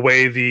the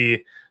way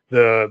the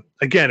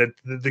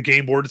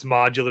game board is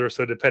modular,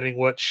 so depending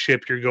what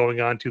ship you're going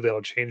on to,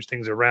 they'll change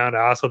things around.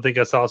 I also think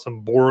I saw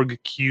some Borg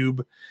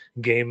cube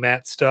game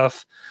mat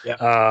stuff.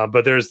 Yeah.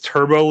 But there's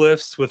turbo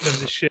lifts within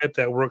the ship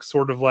that work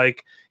sort of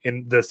like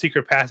in the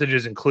secret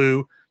passages in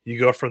Clue. You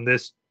go from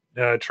this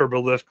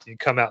turbo lift, you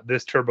come out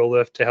this turbo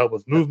lift to help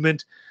with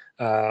movement.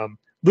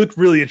 Looked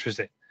really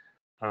interesting.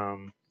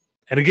 And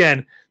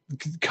again,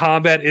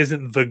 combat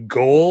isn't the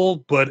goal,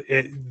 but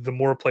the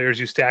more players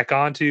you stack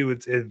onto,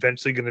 it's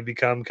eventually going to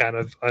become kind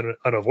of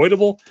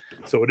unavoidable.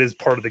 So it is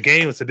part of the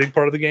game. It's a big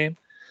part of the game.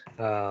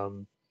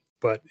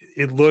 But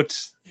it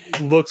looks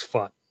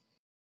fun.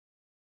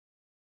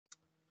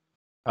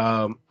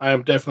 I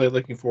am definitely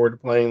looking forward to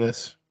playing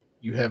this.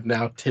 You have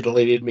now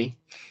titillated me.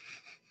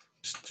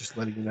 Just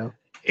letting you know.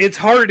 It's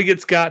harder to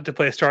get Scott to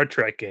play Star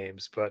Trek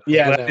games, but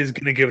yeah, he's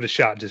going to give it a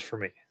shot just for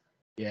me.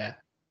 Yeah.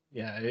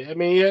 I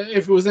mean,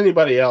 if it was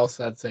anybody else,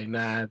 I'd say,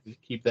 nah,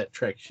 keep that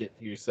Trek shit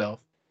to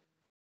yourself.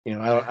 I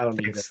don't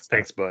need that stuff.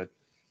 Thanks, bud.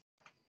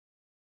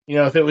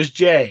 If it was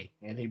Jay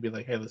and he'd be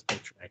like, hey, let's play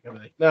Trek, I'd be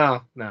like,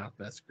 no,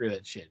 screw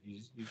that shit. You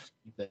just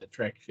keep that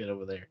Trek shit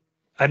over there.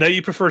 I know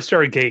you prefer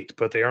Stargate,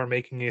 but they aren't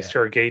making any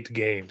Stargate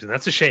games, and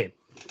that's a shame.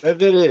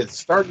 That is.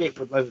 Stargate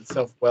would lend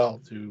itself well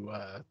to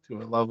a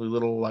lovely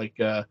little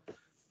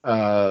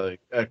a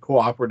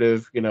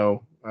cooperative,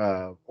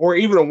 or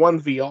even a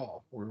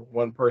 1v-all where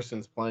one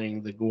person's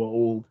playing the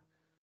Goa'uld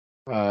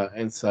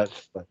and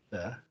such. But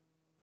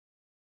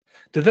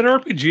did that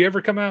RPG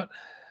ever come out?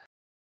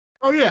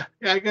 Oh yeah,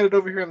 I got it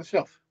over here on the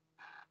shelf.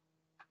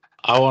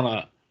 I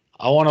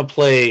wanna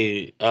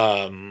play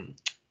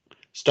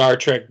Star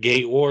Trek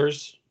Gate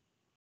Wars.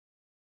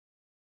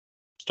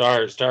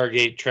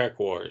 Stargate Trek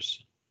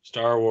Wars.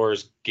 Star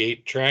Wars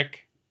Gate Trek.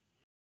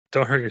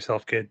 Don't hurt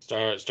yourself, kid.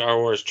 Star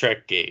Wars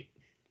Trek Gate.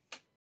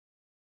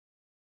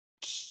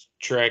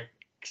 Trek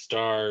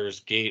Stars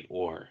Gate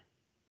War.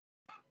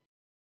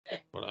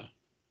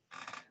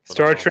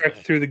 Star Trek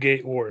Through the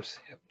Gate Wars.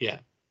 Yep. Yeah.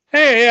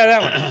 Hey, yeah,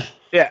 that one.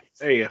 Yeah,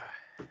 there you go.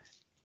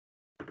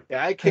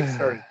 Yeah, I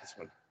kickstarted this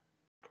one.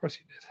 Of course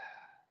you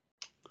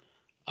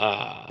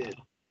did.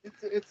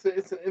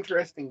 It's an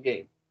interesting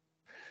game.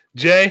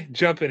 Jay,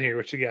 jump in here.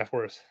 What you got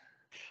for us?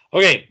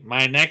 Okay,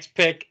 my next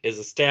pick is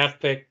a staff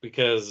pick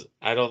because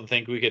I don't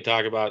think we could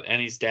talk about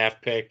any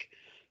staff pick.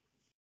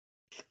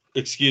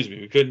 Excuse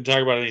me, we couldn't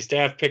talk about any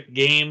staff pick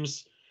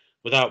games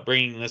without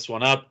bringing this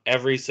one up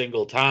every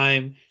single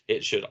time.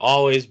 It should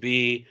always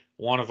be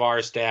one of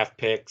our staff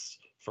picks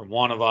from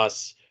one of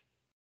us,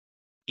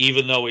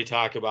 even though we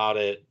talk about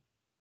it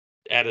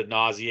at a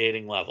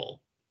nauseating level.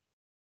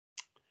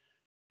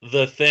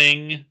 The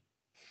Thing,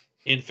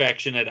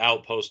 Infection at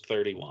Outpost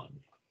 31.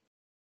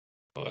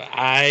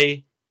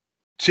 I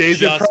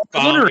just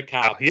found a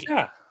copy.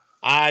 Yeah.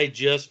 I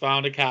just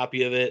found a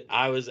copy of it.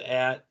 I was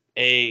at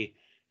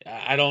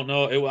I don't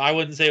know. I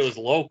wouldn't say it was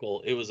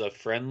local. It was a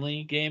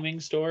friendly gaming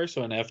store,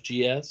 so an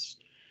FGS.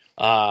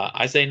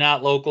 I say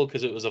not local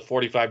because it was a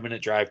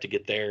 45-minute drive to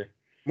get there.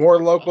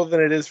 More local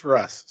than it is for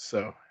us,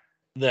 so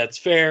that's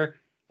fair.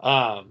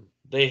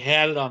 They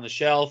had it on the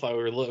shelf.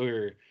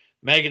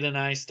 Megan and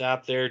I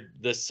stopped there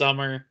this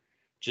summer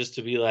just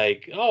to be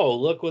like, oh,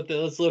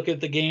 let's look at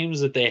the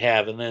games that they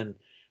have. And then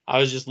I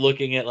was just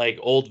looking at like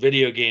old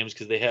video games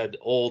because they had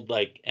old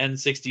like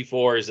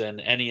N64s and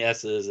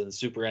NESs and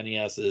Super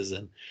NESs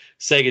and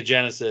Sega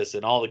Genesis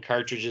and all the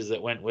cartridges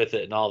that went with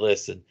it and all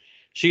this. And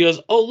she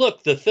goes, oh,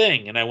 look, The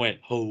Thing. And I went,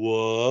 oh,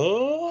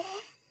 what?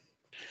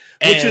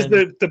 Which is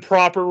the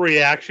proper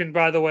reaction,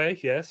 by the way.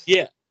 Yes.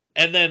 Yeah.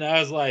 And then I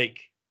was like,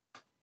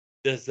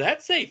 does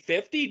that say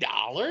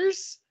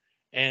 $50?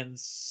 And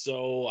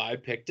so I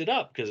picked it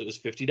up because it was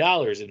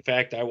 $50. In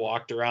fact, I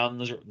walked around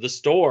the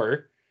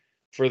store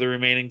for the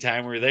remaining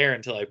time we were there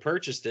until I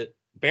purchased it,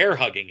 bear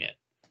hugging it,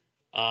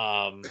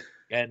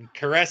 and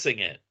caressing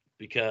it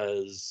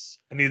because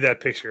I need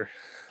that picture.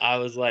 I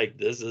was like,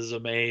 this is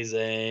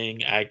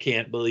amazing. I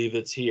can't believe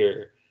it's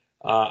here.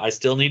 I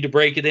still need to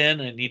break it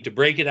in. I need to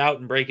break it out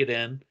and break it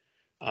in.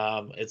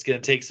 It's going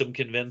to take some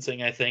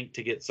convincing, I think,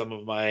 to get some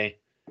of my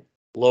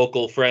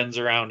local friends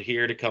around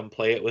here to come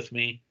play it with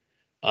me.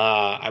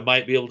 I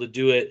might be able to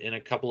do it in a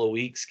couple of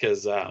weeks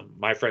because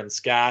my friend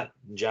Scott,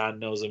 John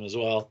knows him as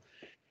well,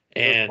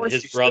 and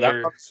his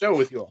brother. Show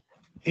with you all.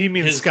 He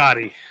means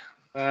Scotty.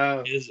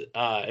 And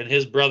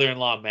his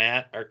brother-in-law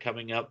Matt are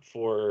coming up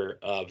for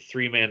a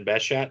 3-man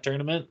best shot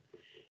tournament,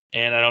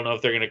 and I don't know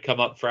if they're going to come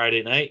up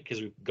Friday night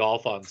because we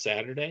golf on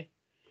Saturday.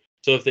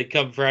 So if they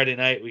come Friday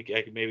night,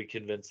 I can maybe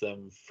convince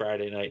them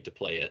Friday night to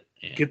play it.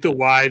 And get the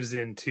wives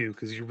in too,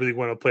 because you really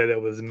want to play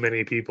that with as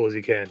many people as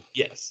you can.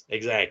 Yes,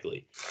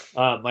 exactly.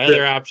 My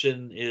other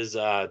option is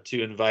to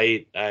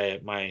invite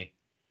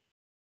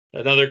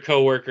another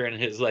coworker and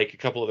a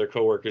couple other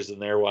coworkers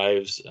and their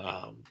wives.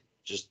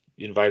 Just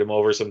invite them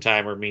over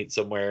sometime or meet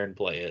somewhere and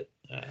play it.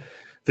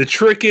 The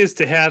trick is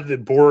to have the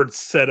board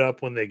set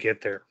up when they get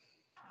there.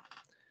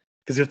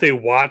 Because if they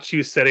watch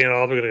you setting it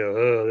all, they're going to go,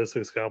 oh, this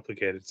looks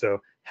complicated.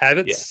 So have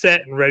it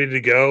set and ready to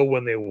go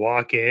when they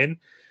walk in.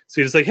 So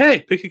you're just like,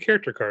 hey, pick a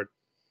character card.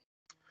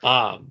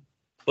 But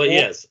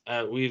yes,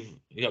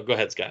 go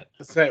ahead, Scott.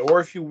 Say, or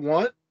if you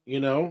want,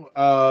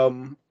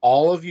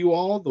 all of you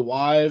all, the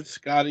wives,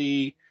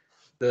 Scotty,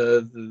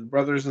 the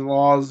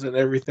brothers-in-laws and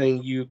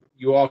everything, you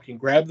all can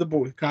grab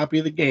the copy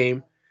of the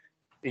game.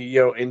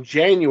 In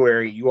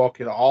January, you all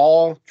can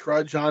all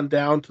trudge on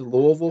down to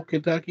Louisville,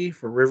 Kentucky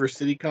for River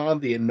City Con,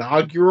 the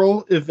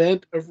inaugural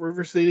event of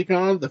River City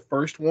Con, the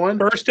first one.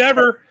 First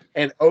ever.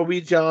 And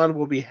Obi-John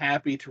will be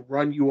happy to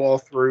run you all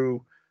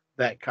through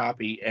that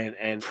copy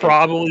and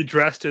probably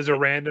dressed as a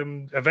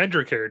random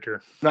Avenger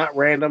character. Not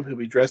random, he'll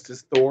be dressed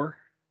as Thor.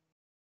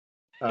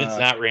 It's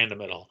not random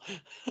at all.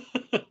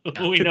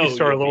 We know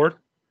Star-Lord.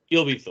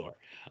 You'll be Thor.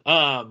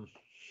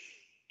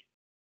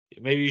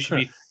 Maybe you should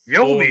be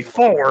You'll be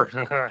Thor.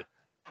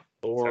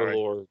 Thor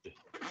Lord.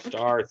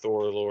 Star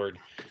Thor Lord.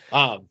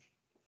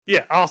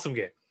 Yeah, awesome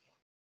game.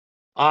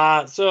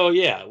 So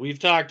yeah, we've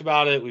talked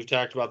about it. We've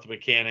talked about the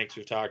mechanics.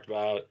 We've talked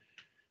about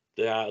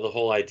the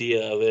whole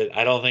idea of it.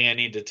 I don't think I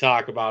need to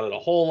talk about it a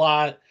whole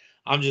lot.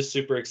 I'm just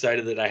super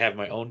excited that I have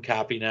my own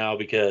copy now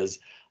because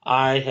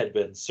I had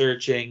been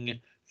searching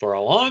for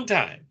a long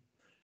time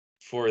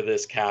for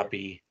this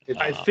copy.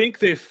 I think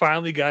they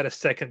finally got a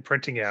second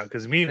printing out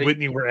because me and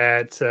Whitney were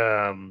at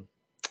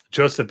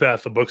Joseph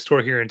Beth, the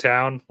bookstore here in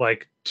town,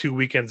 like 2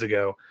 weekends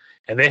ago,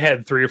 and they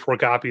had 3 or 4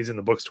 copies in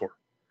the bookstore.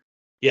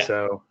 Yeah.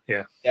 So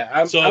yeah.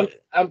 Yeah.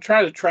 I'm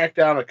trying to track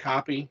down a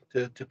copy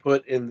to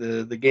put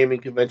in the gaming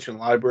convention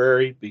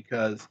library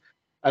because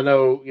I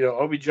know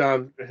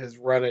Obi-John has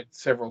run it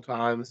several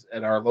times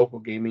at our local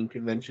gaming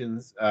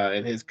conventions,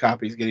 and his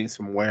copy's getting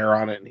some wear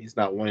on it, and he's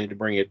not wanting to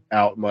bring it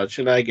out much,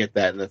 and I get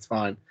that, and that's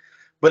fine.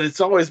 But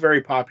it's always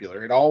very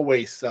popular. It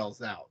always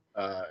sells out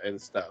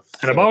and stuff.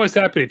 And I'm always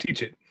happy to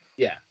teach it.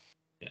 Yeah.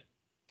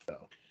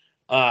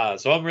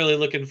 So I'm really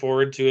looking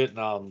forward to it, and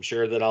I'm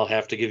sure that I'll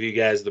have to give you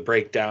guys the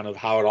breakdown of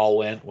how it all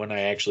went when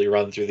I actually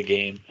run through the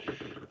game.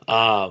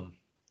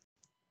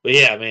 But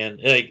yeah, man,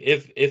 like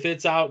if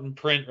it's out in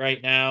print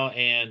right now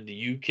and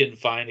you can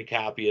find a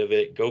copy of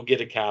it, go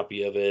get a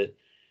copy of it.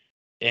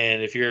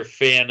 And if you're a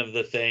fan of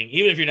the thing,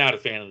 even if you're not a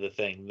fan of the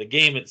thing, the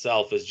game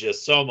itself is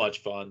just so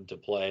much fun to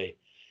play.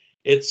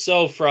 It's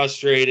so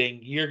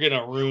frustrating. You're going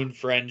to ruin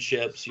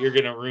friendships. You're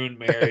going to ruin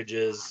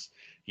marriages.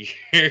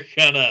 You're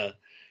going to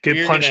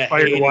get punched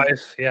by your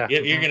wife. Yeah.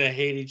 You're going to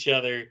hate each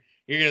other.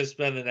 You're going to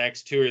spend the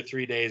next 2 or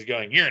 3 days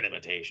going, you're an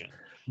imitation.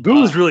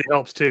 Booze really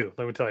helps too,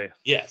 let me tell you.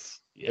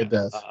 Yes. Yeah. It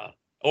does.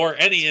 Or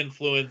any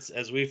influence,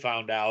 as we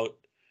found out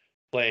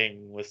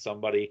playing with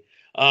somebody.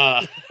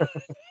 So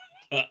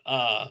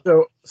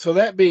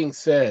that being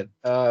said,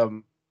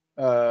 in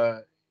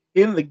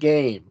the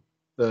game,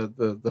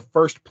 the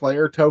first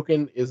player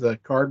token is a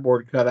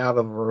cardboard cutout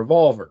of a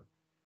revolver.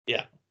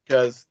 Yeah.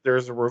 Because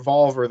there's a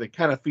revolver that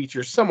kind of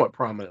features somewhat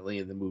prominently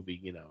in the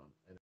movie,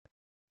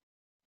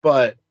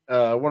 But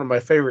one of my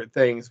favorite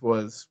things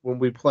was when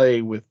we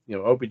play with,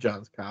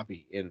 Obi-John's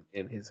copy in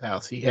his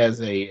house, he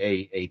has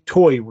a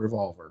toy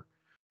revolver.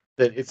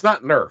 That it's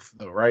not Nerf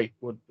though, right?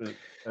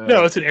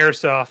 No, it's an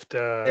airsoft.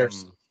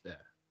 Yeah.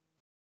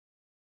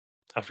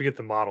 I forget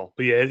the model,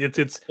 but yeah,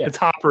 it's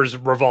Hopper's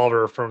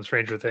revolver from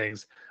Stranger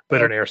Things,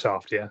 but an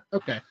airsoft. Yeah.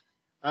 Okay.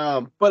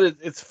 But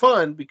it's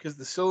fun because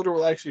the cylinder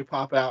will actually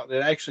pop out, and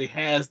it actually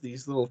has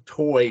these little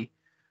toy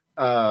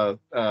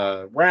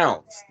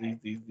rounds,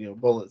 these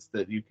bullets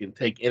that you can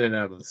take in and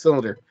out of the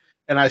cylinder.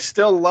 And I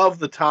still love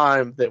the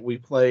time that we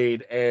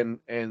played and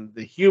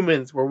the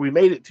humans where we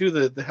made it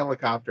to the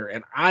helicopter,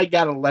 and I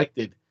got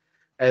elected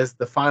as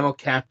the final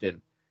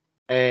captain,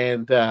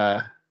 and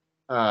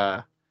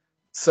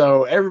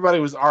so everybody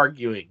was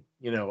arguing,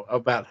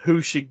 about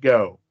who should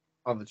go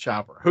on the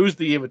chopper, who's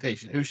the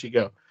invitation, who should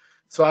go.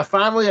 So I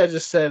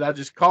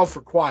just called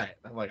for quiet.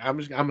 I'm like, I'm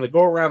going to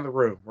go around the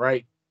room,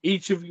 right?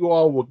 Each of you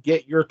all will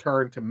get your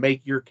turn to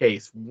make your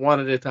case one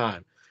at a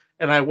time.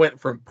 And I went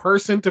from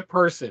person to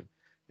person,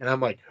 and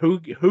I'm like,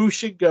 who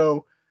should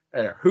go?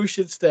 Who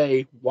should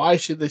stay? Why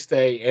should they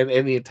stay? And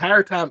the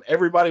entire time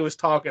everybody was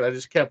talking, I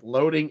just kept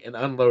loading and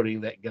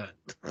unloading that gun.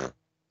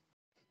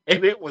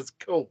 And it was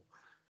cool.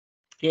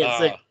 Can't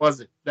say it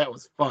wasn't. That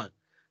was fun.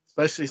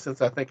 Especially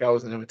since I think I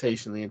was an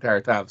invitation the entire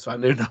time. So I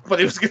knew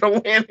nobody was going to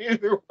win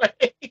either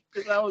way.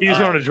 You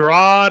just want to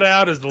draw it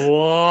out as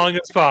long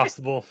as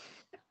possible.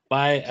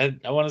 I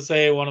want to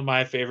say one of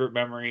my favorite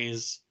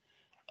memories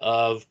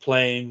of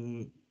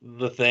playing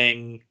the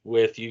thing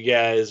with you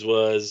guys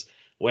was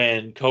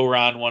when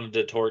Koran wanted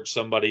to torch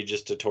somebody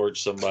just to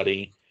torch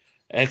somebody.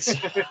 And so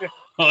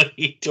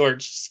he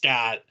torched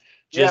Scott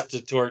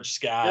to torch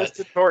Scott. Just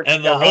to torch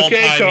and the Scott. whole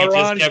Okay, time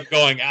Koran. he just kept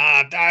going,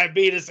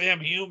 diabetes, I'm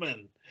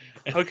human.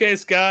 Okay,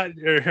 Scott,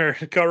 or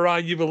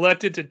Koran, you've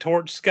elected to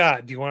torch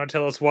Scott. Do you want to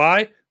tell us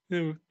why?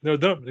 No,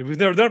 we've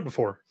never done it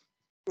before.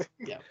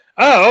 Yeah.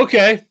 Oh,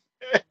 okay.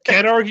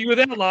 Can't argue with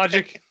that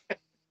logic.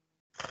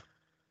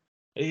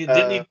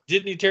 Didn't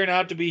he turn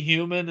out to be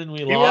human and we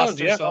He lost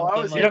was, or yeah. something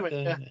I was like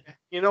human. that?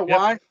 You know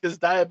why? Because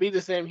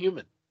diabetes ain't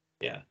human.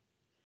 Yeah.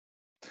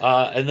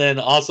 And then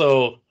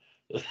also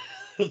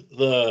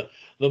the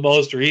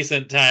most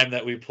recent time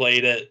that we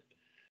played it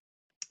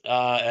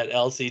at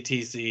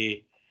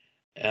LCTC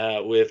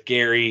with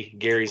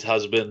Gary's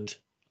husband,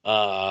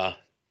 my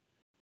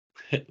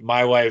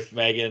wife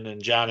Megan,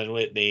 and John and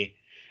Whitney,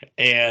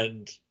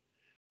 and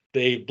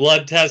they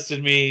blood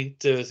tested me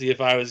to see if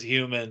I was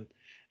human,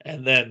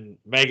 and then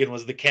Megan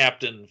was the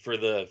captain for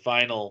the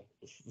final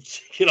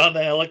get on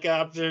the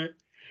helicopter,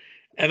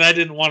 and I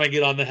didn't want to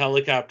get on the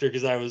helicopter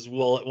because I was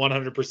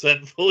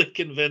 100% fully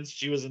convinced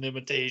she was an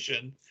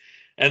imitation.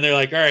 And they're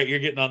like, all right, you're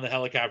getting on the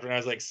helicopter. And I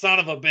was like, son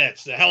of a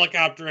bitch, the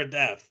helicopter of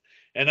death.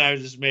 And I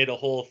just made a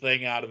whole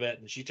thing out of it.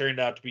 And she turned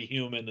out to be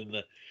human. And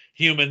the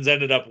humans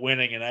ended up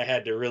winning. And I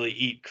had to really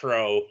eat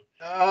crow.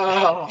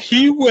 Oh.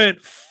 He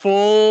went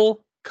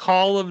full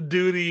Call of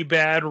Duty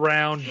bad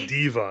round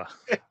diva.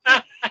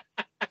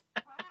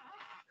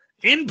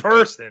 In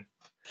person.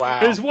 Wow.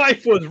 His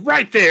wife was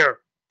right there.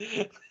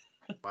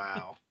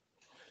 Wow.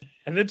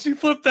 And then she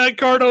flipped that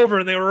card over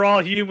and they were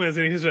all humans.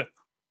 And he's like,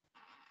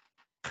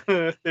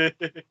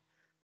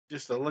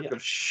 Just a look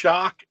of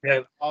shock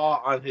and awe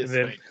on his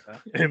face. Huh?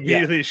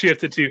 immediately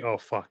shifted to, oh,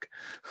 fuck.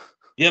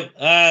 Yep.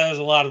 There's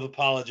a lot of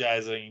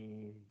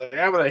apologizing.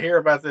 I'm going to hear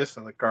about this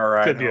in the car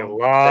ride. Could be a home.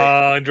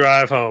 long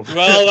drive home.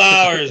 12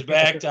 hours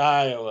back to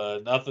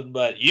Iowa. Nothing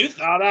but, you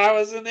thought I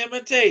was an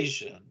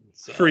imitation.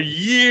 So. For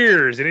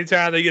years,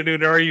 anytime they get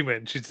into an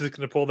argument, she's just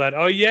going to pull that,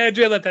 oh, yeah,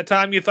 Jill, at that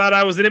time you thought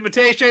I was an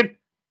imitation.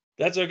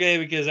 That's okay,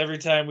 because every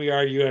time we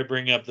argue, I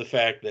bring up the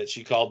fact that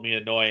she called me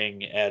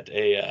annoying at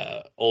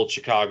a old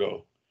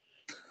Chicago.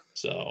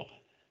 So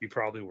You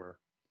probably were.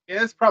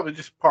 Yeah, it's probably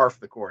just par for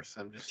the course.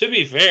 To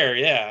be fair,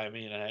 yeah, I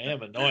mean, I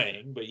am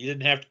annoying, but you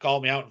didn't have to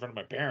call me out in front of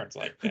my parents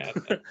like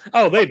that.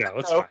 Oh, they know.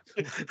 It's Oh.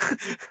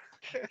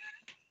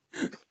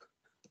 fine.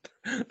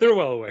 They're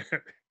well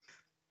aware.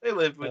 They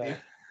live with you.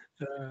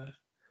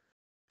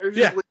 They're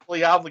yeah. just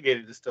legally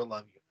obligated to still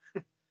love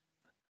you.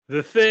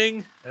 The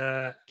Thing,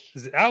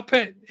 is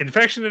it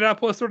Infection at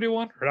Outpost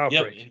 31 or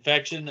Outbreak? Yep,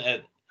 Infection. Yeah.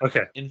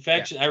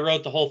 I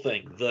wrote the whole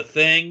thing. The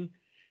Thing,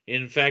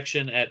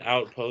 Infection at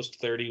Outpost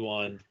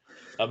 31.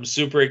 I'm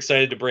super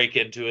excited to break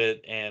into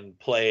it and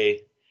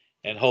play,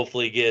 and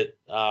hopefully get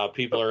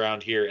people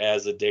around here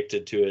as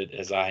addicted to it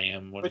as I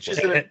am. Which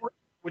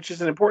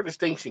is an important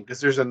distinction,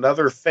 because there's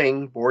another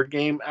Thing board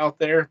game out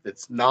there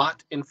that's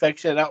not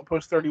Infection at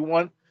Outpost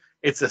 31.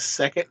 It's a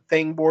second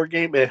Thing board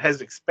game, and it has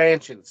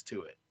expansions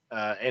to it.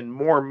 And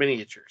more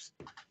miniatures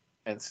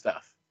and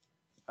stuff.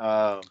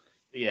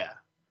 Yeah.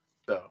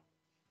 So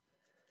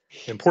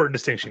Important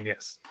distinction,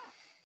 yes.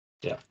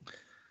 Yeah.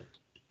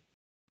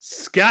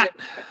 Scott.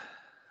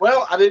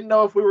 Well, I didn't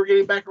know if we were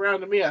getting back around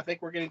to me. I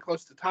think we're getting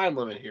close to time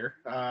limit here.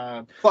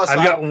 Plus,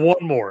 I've got one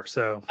more,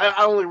 so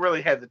I only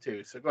really had the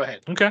two. So go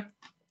ahead. okay.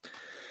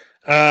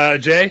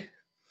 Jay,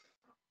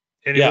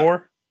 any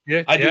more?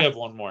 Yeah, I do have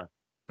one more.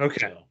 Okay.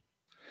 So.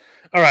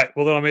 All right.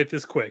 Well, then I'll make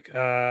this quick.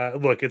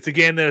 Look, it's a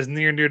game that is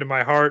near and dear to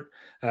my heart.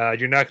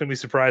 You're not going to be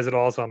surprised at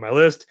all. It's on my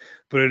list,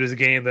 but it is a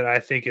game that I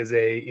think is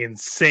a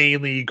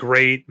insanely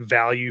great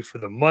value for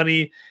the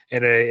money,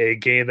 and a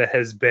game that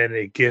has been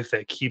a gift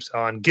that keeps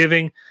on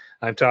giving.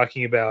 I'm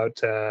talking about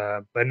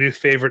my new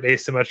favorite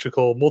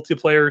asymmetrical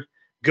multiplayer,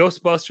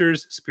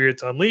 Ghostbusters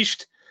Spirits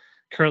Unleashed,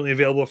 currently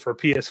available for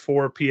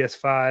PS4,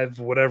 PS5,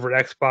 whatever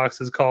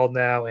Xbox is called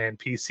now, and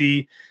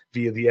PC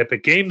via the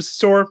Epic Games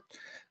Store.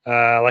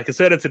 Like I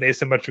said, it's an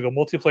asymmetrical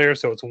multiplayer,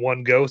 so it's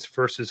one ghost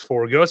versus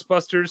 4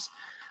 Ghostbusters.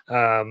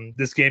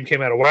 This game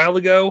came out a while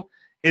ago.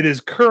 It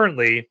is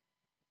currently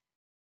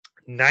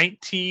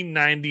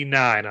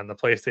 $19.99 on the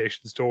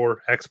PlayStation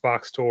Store,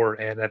 Xbox Store,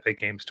 and Epic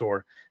Game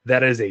Store.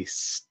 That is a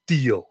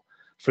steal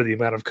for the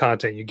amount of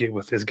content you get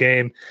with this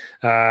game.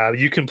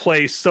 You can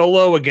play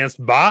solo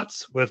against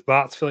bots, with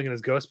bots filling in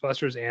as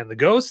Ghostbusters and the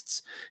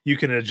ghosts. You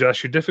can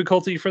adjust your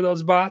difficulty for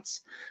those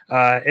bots.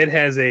 It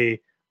has a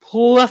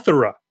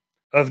plethora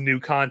of new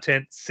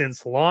content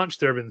since launch.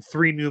 There have been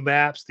 3 new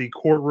maps: the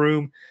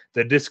courtroom,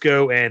 the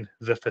disco, and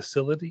the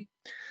facility.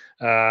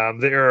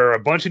 There are a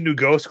bunch of new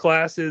ghost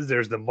classes.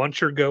 There's the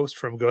Muncher Ghost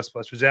from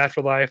Ghostbusters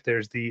Afterlife.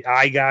 There's the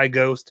Eye Guy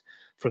Ghost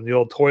from the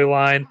old toy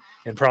line,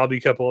 and probably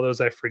a couple of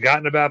those I've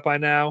forgotten about by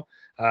now.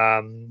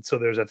 So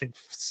there's, I think,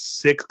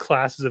 6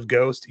 classes of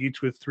ghost,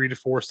 each with 3 to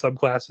 4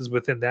 subclasses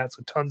within that.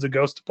 So tons of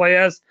ghosts to play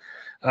as.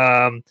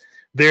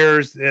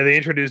 They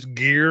introduced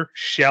gear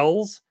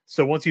shells.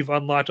 So once you've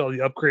unlocked all the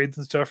upgrades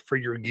and stuff for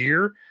your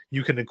gear,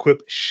 you can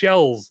equip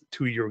shells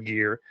to your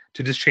gear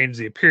to just change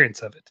the appearance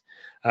of it.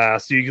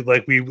 So you could,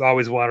 like we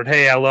always wanted,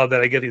 hey, I love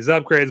that I get these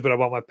upgrades, but I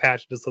want my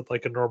patch to just look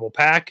like a normal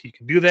pack. You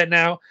can do that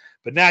now.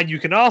 But now you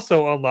can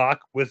also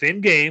unlock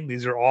within game.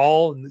 These are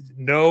all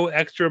no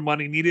extra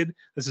money needed.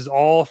 This is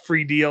all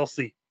free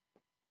DLC.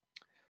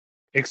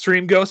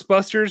 Extreme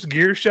Ghostbusters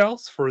gear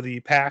shells for the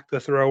pack, the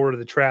thrower,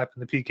 the trap,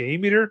 and the PKE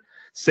meter.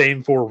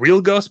 Same for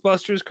Real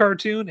Ghostbusters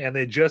cartoon. And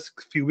they just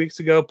a few weeks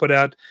ago put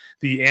out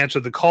the Answer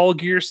the Call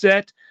gear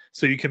set.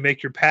 So you can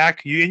make your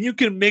pack, and you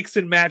can mix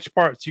and match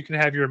parts. You can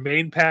have your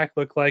main pack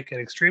look like an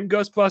Extreme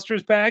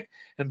Ghostbusters pack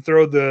and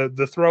throw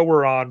the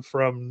thrower on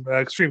from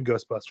Extreme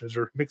Ghostbusters,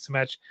 or mix and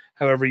match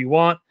however you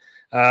want.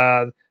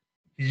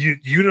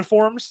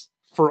 Uniforms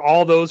for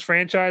all those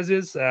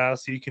franchises, so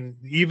you can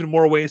even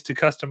more ways to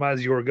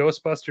customize your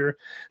Ghostbuster.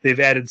 They've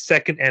added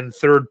 2nd and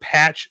 3rd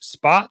patch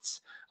spots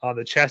on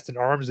the chest and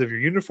arms of your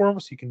uniform,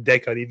 so you can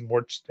deck out even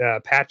more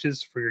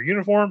patches for your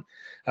uniform.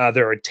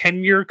 There are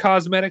tenure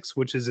cosmetics,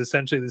 which is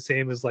essentially the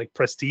same as like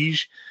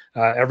Prestige.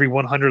 Every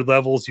 100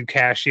 levels you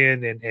cash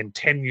in and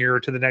tenure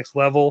to the next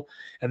level,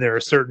 and there are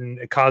certain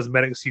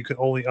cosmetics you can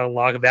only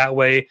unlock that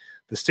way.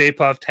 The Stay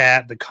Puft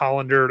hat, the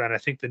colander, and I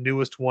think the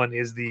newest one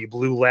is the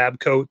blue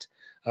lab coat,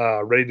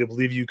 Ready to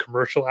Believe You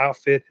commercial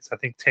outfit. It's, I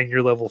think,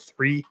 tenure level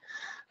 3.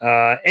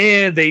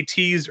 And they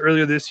teased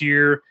earlier this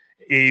year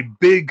a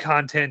big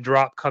content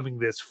drop coming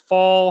this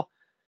fall,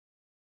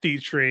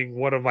 featuring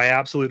one of my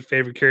absolute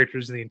favorite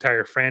characters in the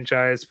entire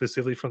franchise,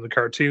 specifically from the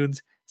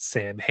cartoons,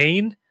 Sam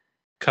Hain,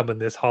 coming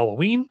this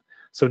Halloween.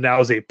 So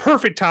now is a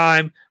perfect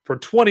time for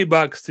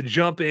 $20 to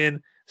jump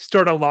in,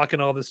 start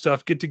unlocking all this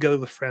stuff, get together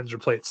with friends, or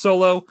play it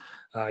solo.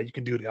 You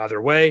can do it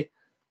either way.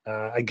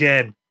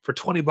 Again, for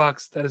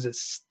 $20, that is a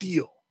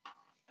steal.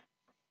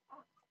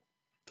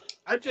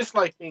 I just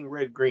like being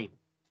red-green.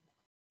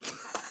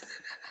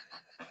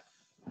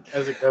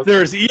 As it goes.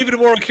 There's even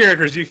more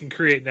characters you can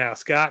create now,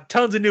 Scott.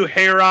 Tons of new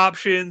hair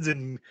options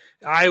and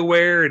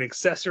eyewear and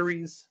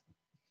accessories.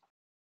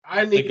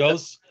 I need to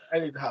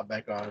hop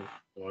back on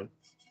one.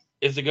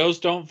 If the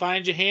ghosts don't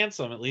find you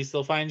handsome, at least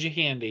they'll find you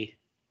handy.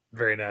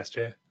 Very nice,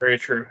 Jay. Very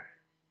true.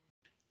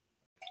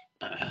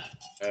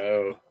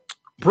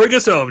 Bring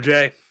us home,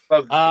 Jay.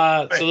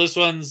 So this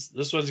one's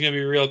gonna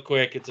be real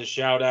quick. It's a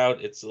shout out.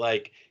 It's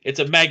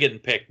a Megan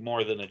pick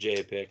more than a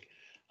Jay pick.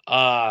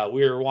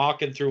 We were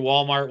walking through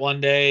Walmart one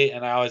day,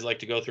 and I always like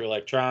to go through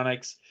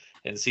electronics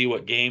and see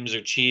what games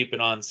are cheap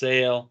and on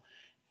sale.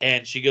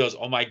 And she goes,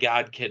 "Oh my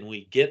God, can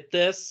we get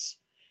this?"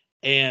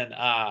 And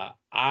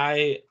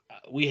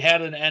we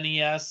had an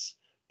NES,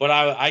 but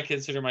I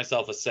consider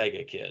myself a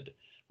Sega kid.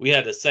 We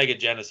had a Sega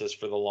Genesis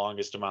for the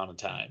longest amount of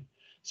time.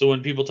 So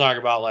when people talk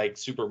about like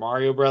Super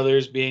Mario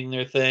Brothers being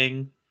their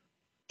thing,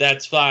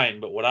 that's fine.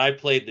 But what I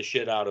played the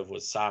shit out of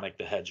was Sonic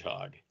the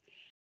Hedgehog.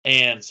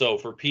 And so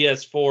for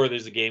PS4,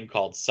 there's a game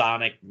called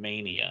Sonic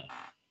Mania.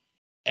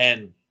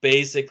 And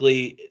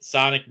basically,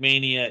 Sonic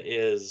Mania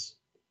is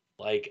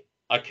like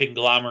a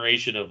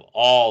conglomeration of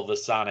all the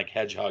Sonic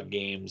Hedgehog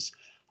games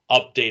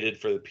updated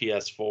for the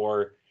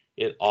PS4.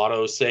 It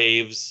auto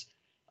saves.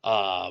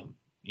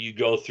 You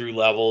go through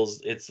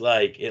levels. It's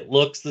like,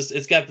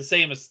 it's got the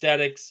same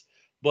aesthetics,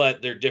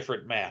 but they're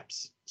different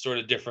maps, sort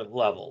of different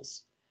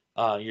levels.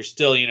 You're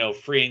still,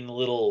 freeing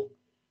little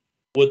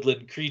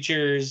woodland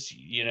creatures,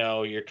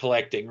 you're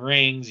collecting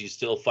rings. You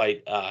still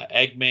fight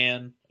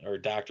Eggman or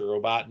Dr.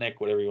 Robotnik,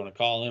 whatever you want to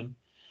call him.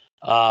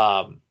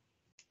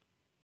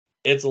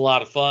 It's a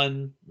lot of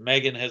fun.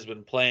 Megan has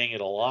been playing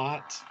it a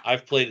lot.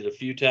 I've played it a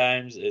few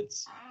times. It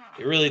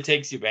really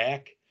takes you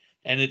back.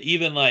 And it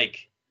even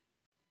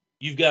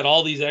you've got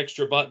all these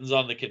extra buttons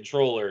on the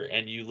controller,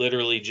 and you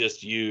literally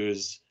just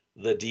use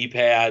the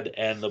D-pad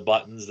and the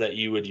buttons that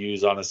you would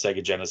use on a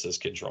Sega Genesis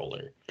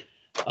controller.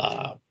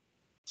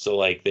 So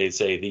they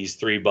say these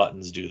 3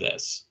 buttons do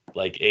this,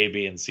 like A,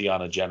 B, and C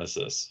on a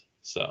Genesis.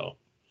 So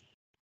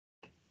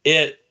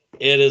it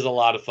is a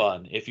lot of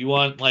fun. If you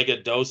want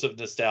a dose of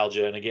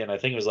nostalgia, and again, I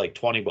think it was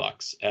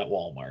 $20 at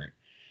Walmart.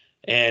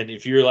 And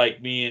if you're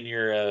like me and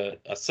you're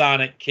a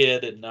Sonic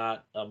kid and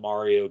not a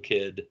Mario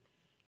kid,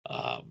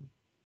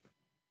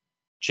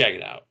 check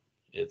it out.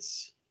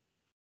 It's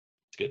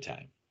a good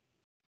time.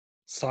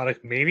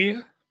 Sonic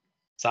Mania?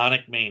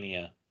 Sonic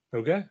Mania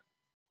Okay.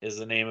 is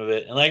the name of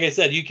it. And like I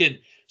said, you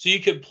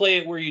can play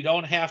it where you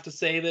don't have to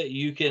save it.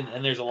 You can,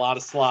 and there's a lot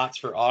of slots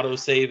for auto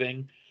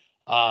saving.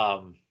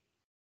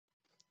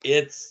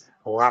 It's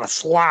A lot of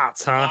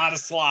slots, a huh? lot of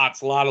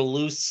slots, a lot of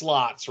loose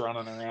slots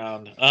running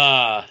around.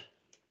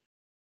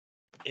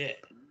 It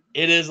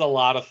is a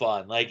lot of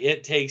fun. Like,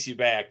 it takes you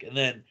back, and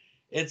then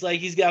it's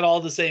like he's got all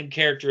the same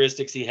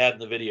characteristics he had in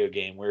the video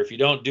game, where if you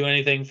don't do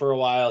anything for a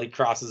while, he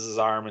crosses his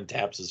arm and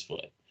taps his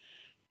foot.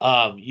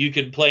 You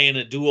can play in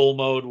a dual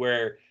mode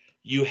where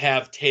you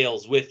have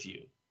Tails with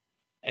you,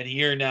 and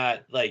you're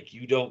not, like,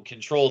 you don't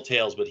control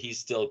Tails, but he's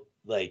still,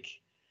 like,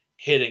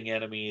 hitting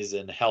enemies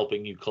and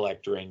helping you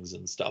collect rings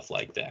and stuff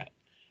like that.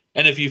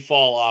 And if you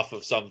fall off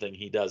of something,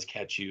 he does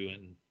catch you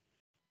and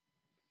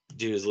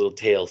do his little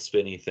tail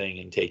spinny thing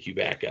and take you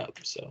back up.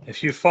 So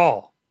If you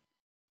fall,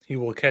 he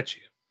will catch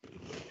you.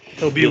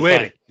 He'll be You'll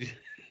waiting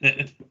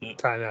find-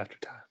 time after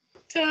time.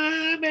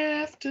 time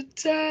after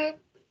time.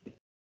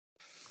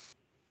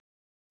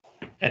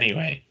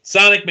 Anyway,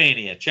 Sonic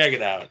Mania, check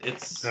it out.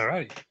 It's All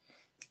right.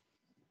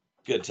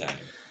 good time.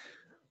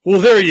 Well,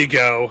 there you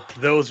go.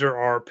 Those are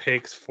our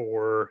picks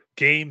for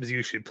games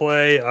you should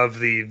play of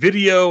the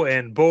video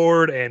and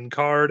board and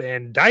card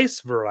and dice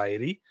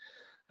variety.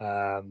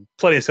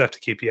 Plenty of stuff to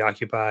keep you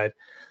occupied.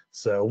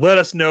 So let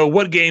us know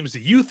what games do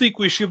you think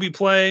we should be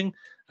playing.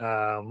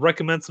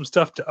 Recommend some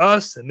stuff to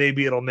us, and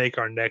maybe it'll make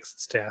our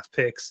next staff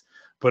picks.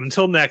 But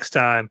until next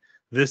time,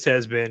 this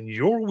has been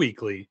your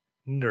weekly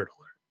Nerd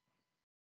Alert.